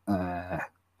close it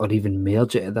or even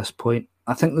merge it at this point.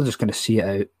 I think they're just going to see it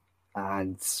out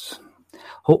and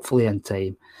hopefully in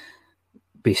time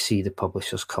we see the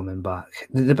publishers coming back.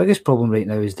 The biggest problem right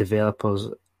now is developers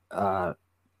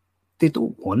they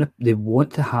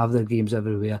want to have their games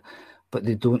everywhere, but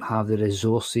they don't have the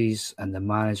resources and the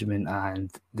management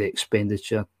and the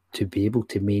expenditure to be able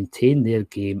to maintain their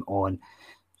game on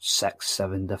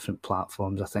 6-7 different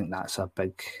platforms. I think that's a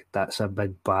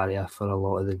big barrier for a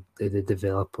lot of the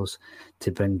developers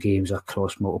to bring games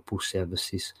across multiple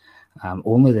services.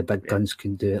 Only the big guns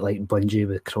can do it, like Bungie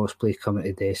with crossplay coming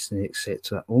to Destiny,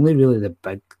 etc. Only really the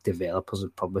big developers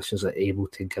and publishers are able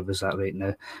to give us that right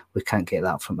now. We can't get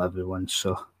that from everyone,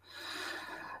 so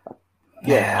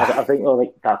yeah. I think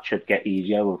that should get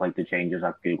easier with like the changes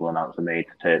that Google announced and made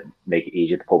to make it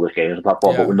easier to publish games on the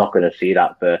platform. But we're not going to see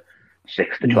that for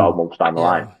 6 to 12 months down the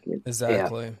line.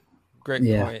 Exactly. Yeah. Great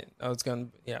point. I was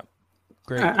going to,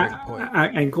 Great point.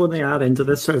 I'm going to add into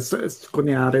this. It's going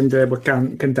to add into what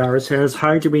Gandara says.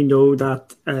 How do we know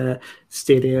that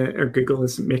Stadia or Google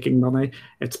isn't making money?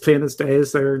 It's plain as day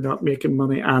as they're not making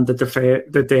money, and the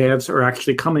devs are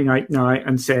actually coming out now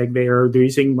and saying they are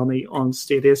losing money on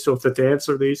Stadia. So if the devs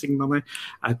are losing money,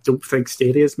 I don't think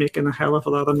Stadia is making a hell of a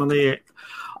lot of money.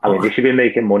 I mean, they should be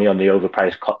making money on the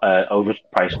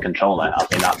overpriced controller. I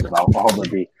think that's about all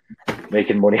they'll be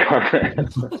making money on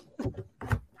it.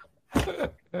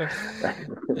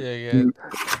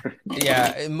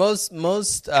 Yeah. Most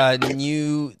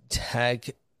new tech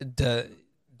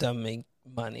don't make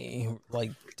money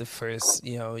like the first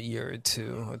year or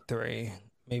 2 or 3,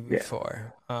 maybe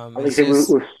 4. We've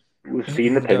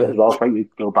seen the pivot as well. I think we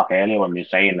go back earlier when we were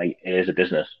saying like it is a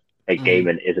business. Like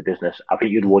gaming is a business. I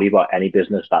think you'd worry about any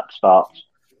business that starts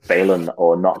failing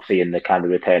or not seeing the kind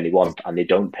of return they want and they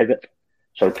don't pivot.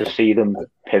 So to see them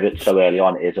pivot so early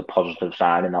on is a positive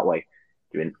sign in that way.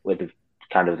 Where they've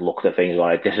kind of looked at things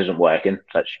like, this isn't working,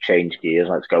 let's change gears,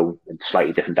 let's go in a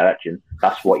slightly different direction.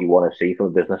 That's what you want to see from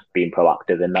a business, being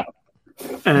proactive in that.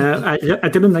 I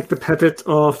didn't like the pivot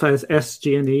of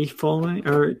SG&E falling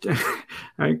or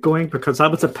going, because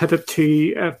that was a pivot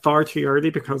far too early,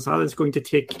 because that is going to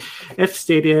take, if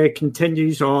Stadia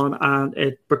continues on and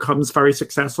it becomes very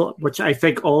successful, which I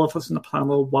think all of us in the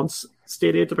panel wants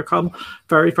Stadia to become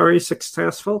very, very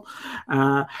successful.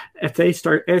 If they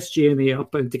start SG&E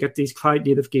up and to get these cloud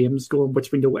native games going,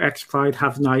 which we know xCloud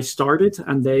have now started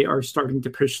and they are starting to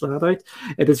push that out,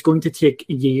 it is going to take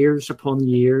years upon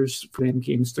years for them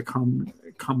games to come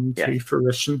to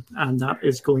fruition, and that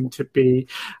is going to be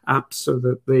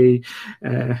absolutely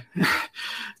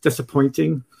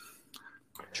disappointing.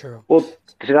 True. Well,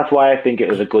 see, that's why I think it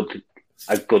was a good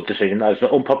decision. That's an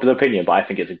unpopular opinion, but I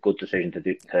think it's a good decision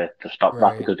to stop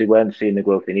that, because they weren't seeing the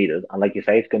growth they needed. And like you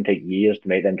say, it's going to take years to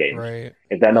make them games. Right.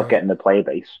 If they're not getting the player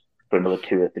base for another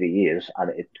 2 or 3 years,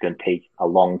 and it's going to take a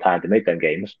long time to make them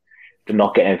games, they're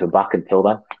not getting anything back until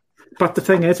then. But the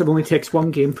thing is, it only takes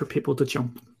one game for people to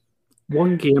jump.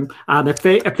 One game, and if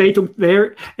they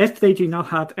do not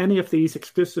have any of these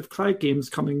exclusive cloud games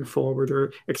coming forward,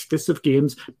 or exclusive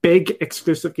games, big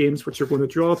exclusive games which are going to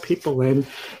draw people in,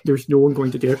 there's no one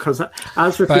going to do it. Because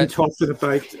as we've been talking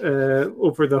about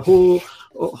over the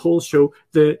whole show,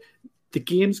 the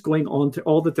games going on to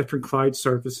all the different cloud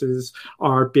services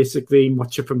are basically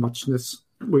much of a muchness.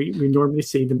 We normally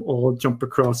see them all jump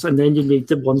across, and then you need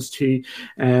the ones to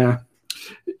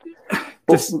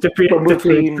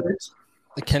differentiate.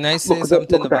 Can I say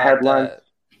something about that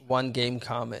one game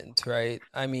comment, right?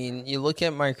 I mean, you look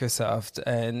at Microsoft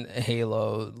and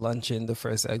Halo launching the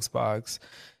first Xbox,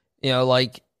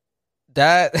 like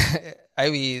that. I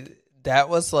mean, that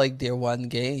was like their one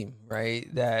game, right?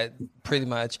 That pretty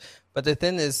much. But the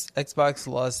thing is, Xbox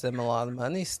lost them a lot of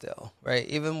money still, right?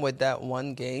 Even with that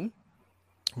one game,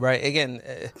 right? Again,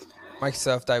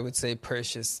 Microsoft, I would say,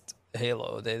 purchased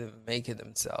Halo. They didn't make it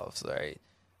themselves, right?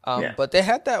 But they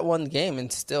had that one game,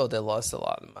 and still they lost a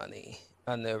lot of money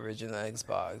on the original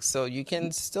Xbox. So you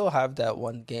can still have that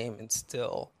one game and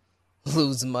still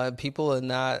lose money. People are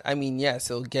not. I mean,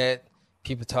 yes, it'll get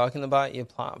people talking about your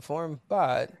platform,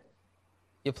 but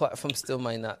your platform still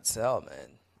might not sell,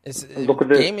 man. Look at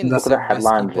the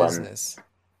headlines business.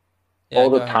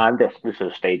 All the timed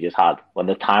exclusive Stadia's had. When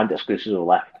the timed exclusives are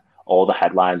left, all the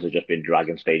headlines have just been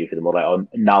dragging Stadia for them. Like,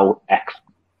 now X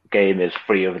game is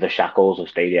free of the shackles of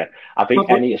Stadia. I think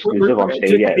any exclusive on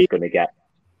Stadia is going to get.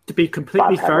 To be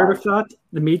completely fair with that,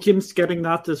 the Medium's getting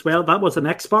that as well. That was an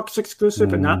Xbox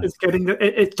exclusive, and that is getting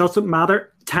it doesn't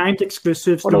matter. Timed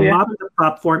exclusives, no matter the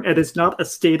platform, it is not a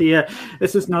Stadia.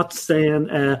 This is not saying,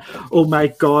 oh my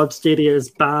God, Stadia is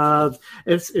bad.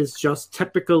 It's just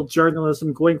typical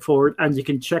journalism going forward, and you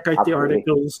can check out the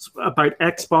articles about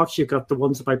Xbox. You've got the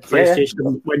ones about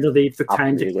PlayStation, when they leave the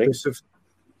timed exclusive.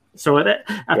 So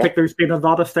I think there's been a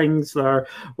lot of things there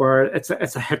where it's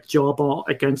a hit job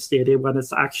against Stadia when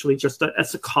it's actually just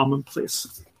it's a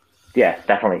commonplace. Yeah,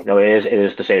 definitely. No, it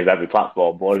is the same with every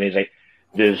platform. But I mean, like,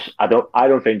 I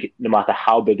don't think no matter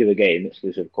how big of a game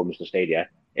exclusive comes to Stadia,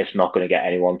 it's not going to get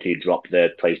anyone to drop the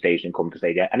PlayStation and come to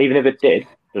Stadia. And even if it did,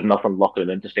 there's nothing locking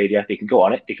them into Stadia. They can go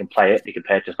on it, they can play it, they can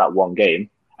purchase that one game,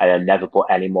 and then never put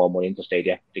any more money into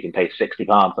Stadia. They can pay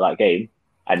 £60 for that game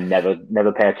and never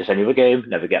purchase any other game,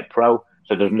 never get Pro.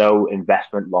 So there's no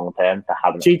investment long term to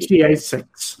have an GTA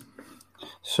 6.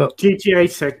 So GTA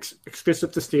 6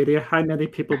 exclusive to Stadia. How many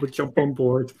people would jump on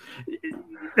board?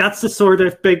 That's the sort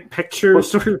of big picture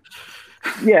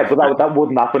Yeah, but that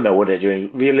wouldn't happen though, would it?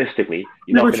 Realistically,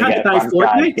 you're not going to get a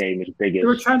franchise game as big as. They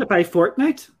were trying to buy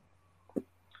Fortnite.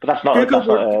 But that's not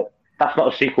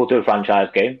a sequel to a franchise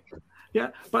game.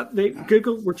 Yeah, but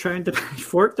Google were trying to buy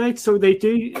Fortnite, so they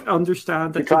do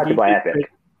understand that. They tried to buy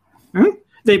Epic.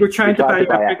 They were trying to buy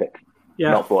Epic.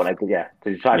 Yeah. Not Fortnite, but yeah.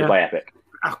 They tried to buy Epic.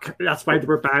 Okay, that's why they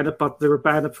were buying it, but they were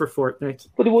buying it for Fortnite.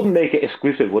 But they wouldn't make it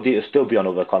exclusive, would they? It'd still be on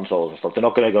other consoles and stuff. They're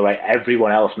not going to go, right,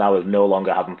 everyone else now is no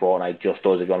longer having Fortnite, just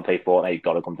us. If you want to play Fortnite, you've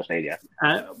got to come to Stadia.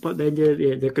 But then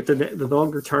you look at the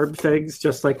longer term things,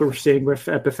 just like we were seeing with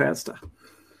Bethesda.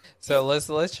 So let's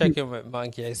check in with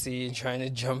Monkey. I see you trying to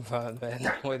jump on,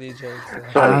 man. What are you trying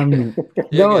to say?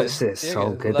 No, it's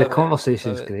all good. The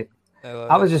conversation is great.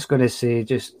 I was just going to say,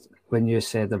 just when you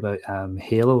said about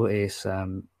Halo Ace,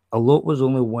 although it was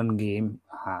only one game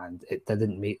and it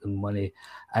didn't make them money,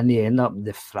 in the end up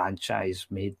the franchise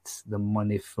made the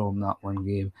money from that one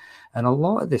game. And a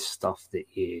lot of this stuff that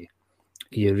you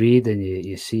read and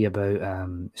you see about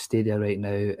Stadia right now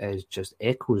is just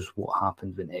echoes what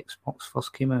happened when Xbox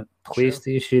first came out.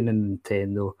 PlayStation and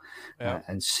Nintendo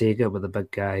and Sega were the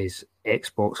big guys.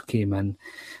 Xbox came in.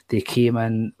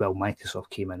 Microsoft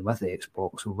came in with the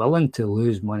Xbox, willing to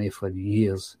lose money for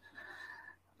years.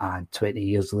 And 20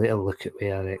 years later, look at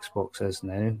where Xbox is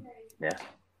now. Yeah.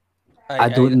 I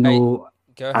don't know.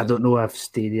 Go I ahead. don't know if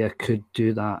Stadia could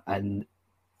do that, and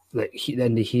like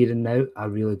in the here and now, I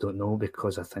really don't know,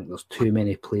 because I think there's too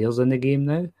many players in the game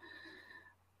now.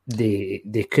 They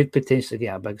could potentially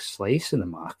get a big slice in the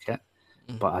market,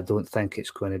 but I don't think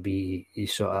it's going to be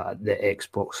sort of the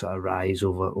Xbox sort of rise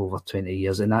over 20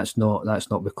 years. And that's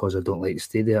not because I don't like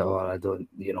Stadia, or I don't,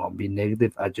 I'm being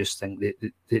negative. I just think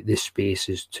that the space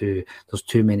is there's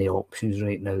too many options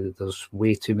right now. There's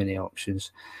way too many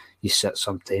options. You sit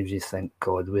sometimes, you think,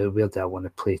 God, where do I want to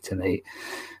play tonight?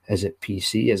 Is it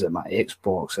PC? Is it my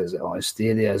Xbox? Is it on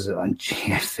Stadia? Is it on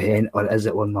GFN? Or is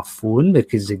it on my phone?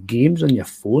 Because the games on your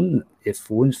phone, the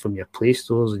phones from your Play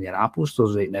stores and your Apple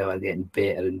stores right now are getting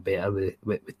better and better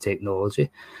with technology.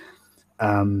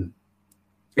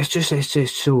 It's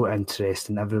just so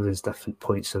interesting. Everyone's different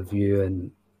points of view,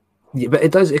 and yeah, but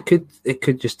it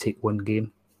could just take one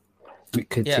game. It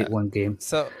could take one game.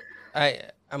 So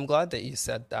I'm glad that you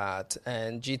said that,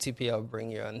 and GTP, I'll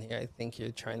bring you on here. I think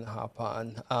you're trying to hop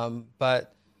on.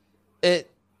 But the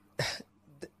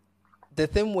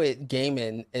thing with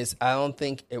gaming is I don't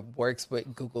think it works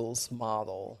with Google's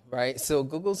model, right? So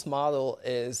Google's model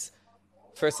is,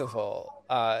 first of all,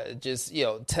 just,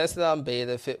 test it on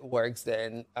beta. If it works,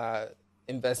 then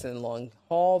invest in long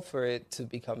haul for it to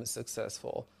become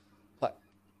successful. But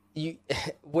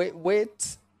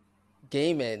with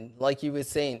gaming, like you were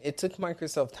saying, it took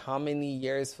Microsoft how many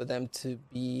years for them to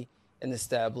be an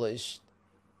established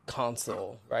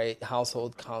console, right?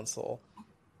 Household console.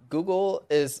 Google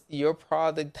is, your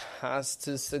product has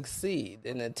to succeed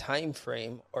in a time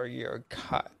frame or you're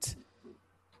cut.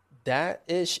 That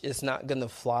ish is not gonna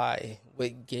fly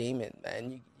with gaming,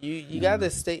 man. You gotta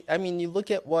stay. I mean, you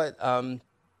look at what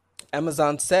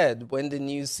Amazon said when the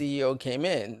new CEO came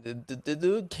in. The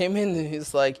dude came in and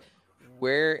he's like,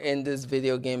 we're in this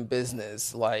video game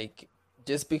business. Like,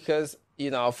 just because,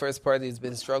 our first party has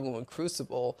been struggling with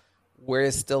Crucible,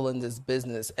 we're still in this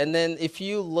business. And then if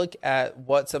you look at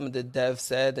what some of the devs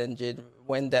said and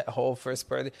when that whole first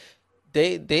party,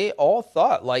 they all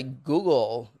thought, like,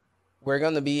 Google, we're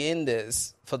going to be in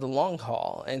this for the long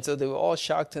haul. And so they were all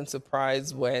shocked and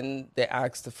surprised when they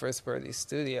asked the first party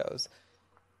studios.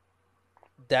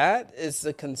 That is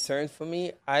a concern for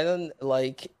me. I don't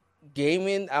like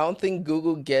gaming. I don't think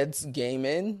Google gets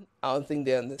gaming. I don't think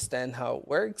they understand how it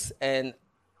works. And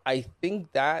I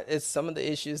think that is some of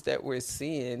the issues that we're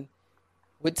seeing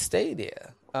with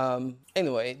Stadia.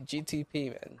 Anyway,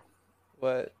 GTP,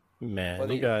 man. What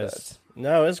you guys thoughts?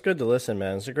 No, it's good to listen,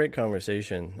 man. It's a great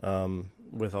conversation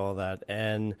with all that.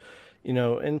 And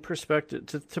in perspective,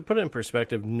 to put it in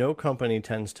perspective, no company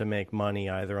tends to make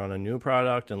money either on a new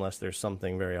product unless there's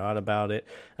something very odd about it.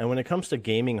 And when it comes to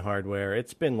gaming hardware,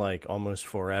 it's been like almost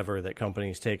forever that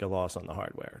companies take a loss on the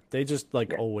hardware. They just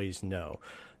always know.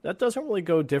 That doesn't really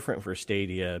go different for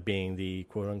Stadia being the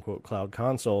quote unquote cloud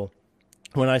console.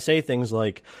 When I say things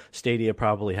like Stadia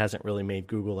probably hasn't really made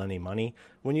Google any money,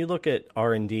 when you look at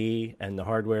R&D and the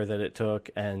hardware that it took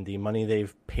and the money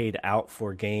they've paid out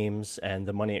for games and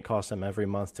the money it costs them every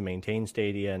month to maintain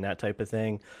Stadia and that type of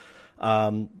thing,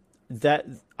 that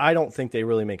I don't think they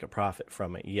really make a profit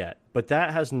from it yet. But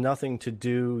that has nothing to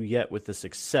do yet with the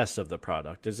success of the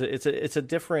product. It's a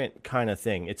different kind of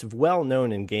thing. It's well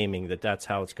known in gaming that that's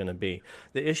how it's going to be.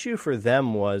 The issue for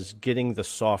them was getting the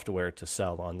software to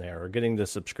sell on there or getting the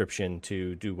subscription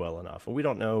to do well enough. And we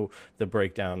don't know the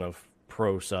breakdown of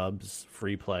pro subs,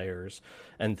 free players,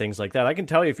 and things like that. I can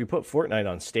tell you, if you put Fortnite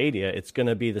on Stadia, it's going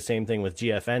to be the same thing with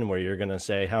GFN, where you're going to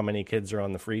say how many kids are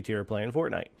on the free tier playing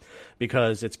Fortnite,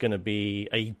 because it's going to be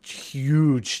a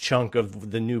huge chunk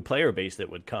of the new player base that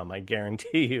would come. I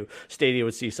guarantee you Stadia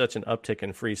would see such an uptick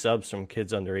in free subs from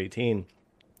kids under 18.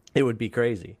 It would be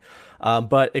crazy.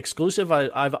 But exclusive,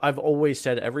 I've always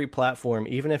said every platform,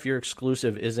 even if your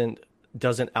exclusive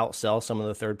doesn't outsell some of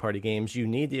the third-party games, you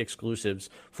need the exclusives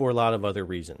for a lot of other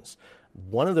reasons.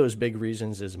 One of those big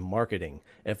reasons is marketing.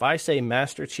 If I say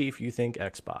Master Chief, you think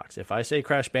Xbox. If I say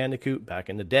Crash Bandicoot, back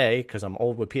in the day, because I'm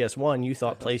old with PS1, you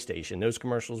thought PlayStation. Those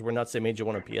commercials were nuts. They made you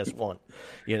want a PS1,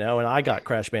 and I got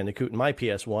Crash Bandicoot in my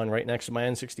PS1 right next to my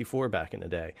N64 back in the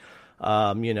day,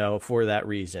 for that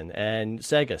reason. And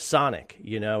Sega, Sonic,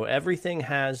 everything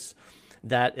has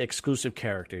that exclusive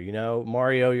character. You know,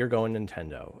 Mario, you're going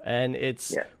Nintendo, and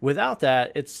it's without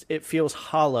that, it feels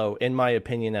hollow in my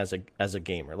opinion as a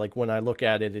gamer. Like when I look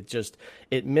at it,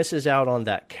 it misses out on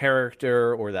that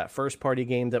character or that first party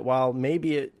game that while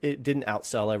maybe it didn't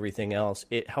outsell everything else,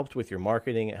 it helped with your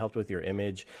marketing, it helped with your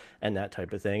image and that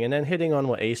type of thing. And then hitting on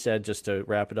what Ace said, just to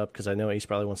wrap it up, because I know Ace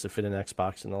probably wants to fit an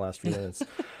Xbox in the last few minutes.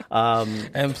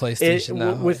 And PlayStation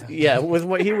now. With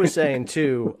what he was saying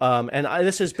too,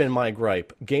 this has been my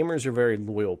gripe. Gamers are very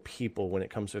loyal people when it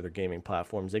comes to their gaming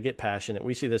platforms. They get passionate.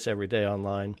 We see this every day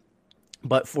online.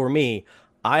 But for me,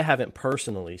 I haven't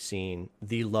personally seen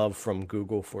the love from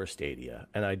Google for Stadia,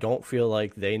 and I don't feel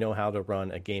like they know how to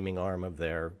run a gaming arm of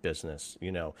their business,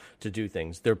 you know, to do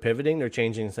things. They're pivoting, they're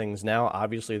changing things now.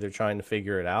 Obviously, they're trying to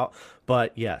figure it out.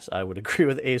 But yes, I would agree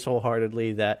with Ace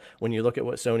wholeheartedly that when you look at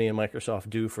what Sony and Microsoft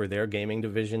do for their gaming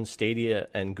division, Stadia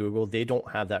and Google, they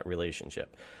don't have that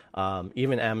relationship.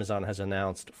 Even Amazon has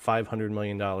announced $500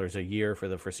 million a year for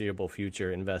the foreseeable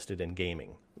future invested in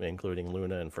gaming, including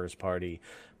Luna and first party.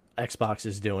 Xbox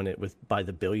is doing it by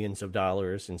the billions of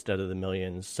dollars instead of the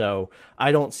millions. So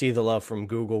I don't see the love from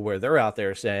Google where they're out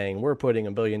there saying we're putting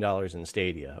 $1 billion in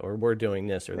Stadia or we're doing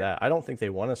this or that. I don't think they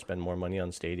want to spend more money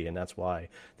on Stadia, and that's why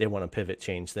they want to pivot,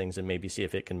 change things, and maybe see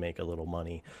if it can make a little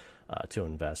money to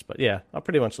invest. But yeah, I'll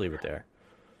pretty much leave it there.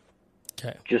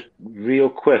 Okay. Just real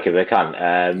quick, if I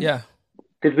can.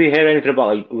 Did we hear anything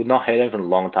about, we've not heard anything in a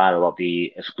long time about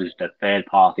the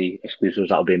third-party exclusives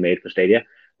that will be made for Stadia?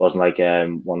 Wasn't like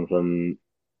one from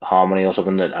Harmony or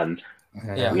something, and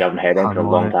we haven't heard anything for a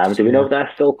long time. Do we know if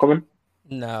that's still coming?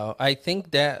 No, I think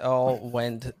that all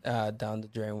went down the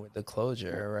drain with the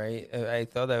closure, right? I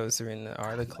thought I was reading an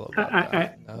article about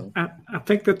that. No? I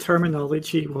think the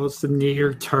terminology was the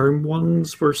near-term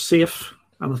ones were safe,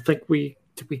 and I think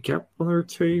did we get one or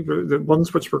two? The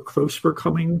ones which were close were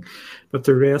coming, but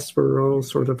the rest were all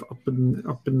sort of up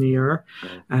in the air.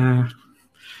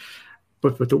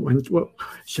 But with the wind,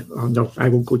 no, I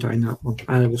won't go down that one.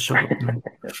 I will shut up now.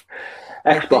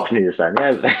 Xbox news then,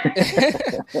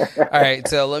 yeah. All right,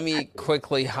 so let me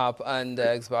quickly hop on the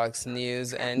Xbox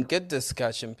news, and good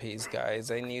discussion piece,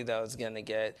 guys. I knew that was going to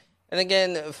get. And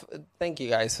again, thank you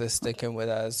guys for sticking with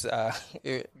us.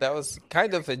 That was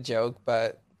kind of a joke,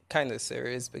 but kind of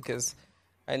serious, because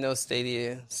I know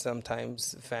Stadia,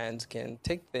 sometimes fans can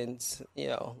take things,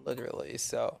 literally.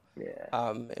 So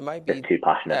it might be too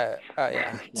passionate.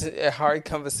 It's a hard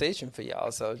conversation for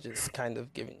y'all. So just kind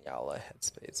of giving y'all a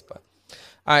headspace. But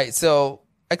all right, so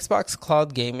Xbox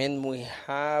Cloud Gaming, we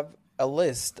have a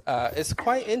list. It's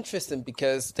quite interesting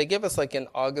because they give us like an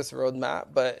August roadmap,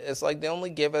 but it's like they only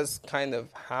give us kind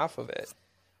of half of it.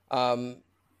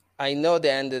 I know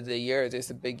the end of the year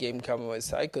there's a big game coming with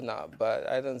Psychonaut, but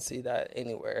I don't see that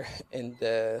anywhere in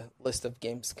the list of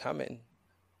games coming.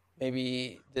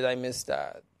 Maybe did I miss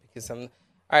that? Because all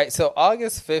right. So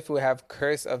August 5th we have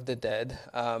Curse of the Dead,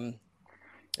 and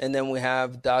then we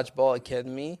have Dodgeball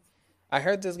Academy. I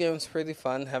heard this game was pretty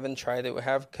fun. Haven't tried it. We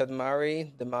have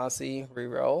Katamari Damacy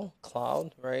Reroll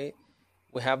Cloud, right?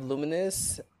 We have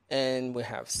Luminous, and we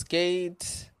have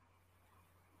Skate.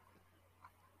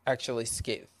 Actually,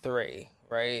 Skate 3,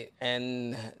 right?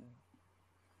 And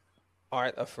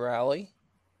Art of Rally.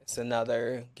 It's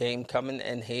another game coming,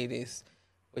 and Hades,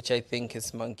 which I think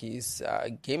is Monkey's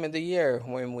Game of the Year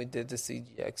when we did the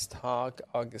CGX talk,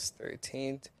 August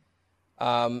 13th.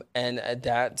 And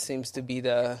that seems to be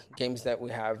the games that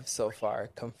we have so far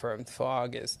confirmed for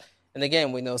August. And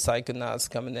again, we know Psychonauts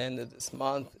coming in this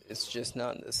month. It's just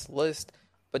not on this list.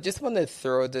 But just want to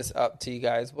throw this up to you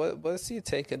guys. What's your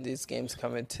take on these games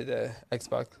coming to the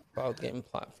Xbox Cloud Game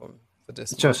platform for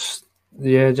this month?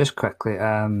 Just quickly.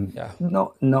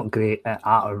 Not great.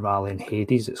 Art of Rally and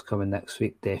Hades that's coming next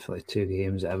week. Definitely two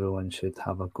games that everyone should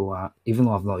have a go at. Even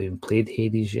though I've not even played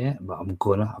Hades yet, but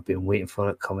I've been waiting for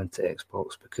it coming to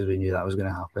Xbox because we knew that was going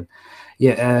to happen.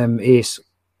 Ace,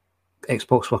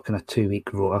 Xbox working a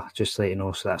 2-week rota, just to let you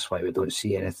know, so that's why we don't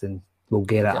see anything. We'll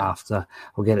get it after.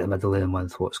 We'll get it in the middle of the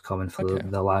month, what's coming for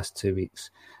the last 2 weeks.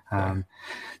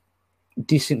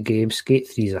 Decent game. Skate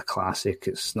 3 is a classic.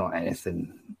 It's not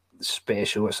anything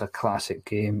special. It's a classic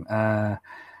game. The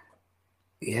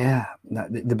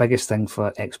biggest thing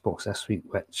for Xbox this week,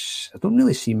 which I don't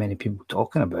really see many people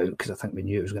talking about because I think we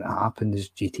knew it was going to happen, is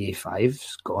GTA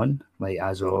 5's gone. Like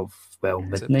as of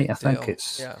midnight, I think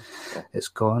it's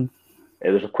gone.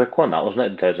 It was a quick one, that wasn't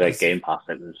it? In terms of Game Pass,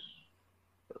 it was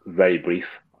very brief.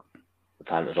 The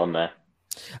time it was on there.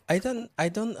 I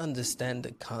don't understand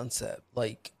the concept.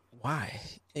 Like, why?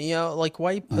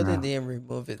 Why put it in and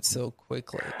remove it so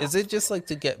quickly? Is it just like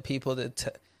to get people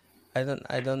to? I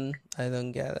don't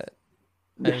get it.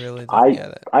 I really don't get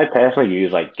it. I personally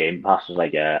use like Game Pass as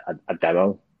like a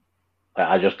demo.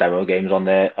 I just demo games on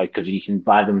there because you can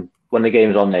buy them when the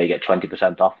game's on there. You get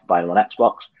 20% off buying them on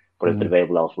Xbox, but if they're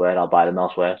available elsewhere, I'll buy them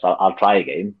elsewhere. So I'll try a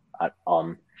game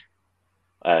on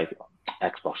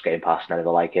Xbox Game Pass, and if I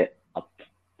like it, I'll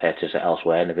purchase it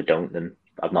elsewhere. And if I don't, then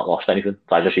I've not lost anything.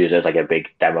 So I just use it as like a big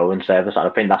demoing service. And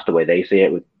I think that's the way they see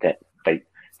it. With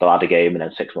they'll add a game, and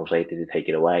then 6 months later they take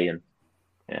it away. And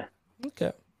yeah,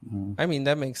 okay. I mean,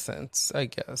 that makes sense, I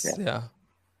guess. Yeah.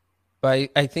 But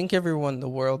I think everyone in the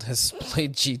world has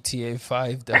played GTA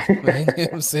 5, though. Man. You know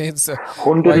what I'm saying? So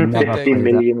 150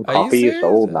 million copies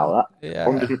sold now. That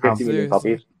 150 million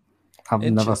copies. I've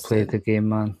never played the game,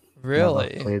 man.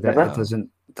 Really? Never played it.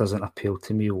 It doesn't appeal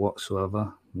to me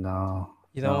whatsoever. No.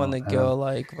 You don't want to go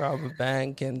like rob a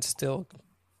bank and steal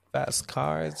fast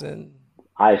cars and.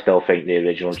 I still think the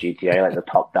original GTA, like the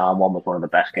top-down one, was one of the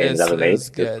best games ever made. It's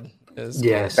good.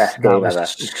 Yes, best game ever.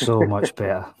 So much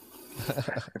better.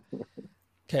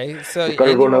 Okay, so he's got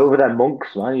to run over them monks,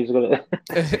 man. He's got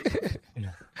to.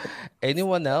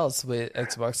 Anyone else with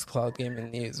Xbox Cloud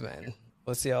Gaming news, man?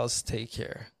 What's y'all's take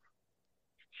here?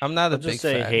 I'm not a big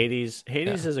fan. Hades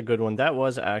is a good one. That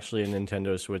was actually a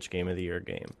Nintendo Switch Game of the Year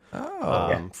game.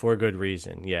 For good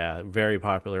reason. Yeah, very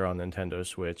popular on Nintendo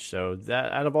Switch. So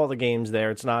that out of all the games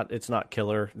there, it's not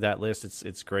killer, that list.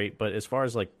 It's great, but as far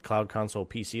as like cloud console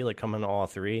PC, like coming to all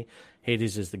three,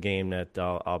 Hades is the game that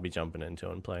I'll be jumping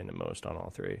into and playing the most on all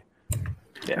three.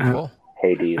 Yeah, cool.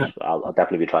 Hades. I'll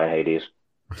definitely be trying Hades.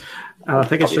 I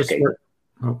think it's just.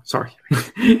 Oh, sorry.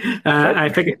 I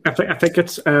think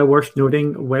it's worth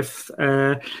noting with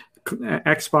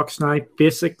Xbox Now.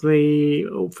 Basically,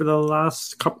 for the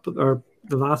last couple or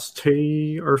the last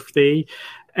 2 or 3,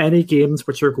 any games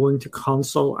which are going to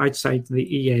console outside the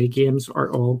EA games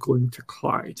are all going to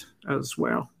cloud as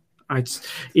well.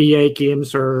 EA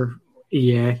games are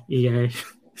EA.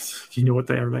 You know what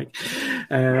they are like.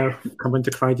 Coming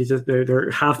to cloud, they're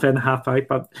half in, half out.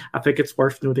 But I think it's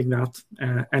worth noting that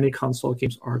any console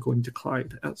games are going to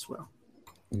cloud as well.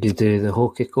 You do the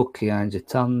hokey cokey and you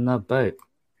turn about.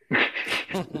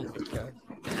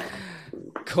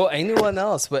 Cool. Anyone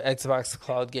else with Xbox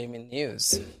Cloud Gaming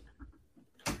news?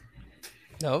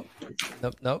 Nope.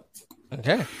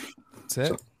 Okay, that's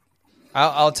it.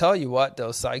 I'll tell you what though.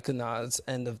 Psychonauts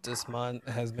end of this month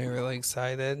has me really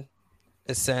excited.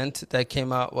 Ascent that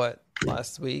came out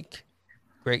last week.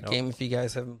 Great game if you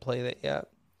guys haven't played it yet.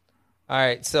 All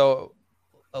right, so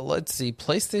let's see.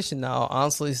 PlayStation Now,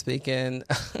 honestly speaking,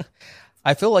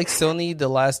 I feel like Sony the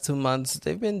last 2 months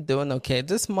they've been doing okay.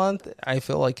 This month I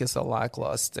feel like it's a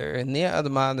lackluster. And Nier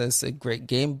Automata is a great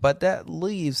game, but that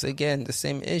leaves again the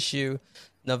same issue.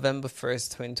 November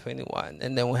 1st, 2021.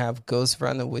 And then we have Ghost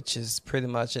Runner, which is pretty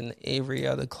much in every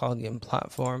other cloud game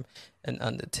platform, and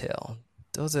Undertale.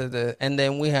 Those are and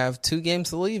then we have 2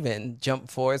 games leaving. Jump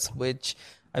Force, which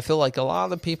I feel like a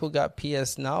lot of people got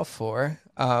PS Now for.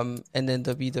 And then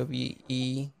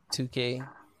WWE 2K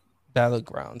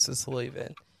Battlegrounds is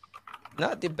leaving.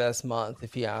 Not the best month,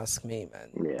 if you ask me,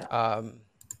 man. Yeah.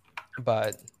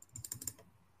 But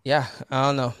yeah, I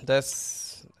don't know.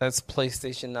 That's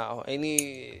PlayStation Now.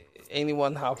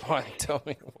 Anyone hop on? Tell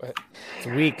me what. It's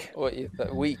weak. What you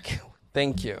thought? Weak.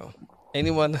 Thank you.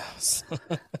 Anyone else?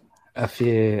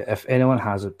 If anyone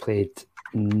hasn't played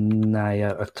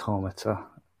Nier Automata,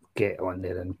 get on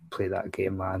there and play that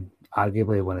game, man.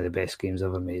 Arguably one of the best games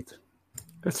ever made.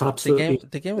 It's absolutely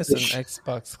the game is on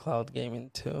Xbox Cloud Gaming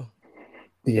too.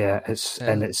 Yeah, it's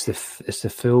the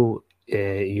full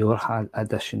Your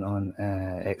edition on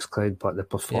xCloud, but the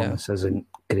performance isn't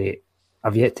great.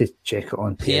 I've yet to check it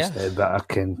on PS now, but I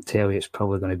can tell you it's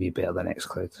probably going to be better than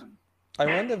xCloud. I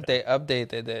wonder if they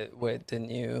updated it with the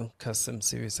new custom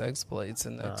Series X blades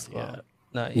in xCloud.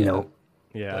 Not yet. No.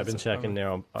 Yeah, I've been checking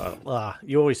there.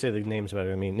 You always say the names better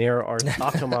than me. Nier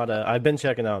Automata, I've been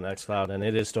checking out on xCloud, and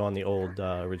it is still on the old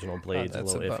original blades. A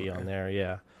little iffy on there,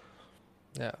 yeah.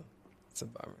 Yeah, it's a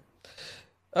bummer.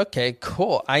 Okay,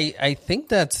 cool. I think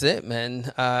that's it,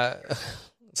 man.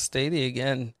 Stadia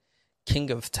again,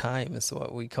 king of time is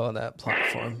what we call that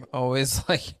platform. Always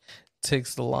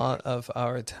takes a lot of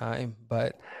our time,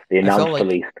 but the announced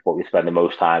release, what we spend the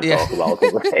most time talking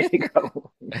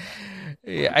about.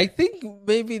 Yeah, I think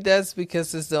maybe that's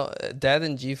because it's that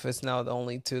and GeForce now the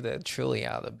only 2 that are truly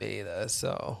out of beta,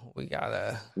 so we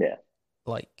gotta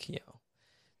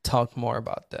talk more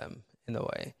about them in a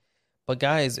way. But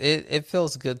guys, it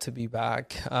feels good to be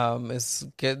back. It's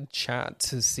good chat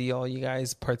to see all you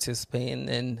guys participating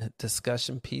in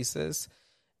discussion pieces.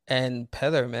 And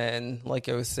Petter, man, like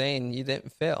I was saying, you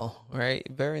didn't fail, right?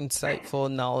 Very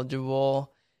insightful,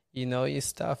 knowledgeable. You know your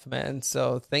stuff, man.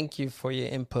 So thank you for your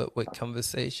input with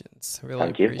conversations. Really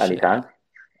Thank you. appreciate Anytime.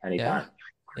 it. Anytime.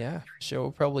 Yeah, sure.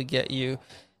 We'll probably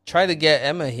try to get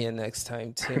Emma here next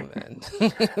time too, man.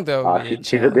 That would be a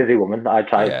She's a challenge. busy woman. I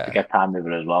try Yeah. to get time with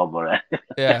her as well, but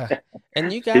Yeah.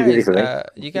 And you She's busy guys, for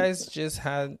me. you guys just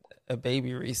had a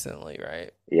baby recently,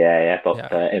 right? yeah, but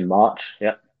Yeah. in March,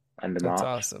 end of That's March.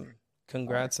 awesome.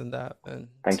 Congrats on that, man.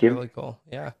 Thank It's you. really cool.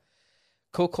 Yeah.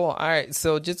 Cool. All right.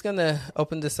 So just gonna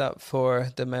open this up for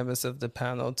the members of the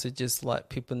panel to just let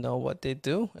people know what they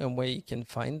do and where you can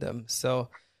find them. So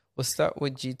we'll start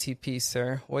with GTP,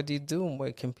 sir. What do you do and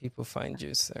where can people find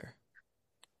you, sir?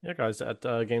 Yeah, guys, at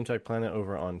GameTech Planet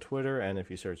over on Twitter, and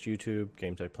if you search YouTube,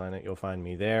 GameTech Planet, you'll find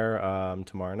me there.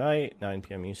 Tomorrow night, 9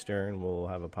 p.m. Eastern, we'll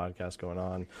have a podcast going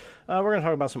on. We're going to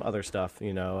talk about some other stuff,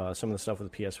 some of the stuff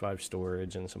with PS5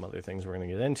 storage and some other things we're going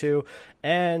to get into.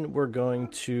 And we're going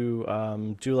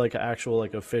to do like an actual,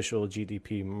 like official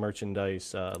GDP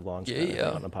merchandise launch kind of thing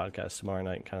on the podcast tomorrow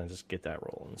night and kind of just get that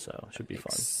rolling. So it should be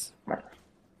fun.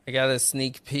 I got a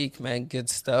sneak peek, man. Good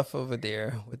stuff over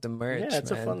there with the merch. Yeah, it's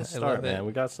man. a fun start, man.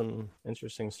 We got some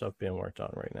interesting stuff being worked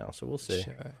on right now, so we'll see.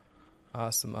 Sure.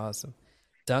 Awesome.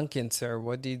 Duncan, sir,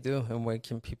 what do you do and where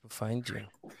can people find you?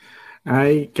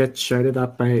 I get shouted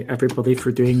at by everybody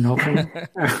for doing nothing.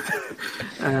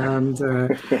 And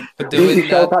you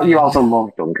shout at you out of love,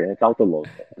 Duncan. It's out of love.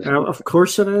 Of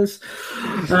course it is.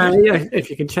 If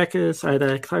you can check us out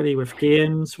at Cloudy with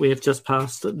Games, we have just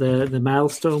passed the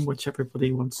milestone which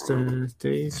everybody wants to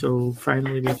do. So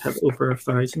finally we've hit over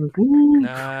 1,000.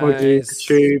 Nice.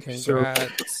 Congrats.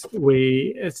 So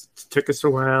it took us a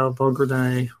while, longer than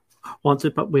I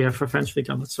wanted, but we have eventually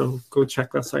done it. So go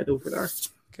check us out over there.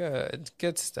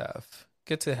 Good stuff.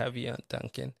 Good to have you on,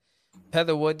 Duncan.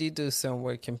 Heather, what do you do, sir?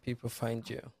 Where can people find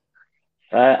you?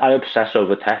 I obsess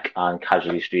over tech and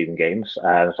casually streaming games.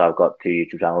 So I've got 2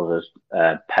 YouTube channels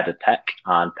as Peda Tech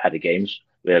and Peda Games,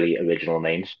 really original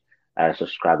names.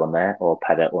 Subscribe on there or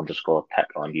Peda_Tech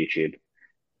on YouTube.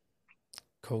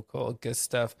 Cool. Good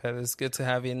stuff, Peda. It's good to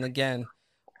have you. And again,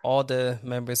 all the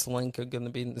members' link are going to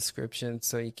be in the description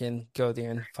so you can go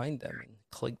there and find them and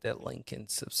click that link and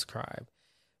subscribe.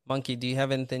 Monkey, do you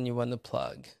have anything you want to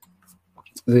plug?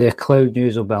 The cloud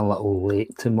news will be a little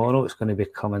late tomorrow. It's going to be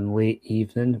coming late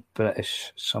evening,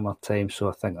 British summertime. So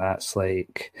I think that's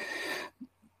like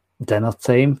dinner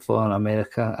time for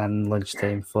America and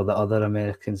lunchtime for the other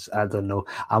Americans. I don't know.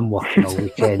 I'm working all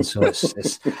weekend, so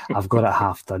it's I've got it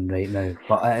half done right now.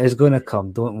 But it is going to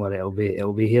come. Don't worry.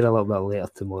 It'll be here a little bit later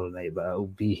tomorrow night, but it'll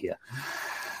be here.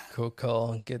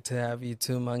 Cool. Good to have you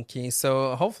too, Monkey.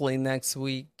 So hopefully next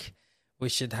week we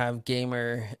should have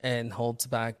Gamer and Holds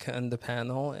Back on the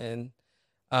panel, and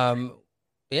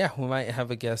we might have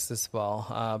a guest as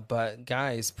well. But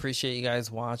guys, appreciate you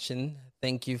guys watching.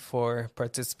 Thank you for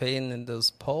participating in those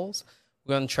polls.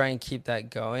 We're gonna try and keep that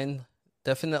going.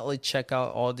 Definitely check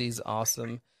out all these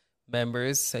awesome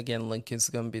members. Again, link is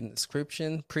gonna be in the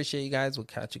description. Appreciate you guys. We'll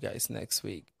catch you guys next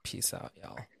week. Peace out,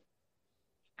 y'all.